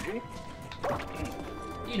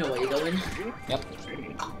 You know where you're going. Yep.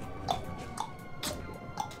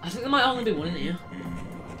 I think there might only be one in here.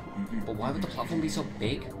 But why would the platform be so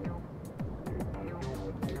big?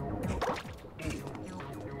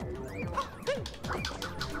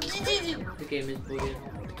 The game is bugging.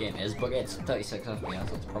 The game is buggy, it's 36 FPS,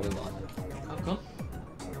 that's probably why. How come?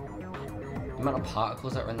 The amount of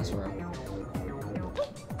particles that are in this room.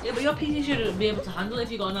 Yeah, but your PC should be able to handle it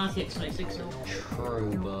if you got an RTX 2060.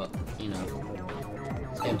 True, but, you know,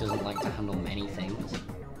 this game doesn't like to handle many things.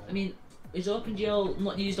 I mean, is OpenGL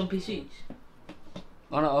not used on PCs?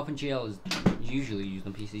 Oh no, OpenGL is usually used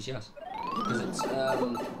on PCs, yes. Because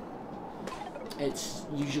it's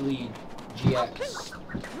usually GX.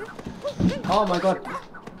 Oh my god.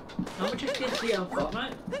 How much FPS do you have on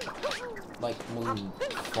Fortnite? Like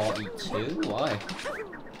 142? Why?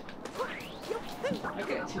 I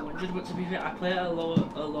get 200, but to be fair, I play at a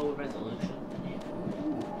lower resolution.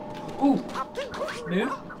 Ooh!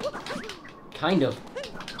 Move? Kind of.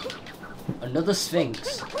 Another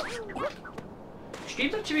Sphinx.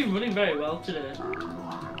 Stream's actually been running very well today.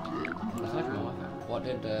 What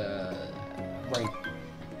did Rain?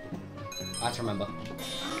 I have to remember.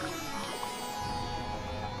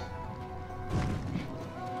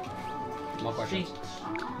 More questions. Sphinx.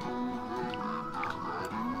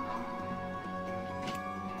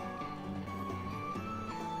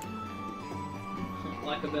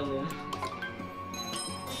 Like a billion.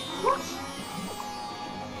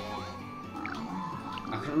 I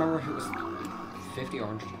can't remember if it was 50 or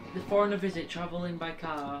 100. The foreigner visit travelling by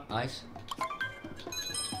car. Nice.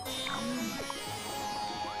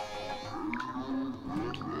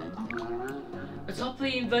 Atop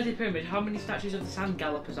the inverted pyramid, how many statues of the sand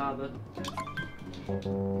gallopers are there?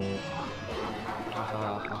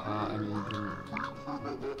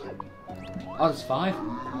 Oh, there's 5.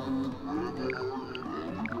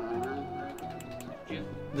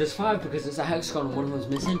 There's 5 because it's a hexagon and one of them's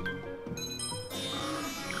missing.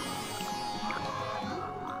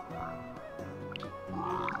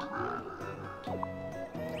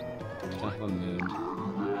 I have a moon.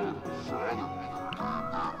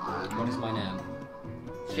 What is my name?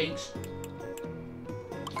 Sphinx.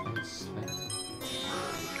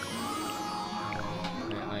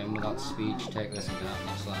 I am without speech. Take this into that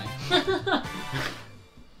next line.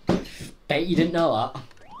 Bet you didn't know that.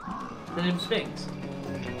 The name Sphinx?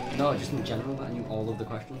 No, just in general. I knew all of the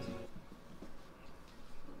questions.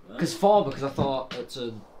 Because 4, because I thought it's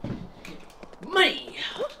a Money!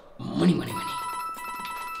 money, money, money.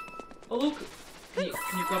 Oh look, can you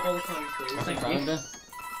grab all the coins please? Thank you. Grinder.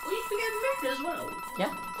 Oh, you can get a Yeah. as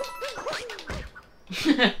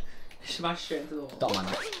well? Smash straight into the wall. Don't mind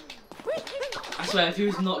that. I swear, if he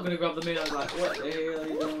was not going to grab the moon, I was like, what the hell are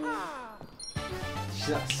you doing? She's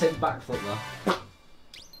that sick backflip though.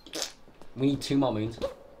 We need 2 more moons.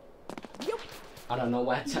 I don't know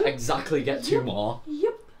where to exactly get 2 more.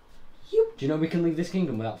 Yep. Do you know we can leave this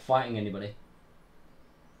kingdom without fighting anybody?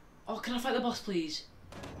 Oh, can I fight the boss please?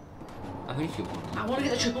 I mean, if you want. I want to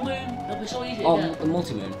get the triple moon. It'll be so easy. Oh, to get. the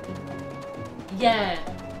multi-moon. Yeah.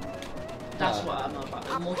 That's what I'm about.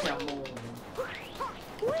 The multi-moon.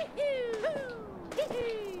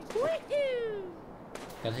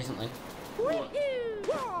 Can I say something?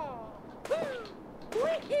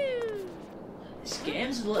 This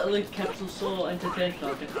game's literally kept us so entertained for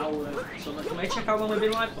like an hour. So can I check how long we've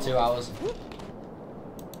been live for? 2 hours.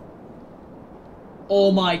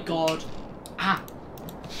 Oh my god. Ah.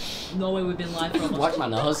 No way we've been live for almost. Watch my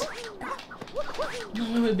nose.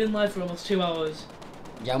 No way we've been live for almost 2 hours.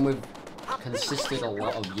 Yeah, and we've consisted a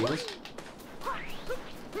lot of viewers.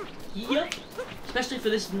 Yep. Especially for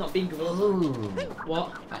this not being gorilla. Ooh.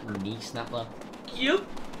 What? That knee snap though. Yep.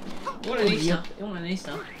 You want a knee snap? You want a knee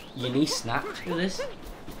snap? Your knee snapped. Look at this.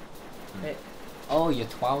 Wait. Oh, your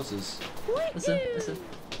trousers. Listen, listen.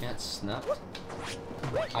 Yeah, it's snapped.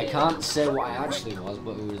 I can't say what I actually was,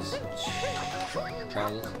 but it was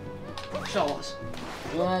trousers. Shorts.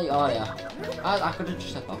 Yeah, oh yeah. I could have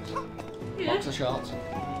just said box. Yeah. Box of shorts.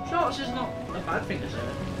 Shorts is not a bad thing to say.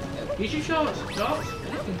 YouTube shorts, shorts,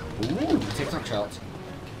 anything. Ooh, TikTok shorts.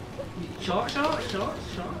 Short shorts.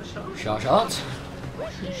 Short shorts.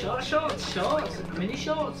 Short shorts, mini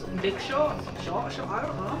shorts, big shorts, short, I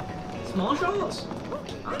don't know. Small shorts,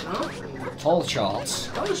 I don't know. Tall shorts.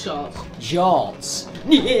 Tall shorts. Shorts.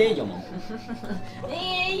 Yeah, your mum.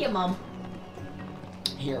 Yeah, your mum.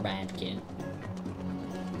 Here, bad kid.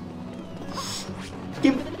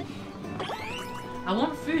 I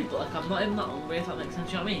want food, but like I'm not even that hungry, if that makes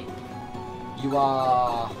sense, you know what I mean? You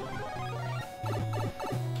are...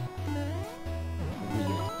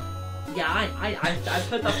 Yeah, I've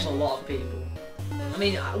heard that from a lot of people. I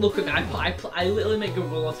mean, look at me, I literally make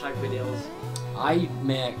gorilla tag videos. I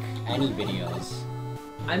make any videos.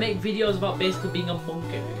 I make videos about basically being a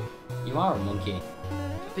monkey. You are a monkey.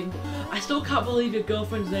 I still can't believe your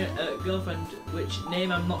girlfriend's name, which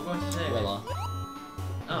name I'm not going to say. Willa.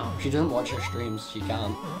 Oh. She doesn't watch her streams, she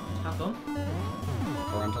can't. How come?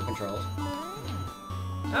 Parental controls.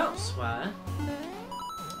 I don't swear.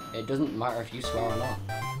 It doesn't matter if you swear or not.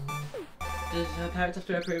 Does her parents have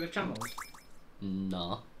to approve of channels?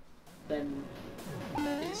 No. Then...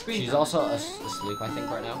 Screen She's time? also asleep, I think,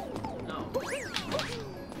 right now. No.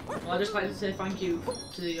 Well, I'd just like to say thank you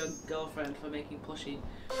to your girlfriend for making plushie.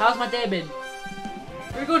 How's my day been?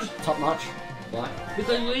 Very good. Top notch. Why?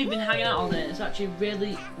 Because we've been hanging out all day. It's actually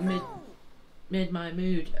really made my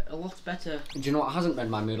mood a lot better. Do you know what hasn't made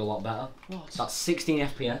my mood a lot better? What? That's 16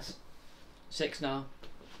 FPS. 6 now.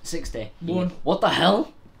 60. 1. What the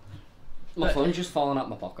hell? My phone's just falling out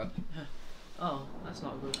my pocket. Oh, that's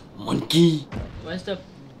not good. Monkey! Where's the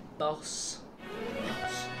boss?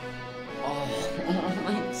 Oh,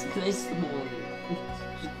 it's this one.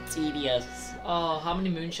 It's tedious. Oh, how many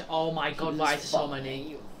moonshots? Oh my god, why is there so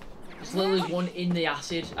many? There's literally one in the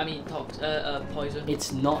acid. I mean, poison.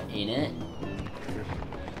 It's not in it.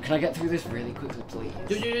 Can I get through this really quickly, please?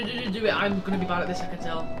 Do it. I'm gonna be bad at this, I can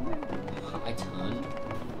tell. I turned.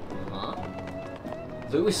 Huh?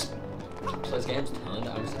 Lewis plays games turned.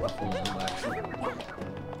 I was like, full action.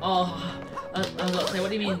 Oh, I was about to say, what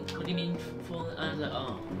do you mean? What do you mean full? I was like,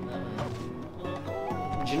 oh.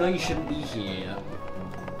 Do you know you shouldn't be here?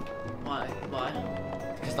 Why? Why?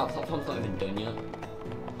 Because that platform's not even done yet.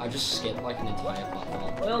 I just skipped like an entire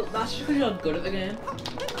platform. Well, that's just because you're good at the game.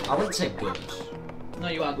 I wouldn't say good. No,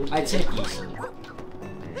 you are good. I'd say decent.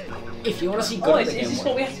 If you want to see good Oh, at the is game, this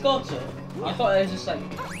what we have to go to? I thought it was just like...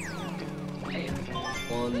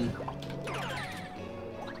 one.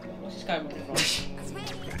 What's this guy running from?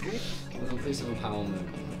 With increase of empowerment.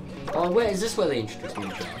 Oh wait, is this where they introduced me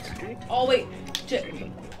to? Oh wait,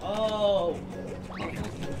 oh.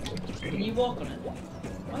 Can you walk on it?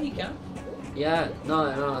 Oh, you can. Yeah,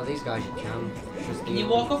 no, these guys you can. Just Can you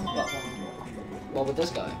walk off the platform? What with this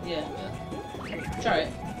guy? Yeah. Try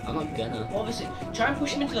it. I'm not gonna. Well, obviously, try and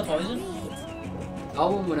push him into the poison.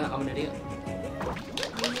 Oh, I'm an idiot.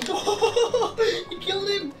 You killed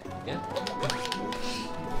him. Yeah.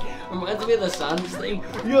 Reminds me of the sands thing.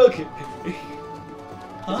 Yuck.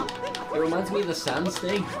 Huh? It reminds me of the sands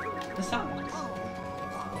thing. The sands.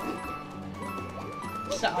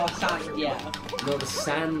 Sand, yeah. No, the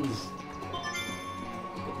sands.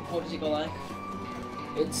 What does it go like?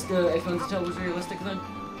 It's the if Undertale was realistic thing.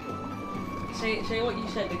 Say what you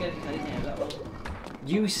said again. I didn't hear that one.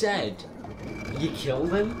 You said you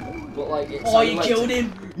killed him, but like it's. Oh, you killed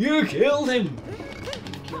him! You killed him!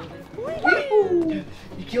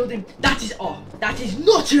 You killed him. That is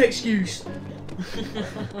not an excuse.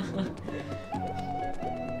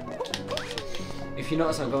 If you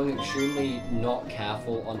notice, I'm going extremely not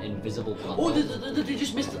careful on invisible platforms. Oh, they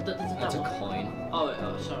just missed it. That's a coin. Oh,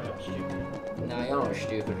 sorry, I'm stupid. Nah, you're not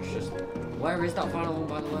stupid. It's just where is that final one,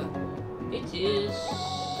 by the way? It is.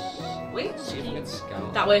 Wait, See if I can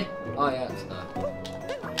scout. that way. Oh yeah, it's there.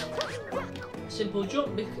 Simple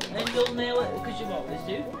jump, and you'll nail it because you always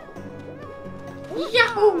do.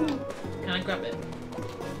 Yahoo! Can I grab it?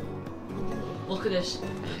 Look at this.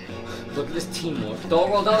 Look at this teamwork. Don't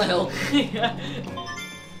roll down the hill. Yeah.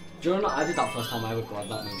 Do you know what? I did that first time I ever grabbed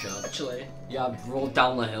that moonshot. Actually. Yeah, I rolled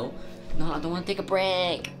down the hill. No, I don't want to take a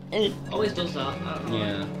break. Always does that. I don't know.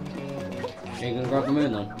 Yeah. Are you gonna grab the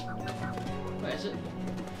moon then? Where is it?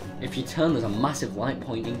 If you turn, there's a massive light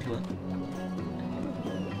pointing to it.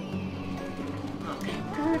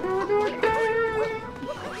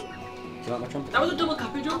 Do you like my jump? That was a double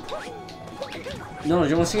cappy jump. No, do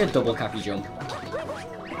you want to see a double cappy jump?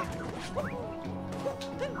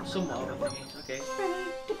 Somewhat. Okay.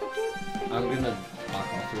 I'm gonna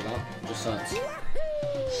back off through that, just so it's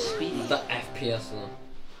Speedy. the FPS though.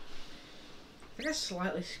 I think I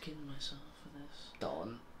slightly skinned myself for this.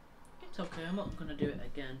 Done. It's okay, I'm not gonna do it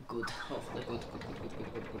again. Good. Hopefully. Good.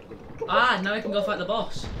 Ah, now I can go fight the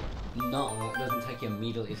boss. No, it doesn't take you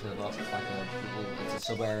immediately to the boss. It's like it's a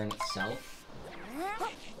sub area in itself.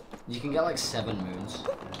 You can get like 7 moons.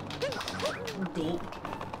 Gulp.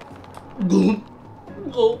 Good.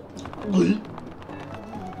 Gulp.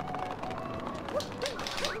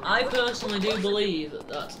 I personally do believe that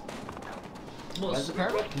that's... Where's the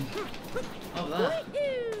pyramid? Over there.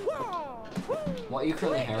 What are you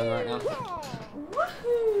currently hearing right now?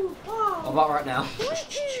 What about right now?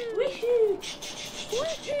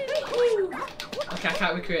 Okay, I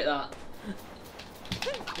can't recreate that.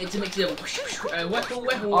 Need to mix it up. Weapon.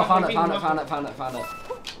 Oh, I found it.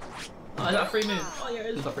 Oh, is that a free moon? Oh, yeah, it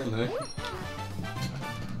is. It's a free moon.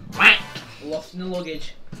 Lost in the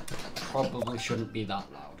luggage. Probably shouldn't be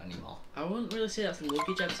that loud anymore. I wouldn't really say that's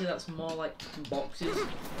luggage, I'd say that's more like boxes.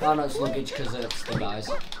 Oh no, it's luggage because it's the guys.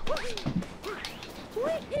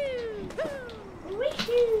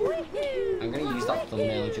 I'm gonna use that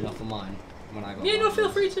thumbnail edge enough for mine when I go. Yeah, no, feel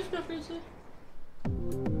free to.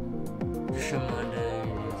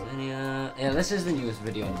 Yeah, this is the newest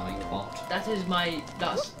video Nightbot. That's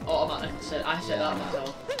automatic. I said that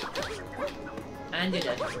myself. And you're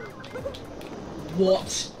dead.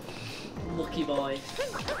 What? Lucky boy.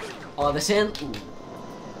 Oh, they're saying. Ooh.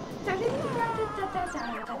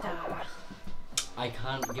 I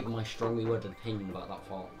can't give my strongly worded opinion about that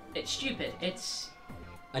fall. It's stupid. It's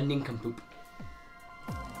a nincompoop.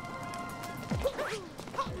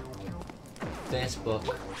 Facebook.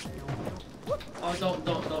 Oh,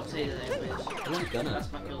 don't say the name, please. I'm not gonna.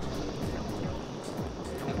 That's my cousin.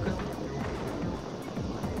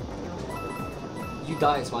 You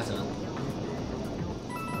die, it's my turn.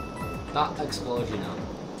 That explodes you now.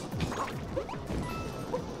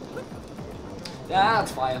 Yeah,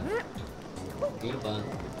 that's fire. Need a burn.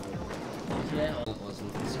 Yeah. It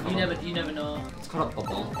wasn't. You never know. It's got a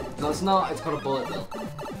bubble. No, it's not. It's got a bullet bill.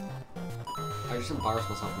 I just embarrassed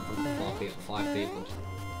myself in front of 5 people.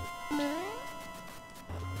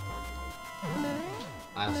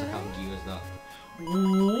 I also can't use that.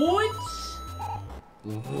 What?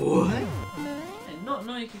 What? And not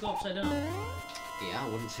knowing you can go upside down. Yeah, I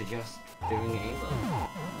wouldn't suggest doing it either.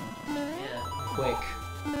 Yeah. Quick.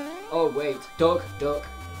 Oh wait, duck. Go.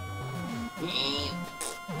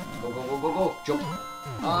 Jump.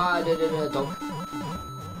 Ah, duck.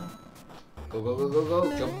 Go,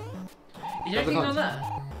 jump. Is there anything like that?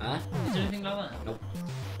 Huh? Is there anything like that? Nope.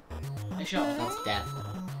 Are you sure? That's death.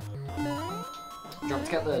 Jump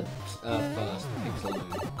to get the first pixel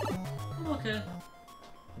moon. Okay.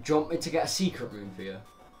 Jump to get a secret moon for you.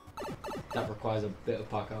 That requires a bit of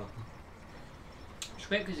parkour. It's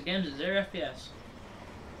great because the game's at 0 FPS.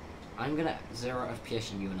 I'm gonna 0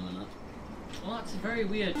 FPS you in a minute. Well, that's very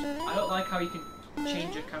weird. I don't like how you can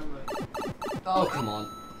change your camera. Oh, come on.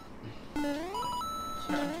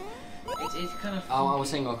 Sorry, it's kind of. Oh, I was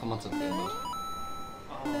saying, oh, come on to the field.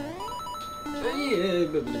 Oh.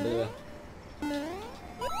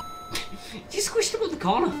 You squished him in the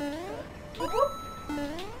corner.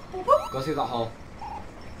 Go through that hole.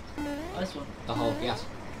 Oh, this one. The hole, yes.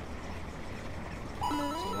 It's a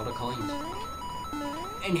lot of coins.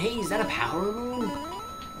 And hey, is that a power moon?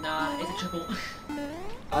 Nah, it's a triple.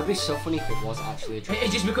 That'd be so funny if it was actually a triple.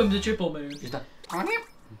 It just becomes a triple moon. Just a...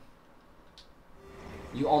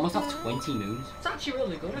 You almost have 20 moons. It's actually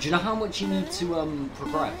really good. Do you know how much you need to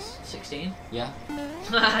progress? 16. Yeah.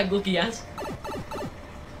 Lucky ass.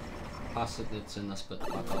 Pass it, it's in this bit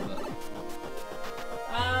back of it.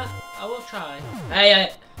 I will try.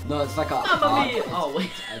 Hey. No, it's like a Mamma hard... mia. Oh,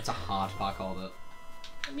 wait. It's a hard parkour bit.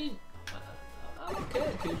 I mean, I'm okay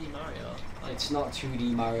at 2D Mario. Like, It's not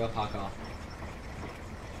 2D Mario parkour.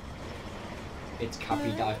 It's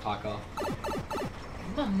Cappy Dive parkour.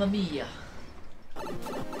 Mamma mia. Did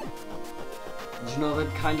you know the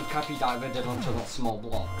kind of Cappy Dive I did onto that small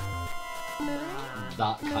block?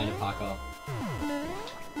 That kind of parkour.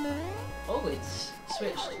 Oh, it's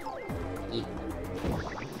switched. Yeah.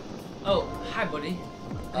 Oh, hi, buddy.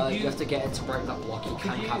 You have to get it to break that block. You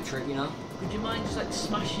can't capture it, you know? Would you mind just like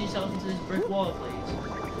smashing yourself into this brick wall, please?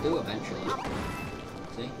 Do eventually.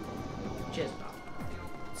 See? Cheers, pal.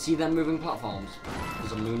 See them moving platforms?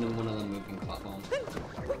 There's a moon in one of them moving platforms. Do you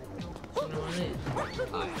know what it is?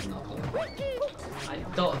 I have no clue. I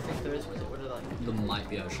don't think there is, because it would have like. There might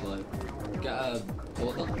be actually. Get a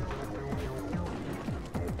bullet gun.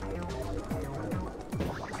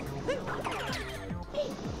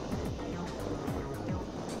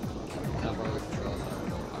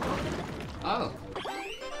 Oh!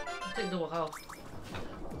 Take double health.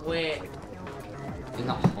 Wait. In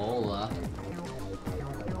that hole there.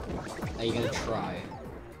 Are you gonna try?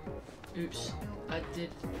 Oops. I did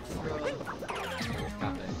throw.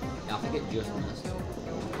 Cap it. Yeah, I think it just missed.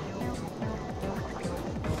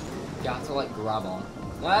 You have to like grab on.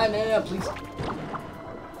 Ah, no, please.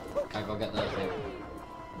 Okay, go get the thing.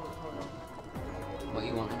 What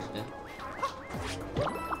you want to do?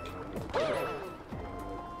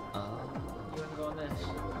 You wanna go on this?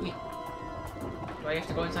 Yeah. Do I have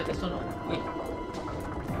to go inside this tunnel? Yeah.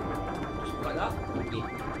 Just like that? Yeah.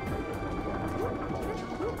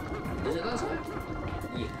 Is it this way?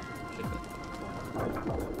 Yeah.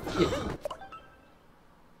 Yeah.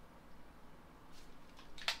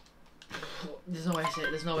 There's no way to say it.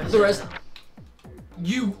 There's no way to There say is. it.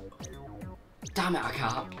 You! Damn it, I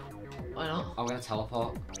can't. Why not? I'm gonna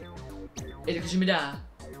teleport. Is it because you're there?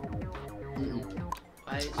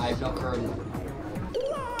 I have no current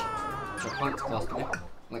checkpoint close to me.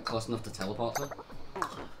 Like close enough to teleport to.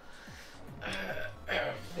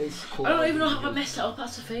 It's cool. I don't even know how I messed it up,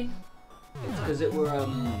 that's the thing. It's because it were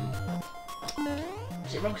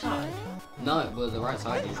Is it wrong side? no, it was the right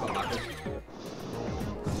side, you shot backwards.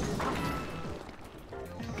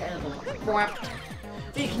 Get another one.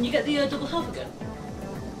 Wait, can you get the double health again?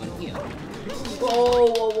 Went here.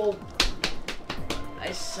 Whoa, whoa, whoa.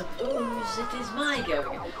 I suppose it is my go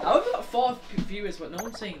again. I've got 4 viewers, but no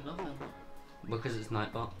one's saying nothing. Because it's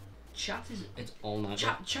Nightbot. Chat is. It's all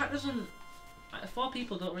Nightbot. Chat doesn't. 4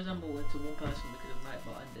 people don't resemble to 1 person because of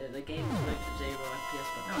Nightbot, and the game is running at 0 FPS,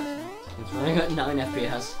 but no, it's not. It's running at 9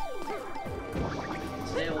 FPS.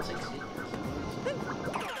 It's 0 60.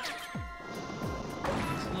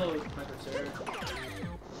 Explode, my good sir.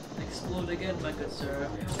 Explode again, my good sir.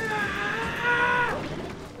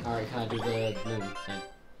 Alright, can I do the moon thing?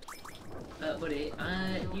 Buddy,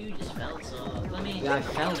 you just fell, so let me. Yeah, I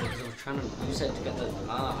fell because I was trying to use it to get the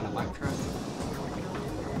on a backtrack.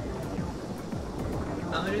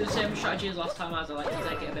 I'm gonna do the same strategy as last time, as I like to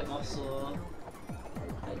take it a bit more slow.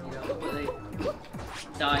 You know, really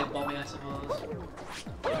dive bomb me, I suppose.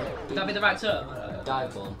 Would that be the right term?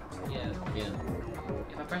 Dive bomb? Yeah. Yeah.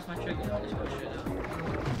 If I press my trigger, I just go straight down.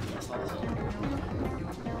 That's awesome.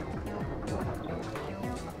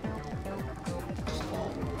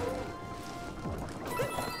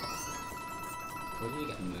 Where did you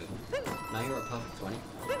get the move? Now you're at perfect 20.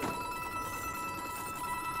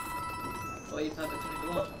 Oh, you perfect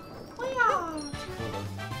 24. Hold on.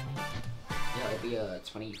 Yeah, it'd be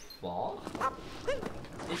 24?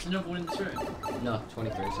 It's another one in this room. No,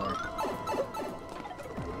 23, sorry.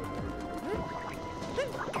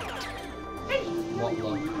 What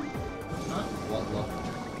look? Huh? What look?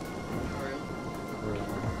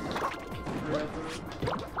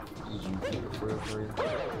 You keep it for real.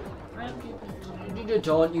 I am keeping it. You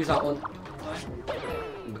don't use that one. Why?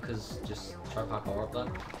 Because just try parkour up there.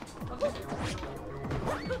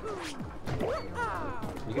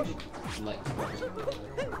 You can just like.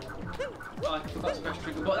 Oh, I forgot to press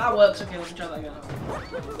trigger, but that works. Okay, let me try that again.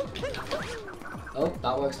 Oh,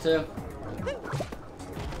 that works too.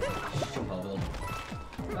 Jump over them.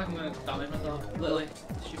 I can damage myself. Literally.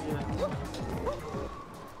 Stupid.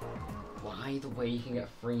 Why the way you can get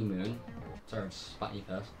free moon? Sorry, I just spat in your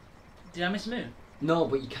face. Did I miss a moon? No,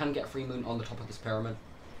 but you can get free moon on the top of this pyramid.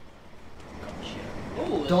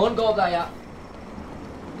 Oh, Don't go up there yet.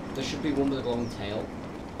 There should be one with a glowing tail.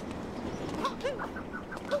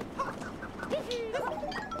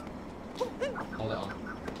 Hold it on.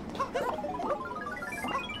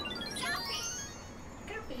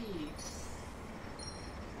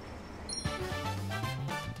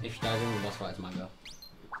 If you die during the boss fight, it's my go.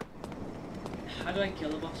 how do I kill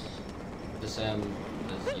the boss? The same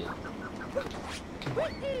as you.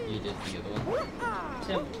 You did the other one.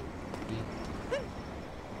 Same.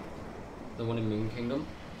 The one in Moon Kingdom.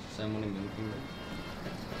 Same one in Moon Kingdom.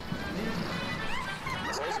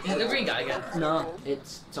 Is it the green guy again? No,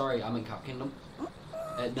 it's sorry, I'm in Cap Kingdom.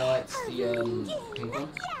 No, it's the pink one.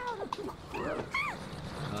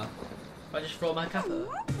 I just throw my cap at her.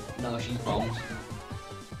 No, she's bombed.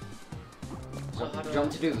 So, how do do you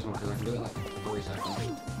want me to do this one? Because I can do it in like 3 seconds.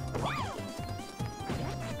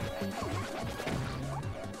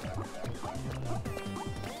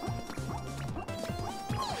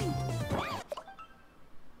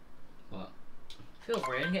 What? I feel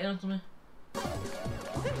rain getting onto me.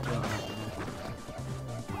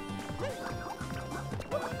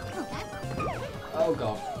 Oh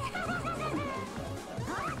god.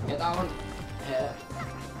 Get that one. Here.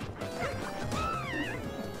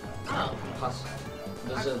 Oh. Pass.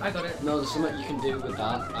 There's I got it. No, there's something you can do with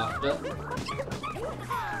that after.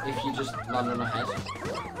 If you just land on her head.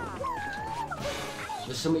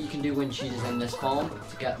 There's something you can do when she's in this form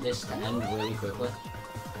to get this to end really quickly.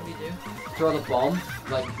 What do you do? Throw the bomb,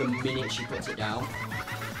 like the minute she puts it down.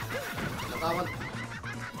 Got that one.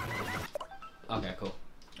 Okay, cool.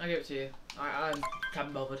 I'll give it to you. I can't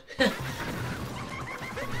be bothered.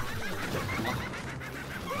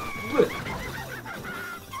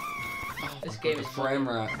 This game is frame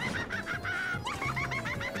rate.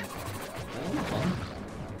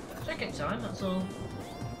 Second time, that's all.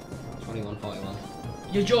 21:41.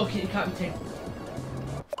 You're joking, it can't be 10.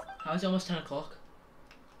 How is it almost 10 o'clock?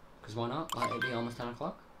 Because why not? Like, it'd be almost 10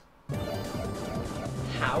 o'clock.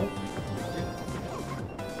 How?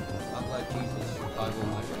 I've like Jesus, Bible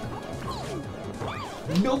magic.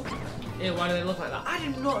 Nope! Ew, why do they look like that? I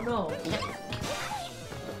did not know!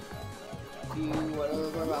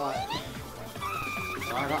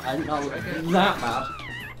 Sorry, I didn't know that bad.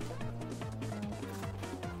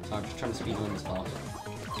 So I'm just trying to speed run this part.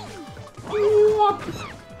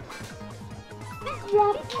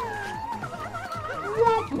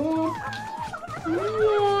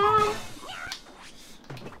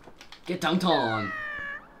 Get dunked on.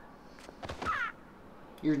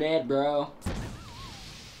 You're dead, bro.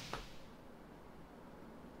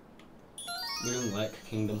 We're doing Lake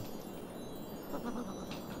Kingdom.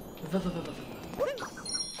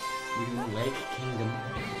 New Lake Kingdom.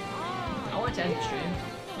 I want to end the stream.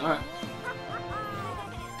 Alright.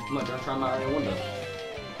 I'm not gonna try Mario Wonder.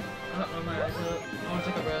 I don't know, Mario. I want to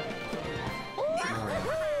take a breath.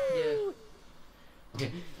 Mario. Yeah.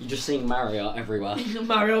 You're just seeing Mario everywhere.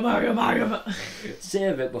 Mario.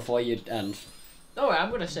 Save it before you end. Alright, I'm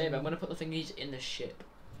gonna save it. I'm gonna put the thingies in the ship.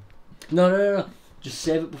 No. Just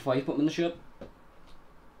save it before you put them in the ship.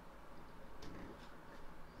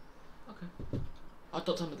 Okay. I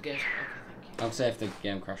thought time of the game. Okay, thank you. I'll say if the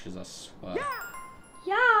game crashes, I swear.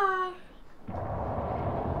 Yeah.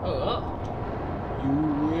 Oh. You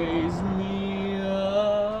raise me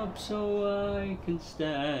up so I can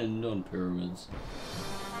stand on pyramids.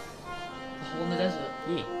 The hole in the desert.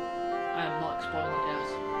 Yeah. I am not spoiling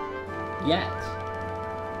it Yet.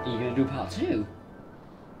 Are you gonna do part 2?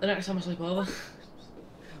 the next time I sleep over.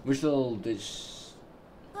 Which will this?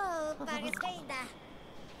 Oh, Mario Steinda.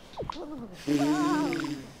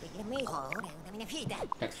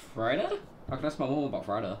 Next Friday? I can ask my mum about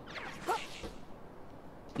Friday.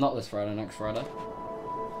 Not this Friday, next Friday.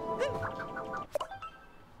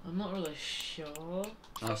 I'm not really sure. Oh,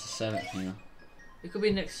 it's the 7th, yeah. It could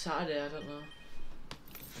be next Saturday, I don't know.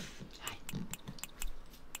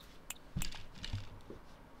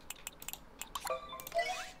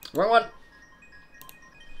 Right one!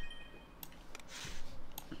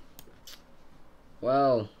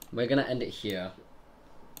 Well, we're gonna end it here.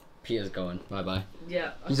 Peter's going. Bye bye.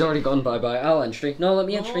 Yeah. He's already gone. Bye bye. I'll end stream. No, let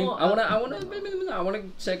me end stream. No, I wanna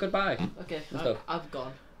say goodbye. Okay, Let's go. I've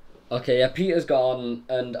gone. Okay, yeah, Peter's gone,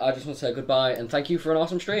 and I just want to say goodbye and thank you for an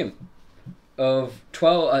awesome stream of 2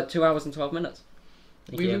 hours and 12 minutes.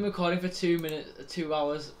 We've been recording for 2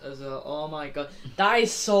 hours as a. Oh my god, that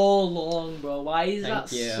is so long, bro. Why is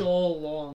that you. so long?